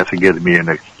I guess it gives me an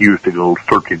excuse to go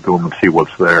searching through them and see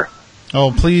what's there.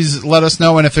 Oh, please let us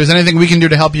know, and if there's anything we can do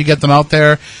to help you get them out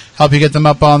there, help you get them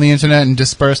up on the internet and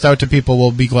dispersed out to people,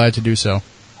 we'll be glad to do so.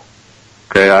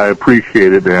 Okay, I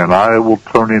appreciate it, and I will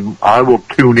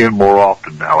tune in more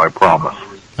often now, I promise.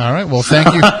 All right, well,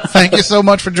 thank you. Thank you so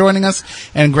much for joining us,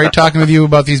 and great talking with you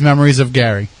about these memories of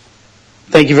Gary.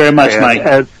 Thank you very much, Mike.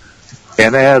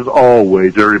 As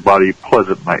always, everybody,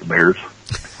 pleasant nightmares.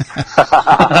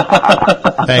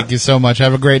 Thank you so much.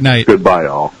 Have a great night. Goodbye,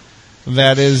 all.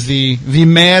 That is the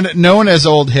man known as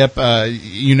Old Hip.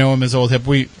 You know him as Old Hip.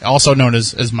 We also known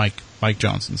as Mike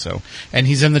Johnson. So, and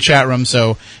he's in the chat room.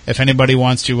 So, if anybody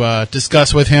wants to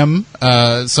discuss with him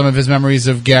some of his memories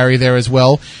of Gary there as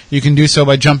well, you can do so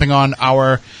by jumping on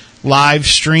our live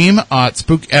stream at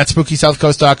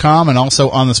SpookySouthCoast.com and also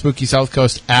on the Spooky South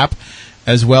Coast app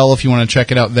as well if you want to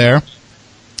check it out there.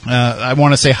 I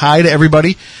want to say hi to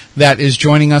everybody that is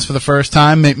joining us for the first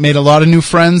time. Made a lot of new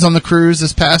friends on the cruise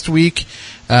this past week,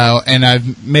 and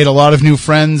I've made a lot of new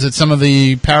friends at some of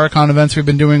the Paracon events we've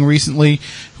been doing recently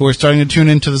who are starting to tune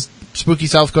into the Spooky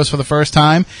South Coast for the first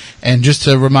time. And just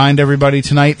to remind everybody,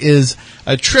 tonight is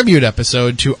a tribute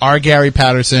episode to our Gary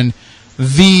Patterson,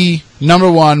 the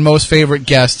number one most favorite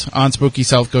guest on Spooky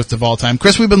South Coast of all time.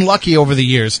 Chris, we've been lucky over the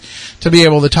years to be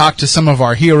able to talk to some of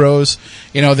our heroes.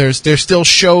 There's still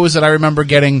shows that I remember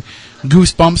getting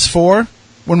goosebumps for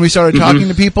when we started talking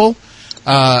to people.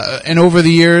 And over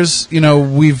the years,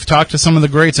 we've talked to some of the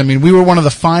greats. I mean, we were one of the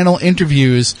final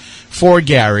interviews for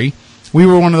Gary. We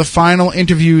were one of the final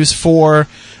interviews for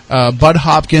Bud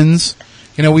Hopkins.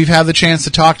 We've had the chance to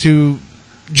talk to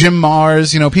Jim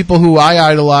Mars, people who I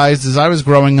idolized as I was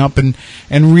growing up and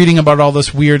reading about all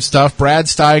this weird stuff. Brad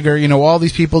Steiger, all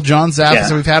these people, John Zappis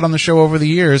that we've had on the show over the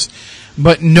years,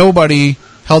 but nobody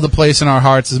held a place in our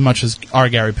hearts as much as our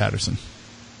Gary Patterson.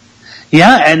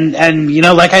 Yeah, and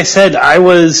like I said, I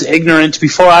was ignorant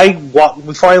before I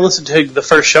listened to the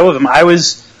first show of him. I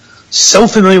was so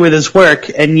familiar with his work,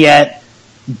 and yet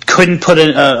couldn't put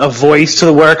a voice to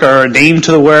the work or a name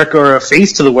to the work or a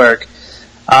face to the work.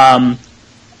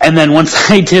 And then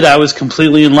once I did, I was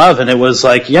completely in love, and it was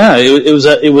like,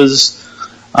 it was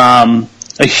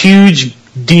a huge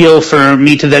deal for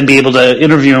me to then be able to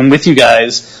interview him with you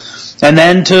guys, and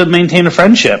then to maintain a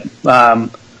friendship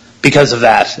because of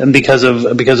that, and because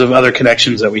of other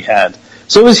connections that we had.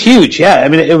 So it was huge. Yeah, I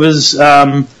mean, it was.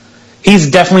 He's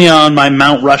definitely on my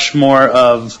Mount Rushmore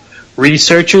of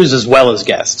researchers as well as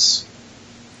guests.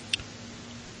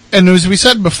 And as we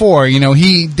said before,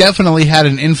 he definitely had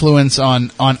an influence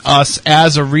on us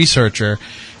as a researcher,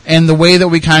 and the way that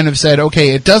we kind of said, okay,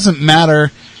 it doesn't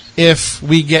matter if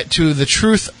we get to the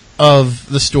truth of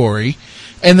the story,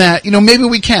 and that, maybe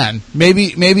we can.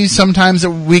 Maybe sometimes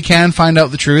we can find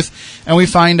out the truth, and we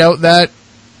find out that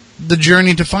the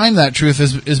journey to find that truth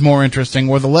is more interesting,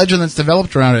 or the legend that's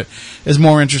developed around it is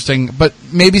more interesting. But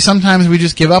maybe sometimes we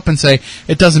just give up and say,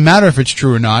 it doesn't matter if it's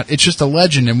true or not, it's just a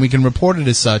legend and we can report it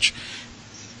as such.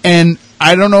 And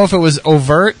I don't know if it was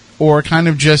overt or kind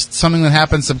of just something that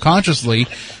happened subconsciously,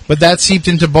 but that seeped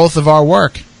into both of our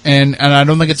work. And I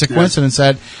don't think it's a coincidence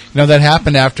that, that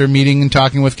happened after meeting and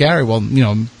talking with Gary. Well,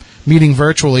 meeting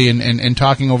virtually and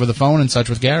talking over the phone and such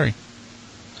with Gary.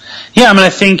 Yeah, I mean, I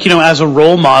think, as a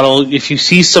role model, if you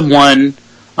see someone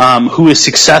who is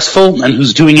successful and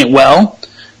who's doing it well,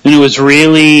 and who is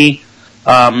really,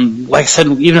 like I said,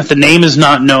 even if the name is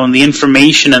not known, the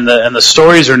information and the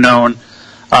stories are known,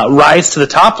 rise to the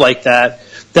top like that,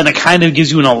 then it kind of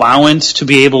gives you an allowance to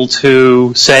be able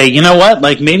to say, you know what,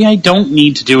 like maybe I don't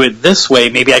need to do it this way,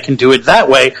 maybe I can do it that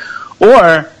way,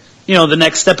 Or, the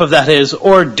next step of that is,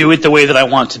 or do it the way that I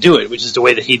want to do it, which is the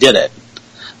way that he did it.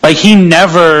 Like, he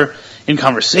never, in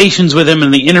conversations with him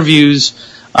in the interviews,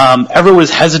 ever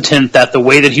was hesitant that the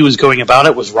way that he was going about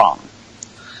it was wrong.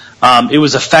 It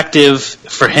was effective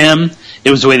for him. It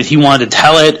was the way that he wanted to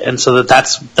tell it, and so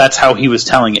that's how he was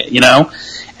telling it,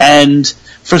 And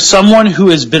for someone who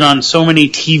has been on so many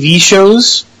TV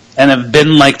shows and have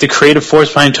been like the creative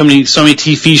force behind so many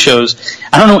TV shows,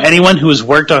 I don't know anyone who has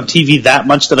worked on TV that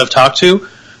much that I've talked to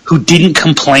who didn't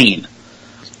complain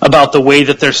about the way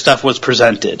that their stuff was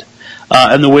presented,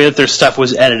 and the way that their stuff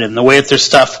was edited, and the way that their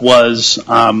stuff was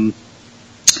put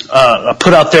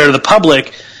out there to the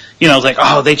public. Like,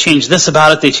 oh, they changed this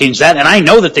about it, they changed that, and I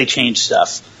know that they changed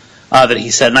stuff that he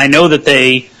said, and I know that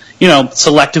they,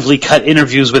 selectively cut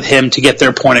interviews with him to get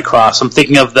their point across. I'm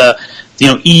thinking of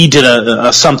E did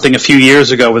a something a few years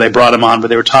ago where they brought him on, where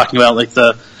they were talking about like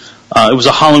it was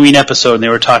a Halloween episode, and they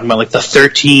were talking about like the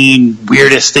 13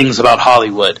 weirdest things about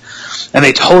Hollywood, and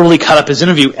they totally cut up his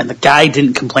interview, and the guy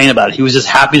didn't complain about it. He was just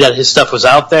happy that his stuff was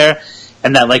out there,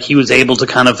 and that like he was able to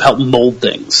kind of help mold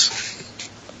things.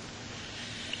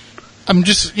 I'm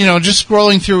just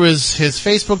scrolling through his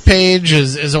Facebook page,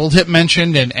 as Old Hip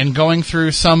mentioned, and going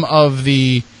through some of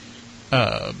the,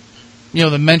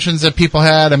 the mentions that people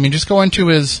had. I mean, just going to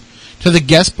the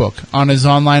guest book on his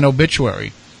online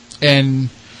obituary, and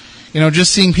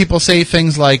just seeing people say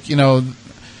things like,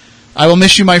 I will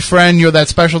miss you, my friend. You're that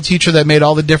special teacher that made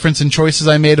all the difference in choices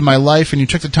I made in my life, and you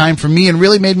took the time for me and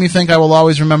really made me think I will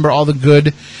always remember all the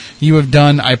good you have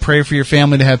done. I pray for your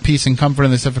family to have peace and comfort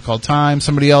in this difficult time.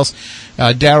 Somebody else,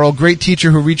 Daryl, great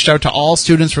teacher who reached out to all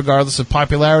students regardless of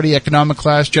popularity, economic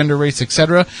class, gender, race,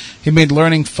 etc. He made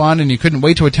learning fun, and you couldn't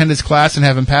wait to attend his class and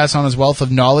have him pass on his wealth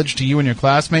of knowledge to you and your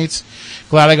classmates.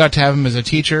 Glad I got to have him as a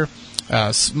teacher.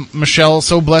 Michelle,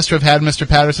 so blessed to have had Mr.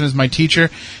 Patterson as my teacher.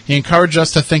 He encouraged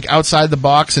us to think outside the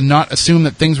box and not assume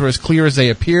that things were as clear as they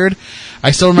appeared.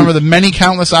 I still remember the many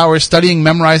countless hours studying,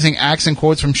 memorizing acts and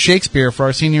quotes from Shakespeare for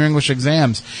our senior English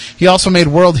exams. He also made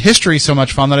world history so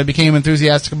much fun that I became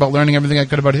enthusiastic about learning everything I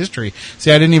could about history.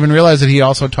 See, I didn't even realize that he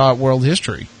also taught world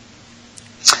history.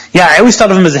 Yeah, I always thought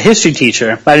of him as a history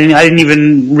teacher. I didn't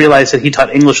even realize that he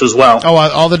taught English as well. Oh,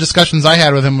 all the discussions I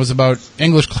had with him was about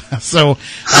English class, so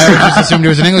I just assumed he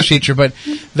was an English teacher. But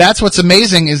that's what's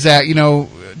amazing is that,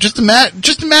 just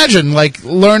imagine like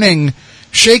learning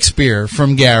Shakespeare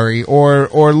from Gary,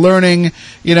 or learning,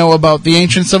 about the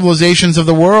ancient civilizations of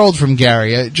the world from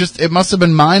Gary. It must have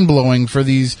been mind blowing for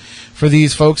these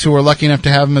folks who were lucky enough to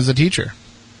have him as a teacher.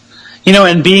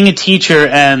 And being a teacher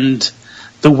and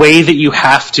the way that you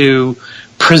have to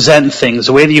present things,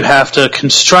 the way that you have to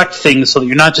construct things so that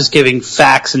you're not just giving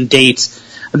facts and dates,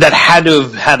 that had to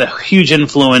have had a huge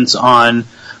influence on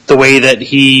the way that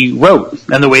he wrote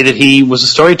and the way that he was a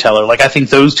storyteller. Like, I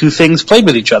think those two things played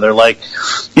with each other. Like,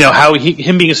 how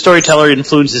him being a storyteller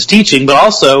influenced his teaching, but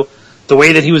also the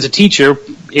way that he was a teacher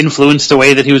influenced the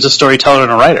way that he was a storyteller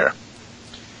and a writer.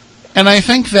 And I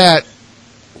think that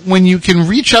when you can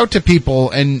reach out to people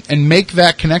and make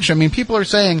that connection, I mean, people are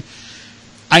saying,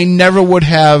 I never would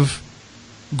have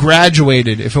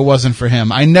graduated if it wasn't for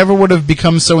him. I never would have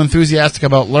become so enthusiastic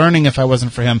about learning if I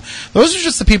wasn't for him. Those are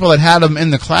just the people that had him in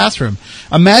the classroom.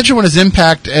 Imagine what his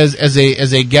impact as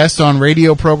a guest on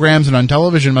radio programs and on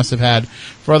television must have had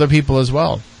for other people as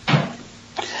well.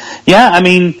 Yeah, I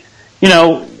mean,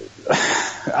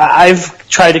 I've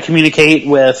tried to communicate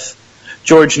with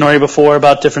George Norrie before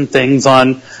about different things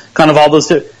on kind of all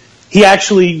those. He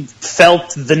actually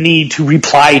felt the need to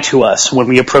reply to us when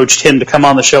we approached him to come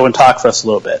on the show and talk for us a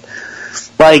little bit.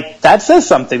 Like, that says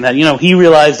something that, he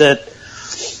realized that,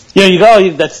 you go,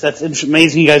 that's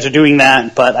amazing you guys are doing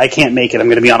that, but I can't make it. I'm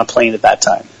going to be on a plane at that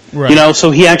time. Right.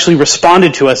 So he actually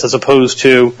responded to us as opposed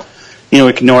to,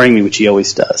 ignoring me, which he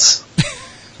always does.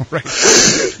 Right.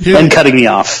 And cutting me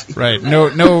off. Right.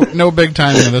 No big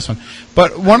timing in this one.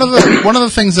 But one of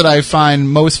the things that I find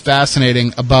most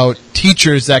fascinating about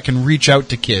teachers that can reach out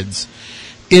to kids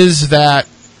is that,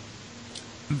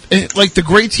 like the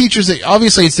great teachers,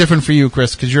 obviously it's different for you,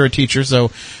 Chris, because you're a teacher,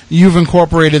 so you've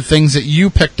incorporated things that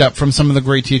you picked up from some of the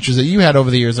great teachers that you had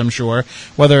over the years, I'm sure,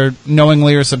 whether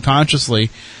knowingly or subconsciously.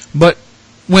 But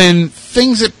when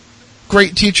things that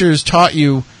great teachers taught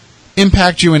you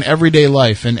impact you in everyday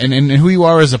life and who you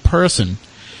are as a person,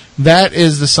 that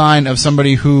is the sign of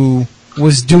somebody who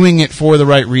was doing it for the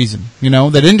right reason. They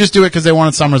didn't just do it because they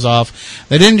wanted summers off.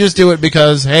 They didn't just do it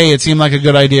because, hey, it seemed like a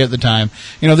good idea at the time.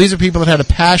 These are people that had a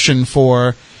passion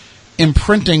for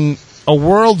imprinting a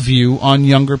worldview on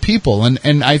younger people.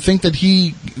 And I think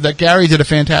that Gary did a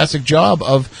fantastic job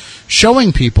of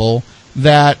showing people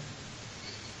that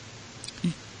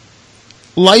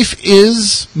life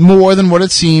is more than what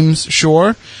it seems,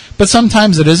 sure, but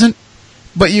sometimes it isn't.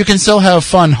 But you can still have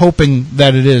fun hoping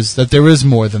that it is, that there is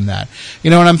more than that.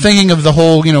 And I'm thinking of the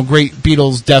whole, great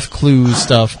Beatles Death Clues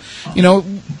stuff.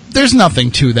 There's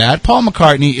nothing to that. Paul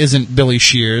McCartney isn't Billy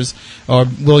Shears or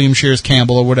William Shears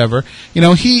Campbell or whatever.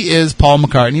 He is Paul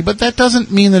McCartney, but that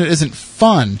doesn't mean that it isn't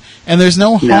fun. And there's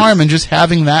no harm in just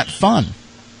having that fun.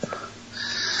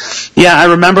 Yeah, I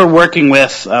remember working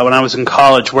with, when I was in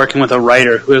college, working with a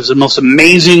writer who was the most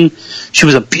amazing. She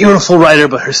was a beautiful writer,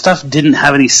 but her stuff didn't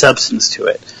have any substance to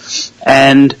it.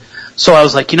 And so I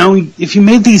was like, if you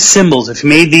made these symbols, if you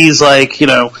made these,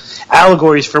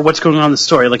 allegories for what's going on in the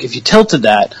story, if you tilted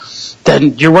that,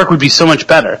 then your work would be so much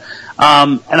better.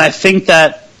 And I think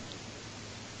that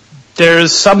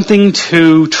there's something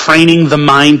to training the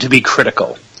mind to be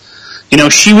critical.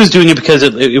 She was doing it because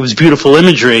it was beautiful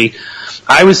imagery.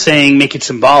 I was saying make it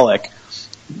symbolic.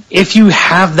 If you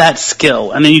have that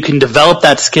skill, and then you can develop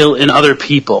that skill in other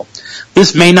people,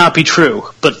 this may not be true,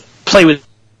 but play with.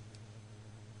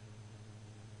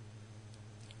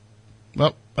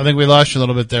 Well, I think we lost you a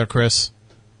little bit there, Chris.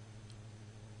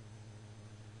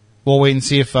 We'll wait and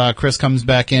see if Chris comes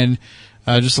back in.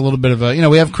 Just a little bit of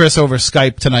we have Chris over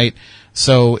Skype tonight,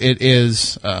 so it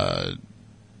is,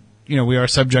 we are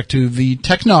subject to the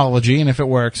technology, and if it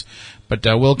works, but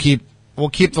we'll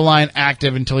keep the line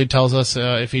active until he tells us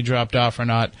if he dropped off or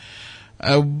not.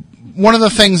 One of the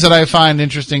things that I find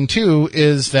interesting, too,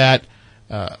 is that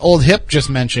Old Hip just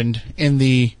mentioned in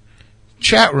the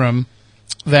chat room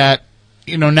that,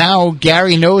 now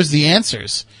Gary knows the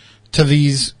answers to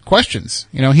these questions.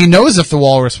 He knows if the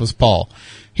walrus was Paul.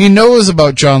 He knows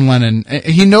about John Lennon.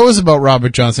 He knows about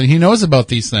Robert Johnson. He knows about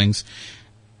these things.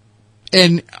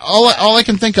 And all I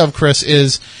can think of, Chris,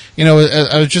 is,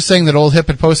 I was just saying that Old Hip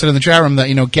had posted in the chat room that,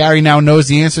 Gary now knows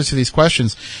the answers to these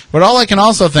questions. But all I can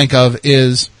also think of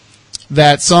is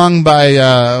that song by,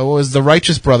 what was the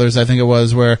Righteous Brothers, I think it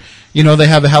was, where, they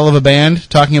have a hell of a band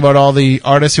talking about all the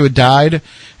artists who had died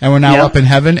and were now up in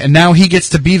heaven, and now he gets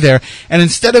to be there. And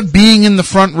instead of being in the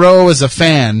front row as a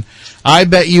fan, I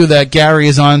bet you that Gary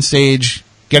is on stage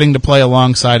getting to play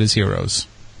alongside his heroes.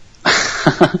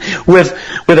 with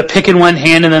a pick in one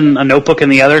hand and then a notebook in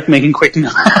the other, making quick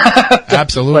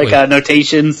absolutely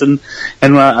notations and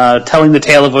telling the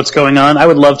tale of what's going on. I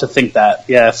would love to think that.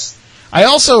 Yes. I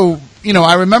also,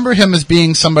 I remember him as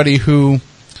being somebody who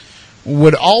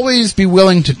would always be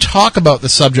willing to talk about the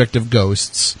subject of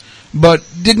ghosts, but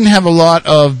didn't have a lot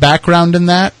of background in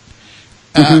that.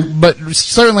 But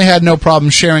certainly had no problem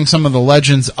sharing some of the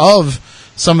legends of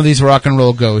some of these rock and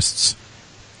roll ghosts.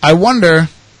 I wonder,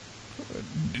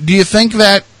 do you think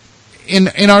that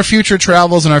in our future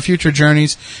travels and our future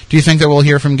journeys, do you think that we'll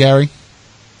hear from Gary?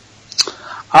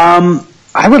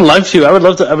 I would love to. I would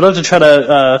love to try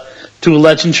to do a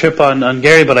legend trip on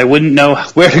Gary, but I wouldn't know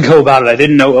where to go about it. I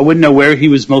wouldn't know where he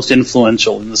was most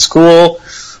influential, in the school,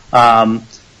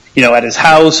 at his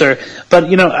house, but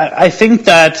I think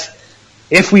that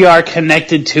if we are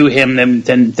connected to him,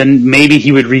 then maybe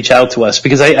he would reach out to us,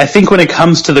 because I think when it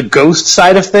comes to the ghost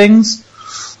side of things,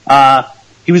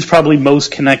 he was probably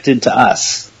most connected to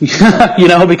us,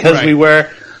 because right. We were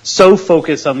so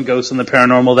focused on ghosts and the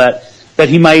paranormal that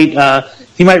he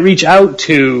might reach out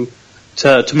to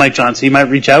Mike Johnson. He might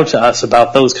reach out to us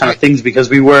about those kind of things, because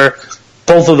we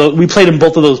played in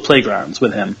both of those playgrounds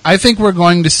with him. I think we're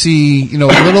going to see,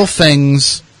 little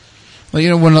things. When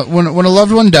a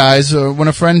loved one dies or when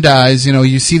a friend dies,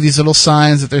 you see these little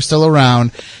signs that they're still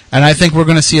around, and I think we're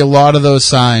going to see a lot of those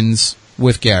signs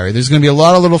with Gary. There's going to be a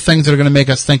lot of little things that are going to make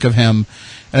us think of him,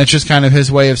 and it's just kind of his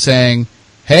way of saying,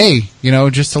 hey,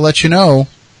 just to let you know,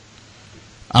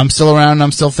 I'm still around and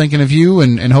I'm still thinking of you,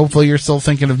 and hopefully you're still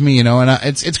thinking of me, and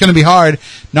it's going to be hard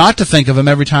not to think of him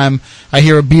every time I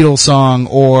hear a Beatles song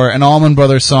or an Allman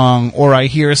Brothers song or I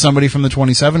hear somebody from the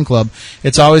 27 Club.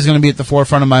 It's always going to be at the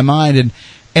forefront of my mind,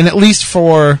 and at least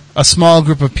for a small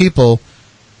group of people,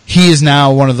 he is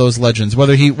now one of those legends,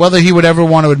 whether he would ever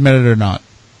want to admit it or not.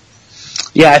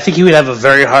 Yeah, I think he would have a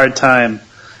very hard time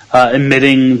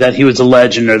admitting that he was a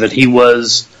legend or that he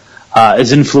was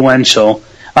as influential.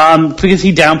 Because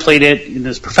he downplayed it in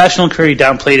his professional career, he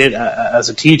downplayed it as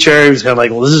a teacher. He was kind of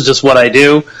like, well, this is just what I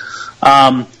do.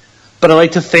 But I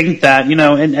like to think that,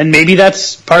 and maybe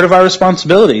that's part of our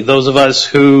responsibility. Those of us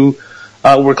who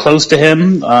were close to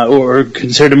him or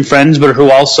considered him friends, but who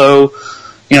also,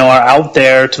 are out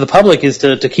there to the public, is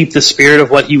to keep the spirit of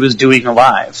what he was doing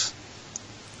alive.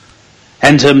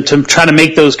 And to try to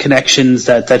make those connections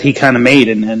that he kind of made,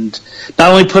 and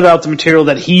not only put out the material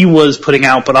that he was putting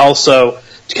out, but also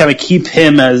to kind of keep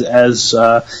him as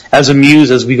a muse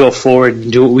as we go forward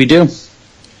and do what we do.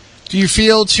 Do you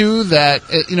feel, too, that,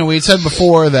 we had said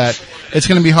before that it's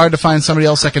going to be hard to find somebody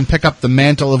else that can pick up the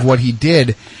mantle of what he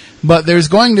did, but there's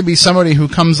going to be somebody who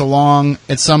comes along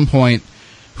at some point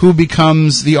who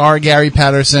becomes the R. Gary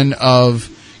Patterson of,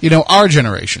 our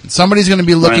generation. Somebody's going to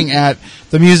be looking at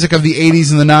the music of the 80s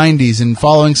and the 90s and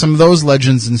following some of those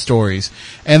legends and stories.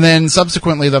 And then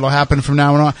subsequently that'll happen from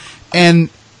now on. And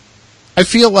I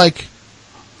feel like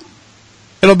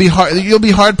it'll be hard. You'll be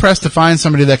hard pressed to find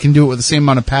somebody that can do it with the same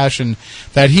amount of passion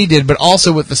that he did, but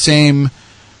also with the same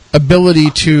ability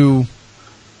to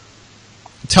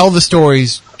tell the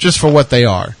stories just for what they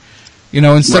are.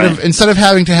 Instead of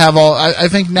having to have all, I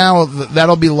think now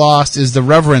that'll be lost is the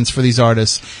reverence for these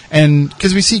artists, and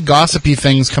because we see gossipy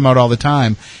things come out all the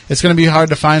time, it's going to be hard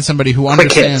to find somebody who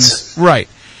understands, right,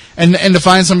 and to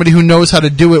find somebody who knows how to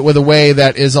do it with a way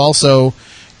that is also.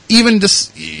 Even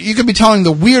just, you could be telling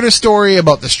the weirdest story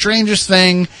about the strangest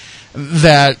thing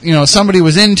that somebody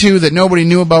was into that nobody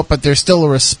knew about, but there's still a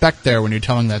respect there when you're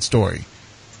telling that story.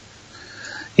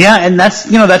 Yeah, and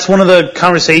that's one of the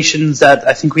conversations that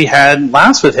I think we had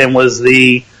last with him was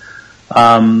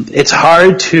it's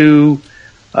hard to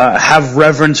have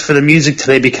reverence for the music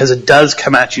today because it does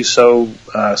come at you so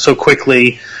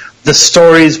quickly. The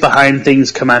stories behind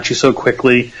things come at you so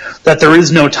quickly that there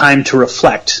is no time to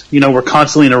reflect. We're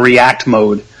constantly in a react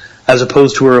mode as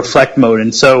opposed to a reflect mode.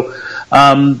 And so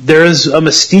there is a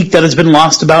mystique that has been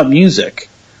lost about music.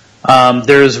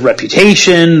 There's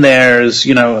reputation, there's,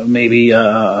 maybe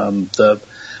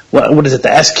what is it,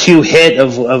 the SQ hit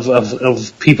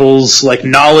of people's like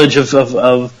knowledge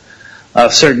of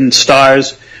certain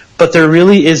stars. But there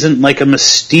really isn't like a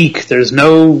mystique. There's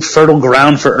no fertile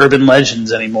ground for urban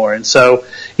legends anymore, and so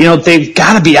they've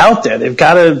got to be out there. They've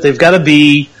got to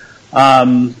be.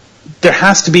 There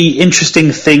has to be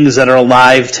interesting things that are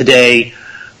alive today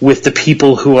with the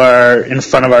people who are in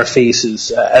front of our faces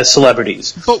as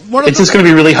celebrities. But it's just going to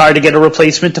be really hard to get a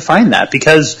replacement to find that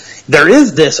because there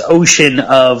is this ocean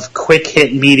of quick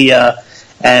hit media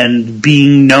and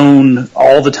being known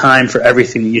all the time for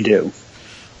everything that you do.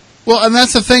 Well, and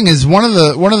that's the thing is one of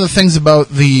the things about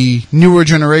the newer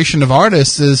generation of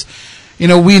artists is,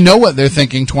 we know what they're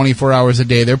thinking 24 hours a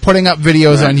day. They're putting up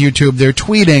videos on YouTube. They're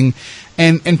tweeting,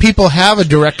 and people have a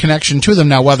direct connection to them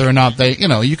now. Whether or not they,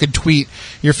 you could tweet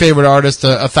your favorite artist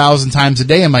 1,000 times a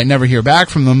day and might never hear back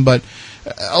from them, but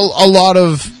a lot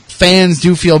of fans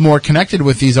do feel more connected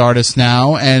with these artists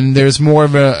now, and there's more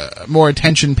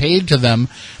attention paid to them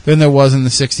than there was in the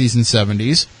 60s and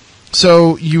 70s.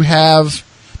 So you have,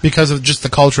 because of just the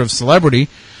culture of celebrity.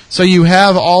 So you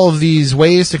have all of these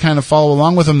ways to kind of follow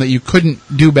along with them that you couldn't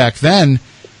do back then.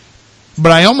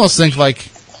 But I almost think like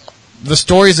the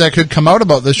stories that could come out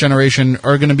about this generation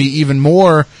are going to be even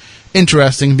more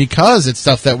interesting because it's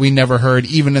stuff that we never heard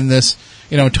even in this,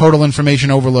 total information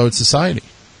overload society.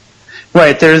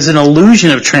 Right. There's an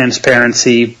illusion of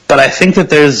transparency, but I think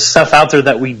that there's stuff out there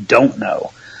that we don't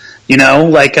know.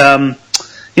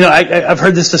 I've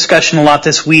heard this discussion a lot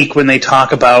this week when they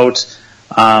talk about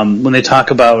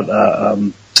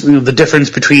the difference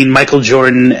between Michael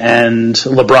Jordan and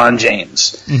LeBron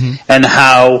James, and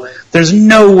how there's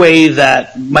no way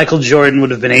that Michael Jordan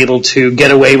would have been able to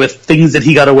get away with things that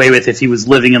he got away with if he was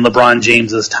living in LeBron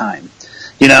James's time,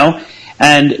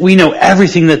 And we know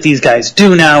everything that these guys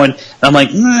do now, and I'm like,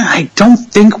 I don't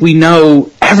think we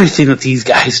know everything that these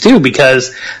guys do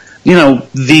because, your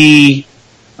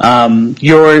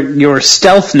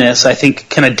stealthness, I think,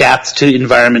 can adapt to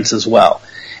environments as well.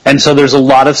 And so there's a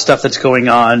lot of stuff that's going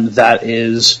on that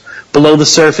is below the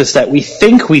surface that we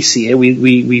think we see it.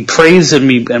 We praise and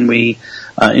we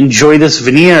enjoy this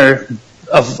veneer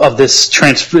of this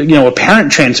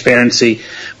apparent transparency.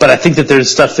 But I think that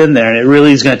there's stuff in there, and it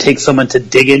really is going to take someone to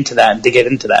dig into that and to get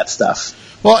into that stuff.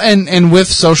 Well, and with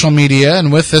social media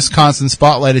and with this constant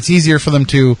spotlight, it's easier for them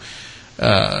to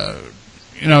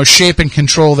shape and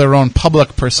control their own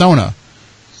public persona.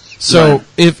 So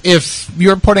if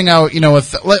you're putting out,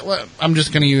 I'm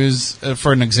just going to use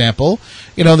for an example,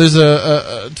 there's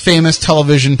a famous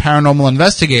television paranormal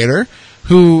investigator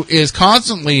who is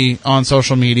constantly on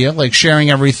social media, like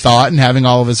sharing every thought and having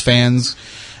all of his fans,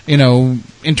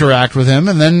 interact with him.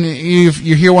 And then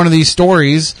you hear one of these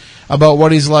stories about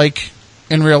what he's like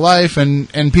in real life,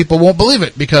 and people won't believe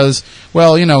it because,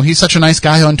 he's such a nice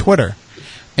guy on Twitter.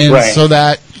 And so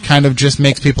that kind of just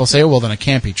makes people say, well, then it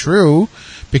can't be true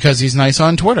because he's nice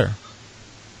on Twitter.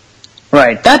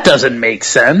 Right. That doesn't make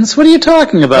sense. What are you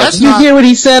talking about? Did you hear what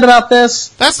he said about this?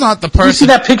 That's not the person. You see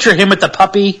that picture of him with the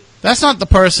puppy? That's not the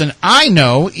person I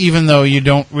know, even though you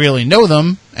don't really know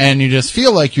them, and you just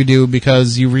feel like you do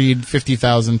because you read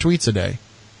 50,000 tweets a day.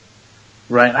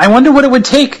 Right. I wonder what it would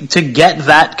take to get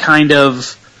that kind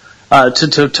of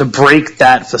to break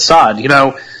that facade. You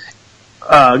know,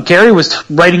 Gary was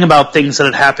writing about things that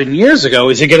had happened years ago.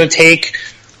 Is it going to take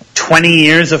 20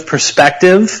 years of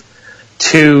perspective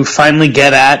to finally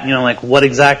get at, you know, like what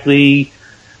exactly,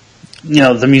 you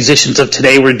know, the musicians of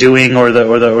today were doing, or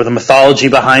the mythology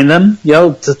behind them? You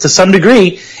know, to some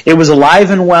degree, it was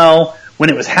alive and well when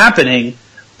it was happening,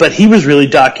 but he was really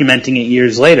documenting it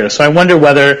years later. So I wonder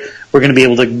whether we're going to be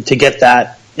able to get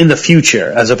that in the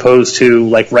future as opposed to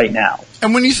like right now.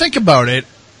 And when you think about it,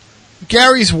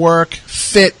 Gary's work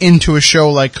fit into a show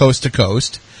like Coast to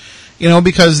Coast, you know,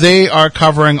 because they are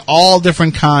covering all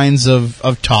different kinds of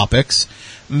topics.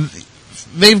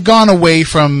 They've gone away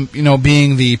from, you know,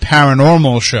 being the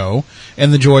paranormal show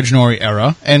in the George Norrie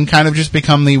era and kind of just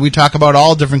become we talk about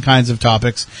all different kinds of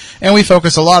topics, and we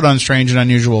focus a lot on strange and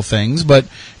unusual things, but,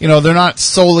 you know, they're not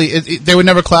solely, they would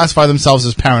never classify themselves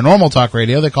as paranormal talk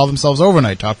radio. They call themselves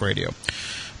overnight talk radio.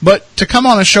 But to come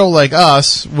on a show like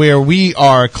us, where we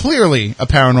are clearly a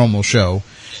paranormal show,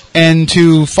 and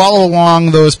to follow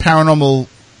along those paranormal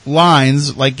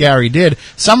lines like Gary did,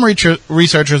 some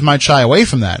researchers might shy away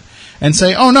from that and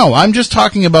say, oh no, I'm just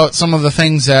talking about some of the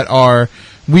things that are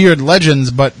weird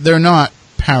legends, but they're not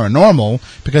paranormal,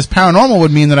 because paranormal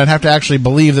would mean that I'd have to actually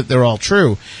believe that they're all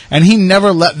true. And he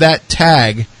never let that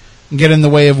tag get in the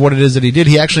way of what it is that he did.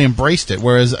 He actually embraced it,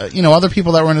 whereas, you know, other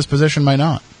people that were in his position might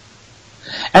not.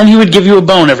 And he would give you a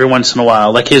bone every once in a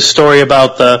while, like his story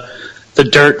about the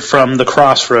dirt from the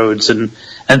crossroads and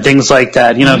things like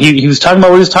that. You know, he was talking about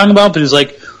what he was talking about, but he was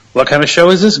like, what kind of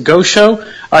show is this? Ghost show? All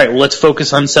right, well, let's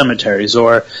focus on cemeteries,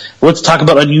 or let's talk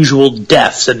about unusual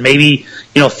deaths and maybe,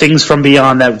 you know, things from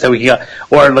beyond that we got.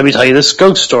 Or let me tell you this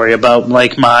ghost story about,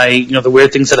 like, the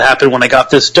weird things that happened when I got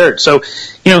this dirt. So,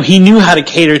 you know, he knew how to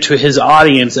cater to his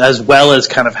audience as well as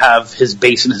kind of have his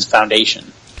base and his foundation.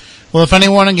 Well, if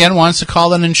anyone, again, wants to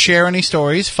call in and share any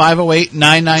stories,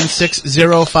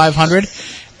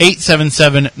 508-996-0500,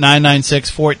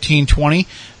 877-996-1420.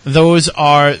 Those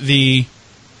are the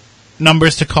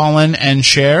numbers to call in and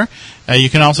share. You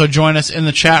can also join us in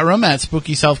the chat room at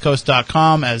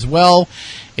SpookySouthCoast.com as well.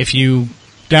 If you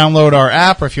download our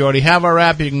app, or if you already have our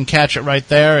app, you can catch it right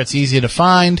there. It's easy to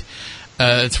find.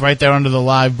 It's right there under the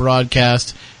live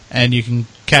broadcast. And you can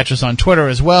catch us on Twitter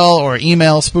as well, or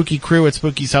email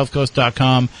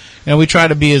SpookyCrew@SpookySouthCoast.com. You know, we try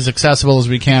to be as accessible as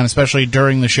we can, especially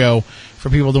during the show, for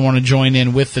people to want to join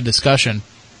in with the discussion.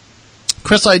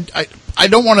 Chris, I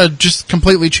don't want to just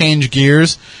completely change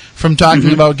gears from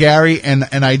talking about Gary, and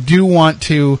I do want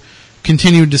to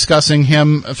continue discussing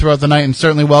him throughout the night, and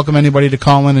certainly welcome anybody to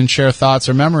call in and share thoughts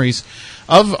or memories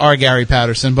of our Gary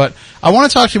Patterson. But I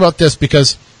want to talk to you about this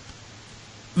because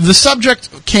the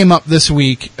subject came up this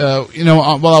week. You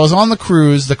know, while I was on the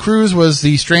cruise was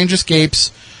the Strange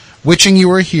Escapes, Witching You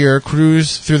Were Here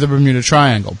cruise through the Bermuda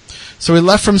Triangle. So we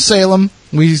left from Salem,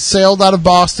 we sailed out of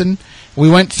Boston, we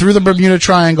went through the Bermuda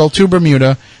Triangle to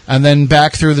Bermuda, and then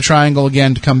back through the Triangle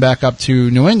again to come back up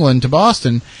to New England, to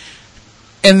Boston.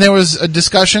 And there was a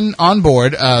discussion on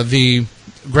board, the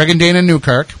Greg and Dana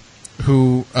Newkirk,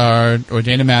 or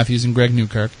Dana Matthews and Greg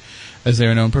Newkirk, as they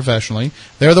are known professionally.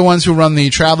 They're the ones who run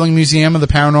the Traveling Museum of the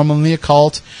Paranormal and the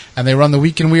Occult, and they run the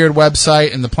Week in Weird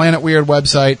website and the Planet Weird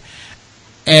website,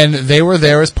 and they were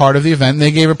there as part of the event.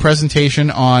 They gave a presentation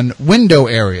on window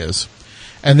areas,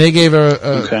 and they gave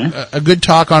a good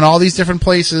talk on all these different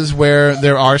places where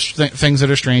there are things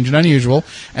that are strange and unusual,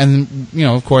 and, you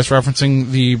know, of course, referencing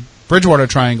the Bridgewater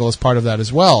Triangle as part of that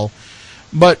as well.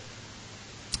 But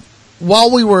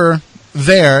while we were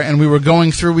there and we were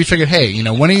going through, we figured, hey, you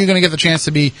know, when are you going to get the chance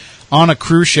to be on a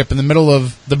cruise ship in the middle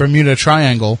of the Bermuda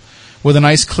Triangle with a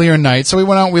nice clear night? So we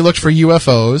went out and we looked for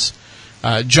UFOs.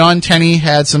 John Tenney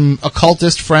had some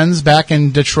occultist friends back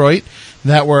in Detroit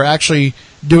that were actually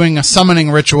doing a summoning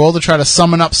ritual to try to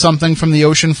summon up something from the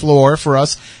ocean floor for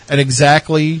us at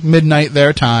exactly midnight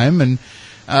their time. And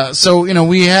so, you know,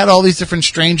 we had all these different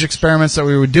strange experiments that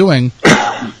we were doing,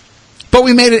 but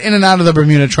we made it in and out of the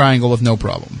Bermuda Triangle with no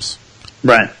problems.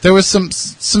 Right. There was some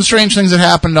strange things that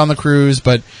happened on the cruise,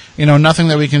 but, you know, nothing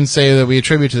that we can say that we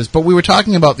attribute to this. But we were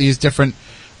talking about these different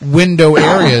window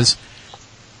areas,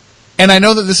 and I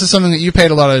know that this is something that you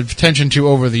paid a lot of attention to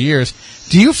over the years.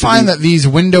 Do you find that these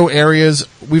window areas,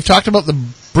 we've talked about the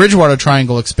Bridgewater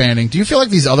Triangle expanding, do you feel like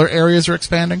these other areas are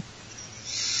expanding?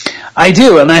 I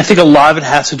do, and I think a lot of it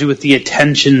has to do with the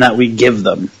attention that we give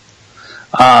them,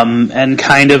 and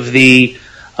kind of the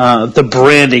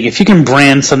branding. If you can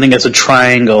brand something as a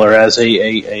triangle or as a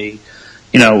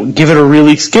you know, give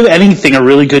anything a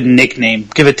really good nickname,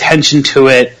 give attention to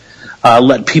it,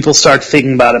 let people start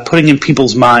thinking about it, putting in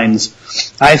people's minds.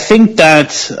 I think that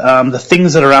the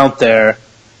things that are out there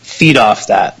feed off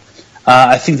that.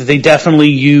 I think that they definitely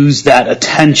use that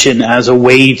attention as a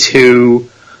way to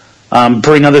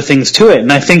bring other things to it.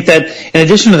 And I think that in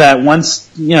addition to that, once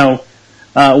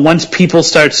people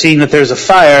start seeing that there's a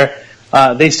fire,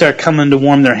 they start coming to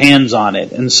warm their hands on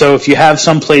it. And so if you have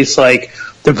some place like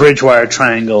the Bridgewater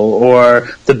Triangle or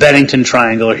the Bennington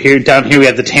Triangle, or down here we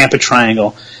have the Tampa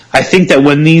Triangle, I think that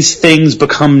when these things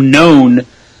become known,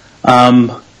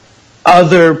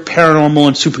 other paranormal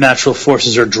and supernatural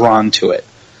forces are drawn to it.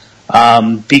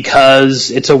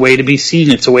 Because it's a way to be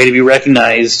seen, it's a way to be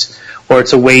recognized, or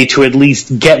it's a way to at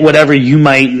least get whatever you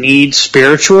might need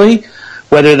spiritually,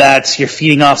 whether that's you're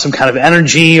feeding off some kind of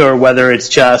energy, or whether it's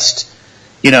just,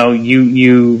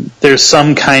 there's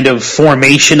some kind of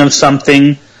formation of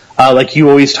something, like you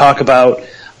always talk about.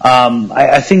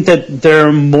 I think that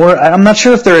they're more, I'm not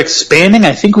sure if they're expanding.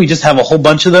 I think we just have a whole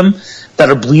bunch of them that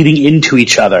are bleeding into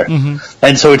each other. Mm-hmm.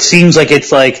 And so it seems like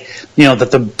it's like,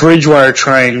 that the Bridgewater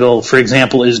Triangle, for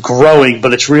example, is growing,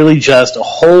 but it's really just a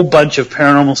whole bunch of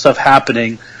paranormal stuff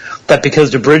happening that because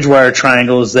the Bridgewater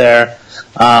Triangle is there,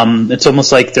 it's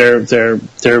almost like they're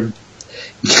getting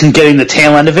the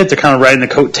tail end of it. They're kind of riding the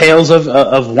coattails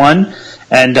of one.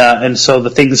 And so the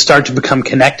things start to become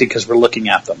connected because we're looking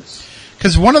at them.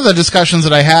 Because one of the discussions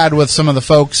that I had with some of the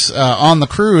folks on the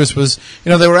cruise was,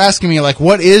 they were asking me, like,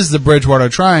 what is the Bridgewater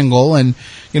Triangle, and,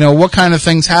 what kind of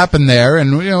things happen there,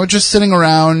 and, just sitting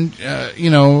around, at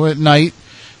night,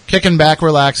 kicking back,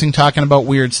 relaxing, talking about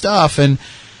weird stuff, and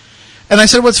I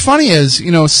said, what's funny is,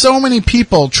 so many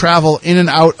people travel in and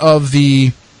out of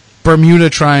the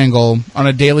Bermuda Triangle on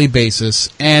a daily basis,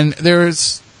 and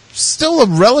there's still a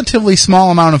relatively small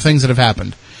amount of things that have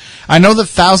happened. I know that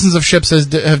thousands of ships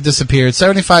have disappeared,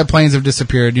 75 planes have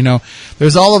disappeared,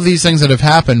 there's all of these things that have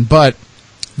happened, but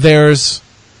there's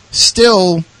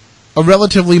still a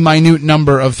relatively minute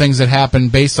number of things that happen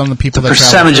based on the people that travel. The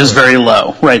percentage is very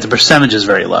low. Right, the percentage is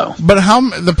very low. But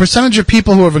the percentage of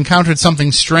people who have encountered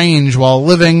something strange while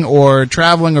living or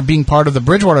traveling or being part of the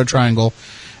Bridgewater Triangle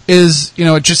is,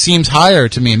 it just seems higher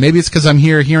to me. Maybe it's because I'm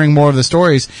here hearing more of the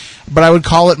stories, but I would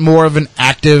call it more of an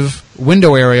active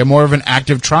window area, more of an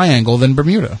active triangle than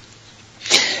Bermuda.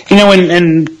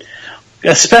 And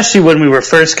especially when we were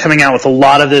first coming out with a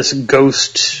lot of this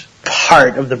ghost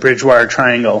part of the Bridgewater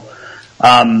Triangle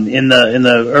in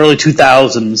the early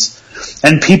 2000s,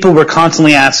 and people were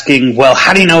constantly asking, well,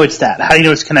 how do you know it's that? How do you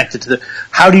know it's connected to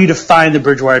how do you define the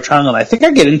Bridgewater Triangle? And I think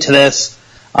I get into this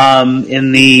at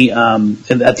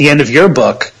the end of your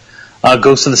book,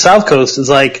 Ghosts of the South Coast, is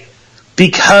like,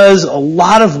 because a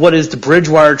lot of what is the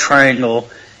Bridgewater Triangle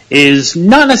is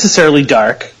not necessarily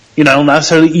dark, not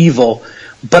necessarily evil,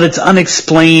 but it's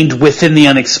unexplained within the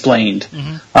unexplained.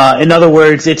 Mm-hmm. In other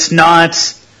words, it's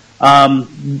not, I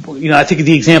think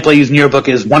the example I use in your book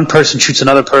is one person shoots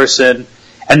another person,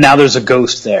 and now there's a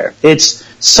ghost there. It's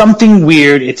something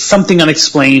weird, it's something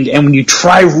unexplained, and when you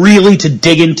try really to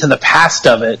dig into the past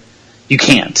of it, you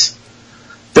can't.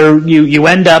 You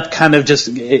end up kind of just,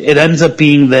 it ends up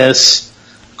being this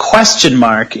question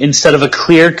mark instead of a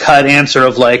clear-cut answer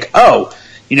of like, oh,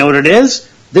 you know what it is?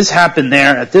 This happened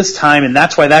there at this time, and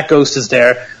that's why that ghost is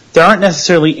there. There aren't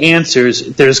necessarily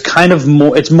answers. There's kind of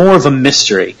more, it's more of a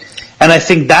mystery. And I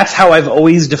think that's how I've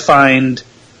always defined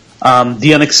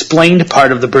the unexplained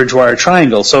part of the Bridgewater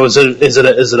Triangle. So is it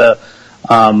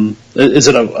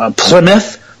a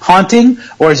Plymouth haunting,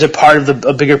 or is it part of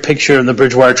a bigger picture of the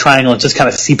Bridgewater Triangle and just kind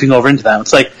of seeping over into that?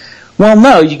 It's like, well,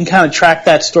 no, you can kind of track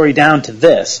that story down to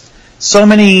this. So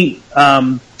many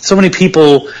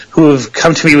people who have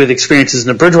come to me with experiences in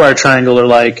the Bridgewater Triangle are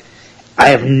like, I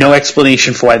have no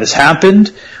explanation for why this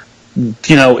happened.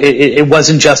 It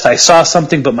wasn't just I saw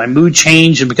something, but my mood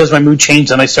changed, and because my mood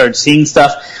changed, then I started seeing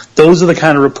stuff. Those are the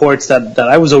kind of reports that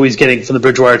I was always getting from the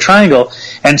Bridgewater Triangle.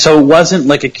 And so it wasn't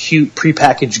like a cute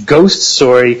prepackaged ghost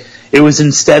story. It was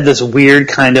instead this weird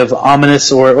kind of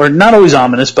ominous, or not always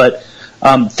ominous, but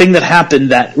thing that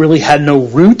happened that really had no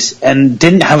root and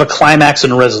didn't have a climax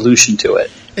and a resolution to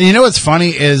it. And what's funny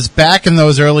is back in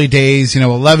those early days,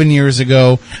 11 years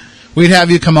ago, we'd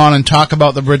have you come on and talk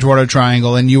about the Bridgewater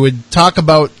Triangle, and you would talk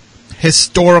about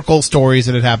historical stories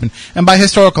that had happened. And by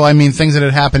historical, I mean things that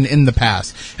had happened in the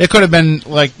past. It could have been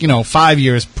 5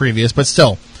 years previous, but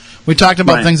still. We talked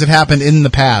about things that happened in the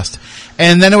past.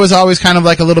 And then it was always kind of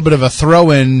like a little bit of a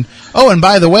throw-in. Oh, and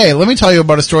by the way, let me tell you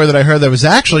about a story that I heard that was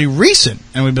actually recent.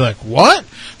 And we'd be like, what?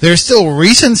 There's still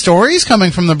recent stories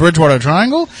coming from the Bridgewater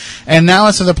Triangle? And now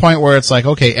it's to the point where it's like,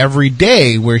 okay, every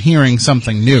day we're hearing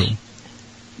something new.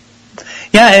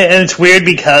 Yeah, and it's weird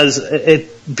because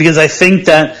I think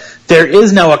that there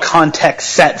is now a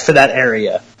context set for that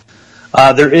area.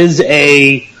 There is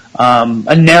a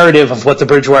narrative of what the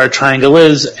Bridgewire Triangle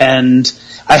is, and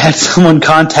I had someone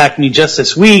contact me just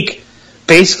this week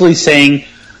basically saying,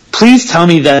 please tell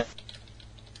me that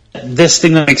this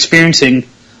thing that I'm experiencing,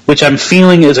 which I'm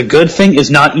feeling is a good thing,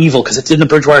 is not evil, because it's in the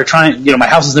Bridgewire Triangle. You know, my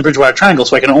house is in the Bridgewire Triangle,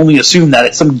 so I can only assume that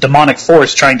it's some demonic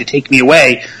force trying to take me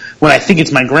away when I think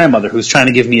it's my grandmother who's trying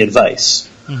to give me advice.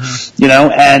 Mm-hmm. You know,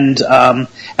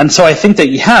 and so I think that,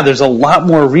 yeah, there's a lot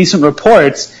more recent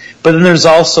reports, but then there's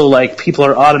also, like, people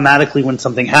are automatically, when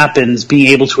something happens, being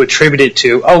able to attribute it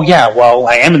to, oh, yeah, well,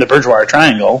 I am in the Bridgewire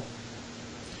Triangle.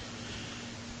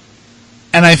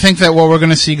 And I think that what we're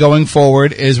going to see going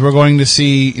forward is we're going to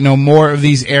see, you know, more of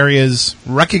these areas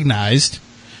recognized,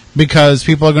 because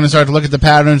people are going to start to look at the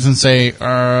patterns and say,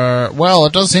 well,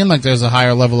 it does seem like there's a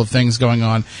higher level of things going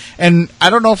on. And I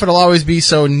don't know if it'll always be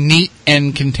so neat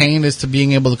and contained as to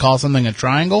being able to call something a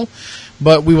triangle,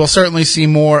 but we will certainly see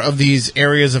more of these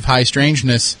areas of high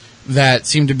strangeness that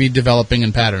seem to be developing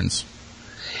in patterns.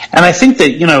 And I think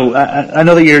that, you know, I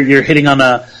know that you're hitting on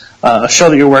a show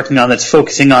that you're working on that's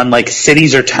focusing on, like,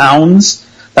 cities or towns,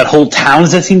 that whole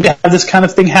towns that seem to have this kind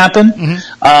of thing happen.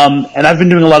 Mm-hmm. And I've been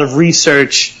doing a lot of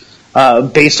research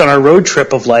based on our road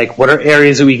trip of, like, what are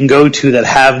areas that we can go to that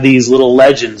have these little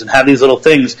legends and have these little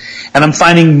things. And I'm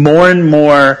finding more and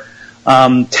more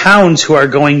towns who are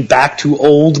going back to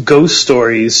old ghost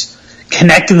stories,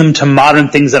 connecting them to modern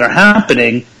things that are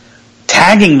happening,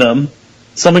 tagging them,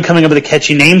 someone coming up with a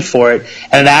catchy name for it,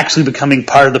 and it actually becoming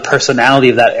part of the personality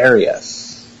of that area.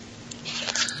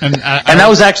 And that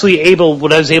was actually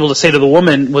what I was able to say to the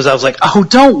woman was, I was like, oh,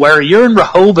 don't worry, you're in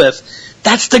Rehoboth.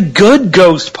 That's the good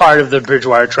ghost part of the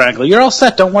Bridgewire Triangle. You're all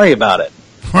set, don't worry about it.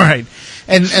 Right.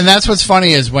 And that's what's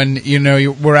funny is when, you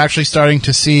know, we're actually starting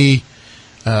to see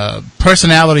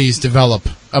personalities develop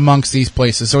amongst these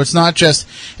places. So it's not just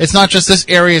this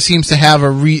area seems to have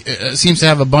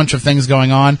a bunch of things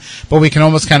going on, but we can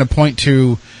almost kind of point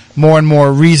to more and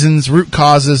more reasons, root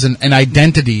causes, and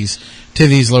identities to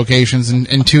these locations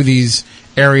and to these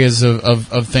areas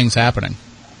of things happening.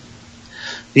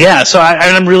 Yeah, so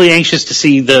I'm really anxious to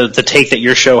see the take that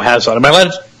your show has on it. Am I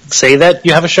allowed to say that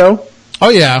you have a show? Oh,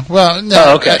 yeah. Well,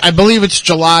 no, okay. I believe it's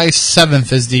July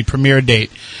 7th is the premiere date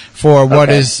for what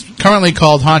is currently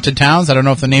called Haunted Towns. I don't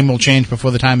know if the name will change before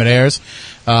the time it airs,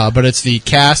 but it's the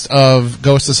cast of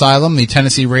Ghost Asylum, the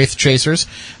Tennessee Wraith Chasers,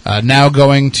 now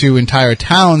going to entire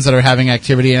towns that are having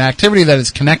activity, and activity that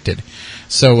is connected.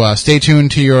 So stay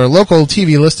tuned to your local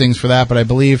TV listings for that, but I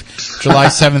believe July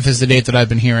 7th is the date that I've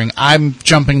been hearing. I'm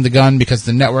jumping the gun because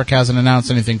the network hasn't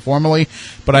announced anything formally,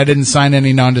 but I didn't sign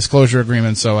any non-disclosure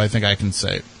agreement, so I think I can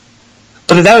say it.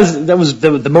 But that was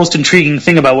the most intriguing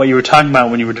thing about what you were talking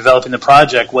about when you were developing the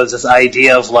project was this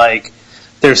idea of, like,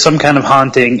 there's some kind of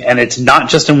haunting, and it's not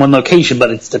just in one location,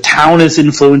 but it's the town is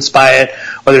influenced by it,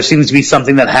 or there seems to be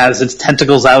something that has its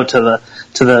tentacles out to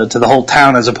the whole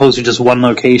town as opposed to just one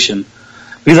location.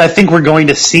 Because I think we're going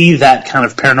to see that kind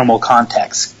of paranormal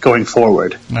context going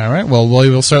forward. All right. Well, we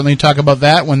will certainly talk about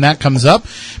that when that comes up.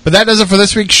 But that does it for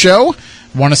this week's show.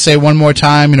 I want to say one more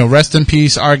time, rest in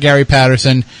peace, R. Gary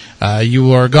Patterson.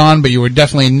 You are gone, but you will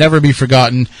definitely never be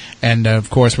forgotten. And,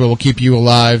 of course, we will keep you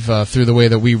alive through the way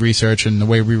that we research and the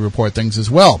way we report things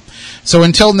as well. So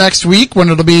until next week, when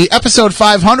it'll be episode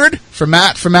 500, for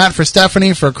Matt, for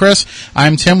Stephanie, for Chris,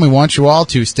 I'm Tim. We want you all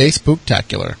to stay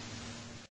spooktacular.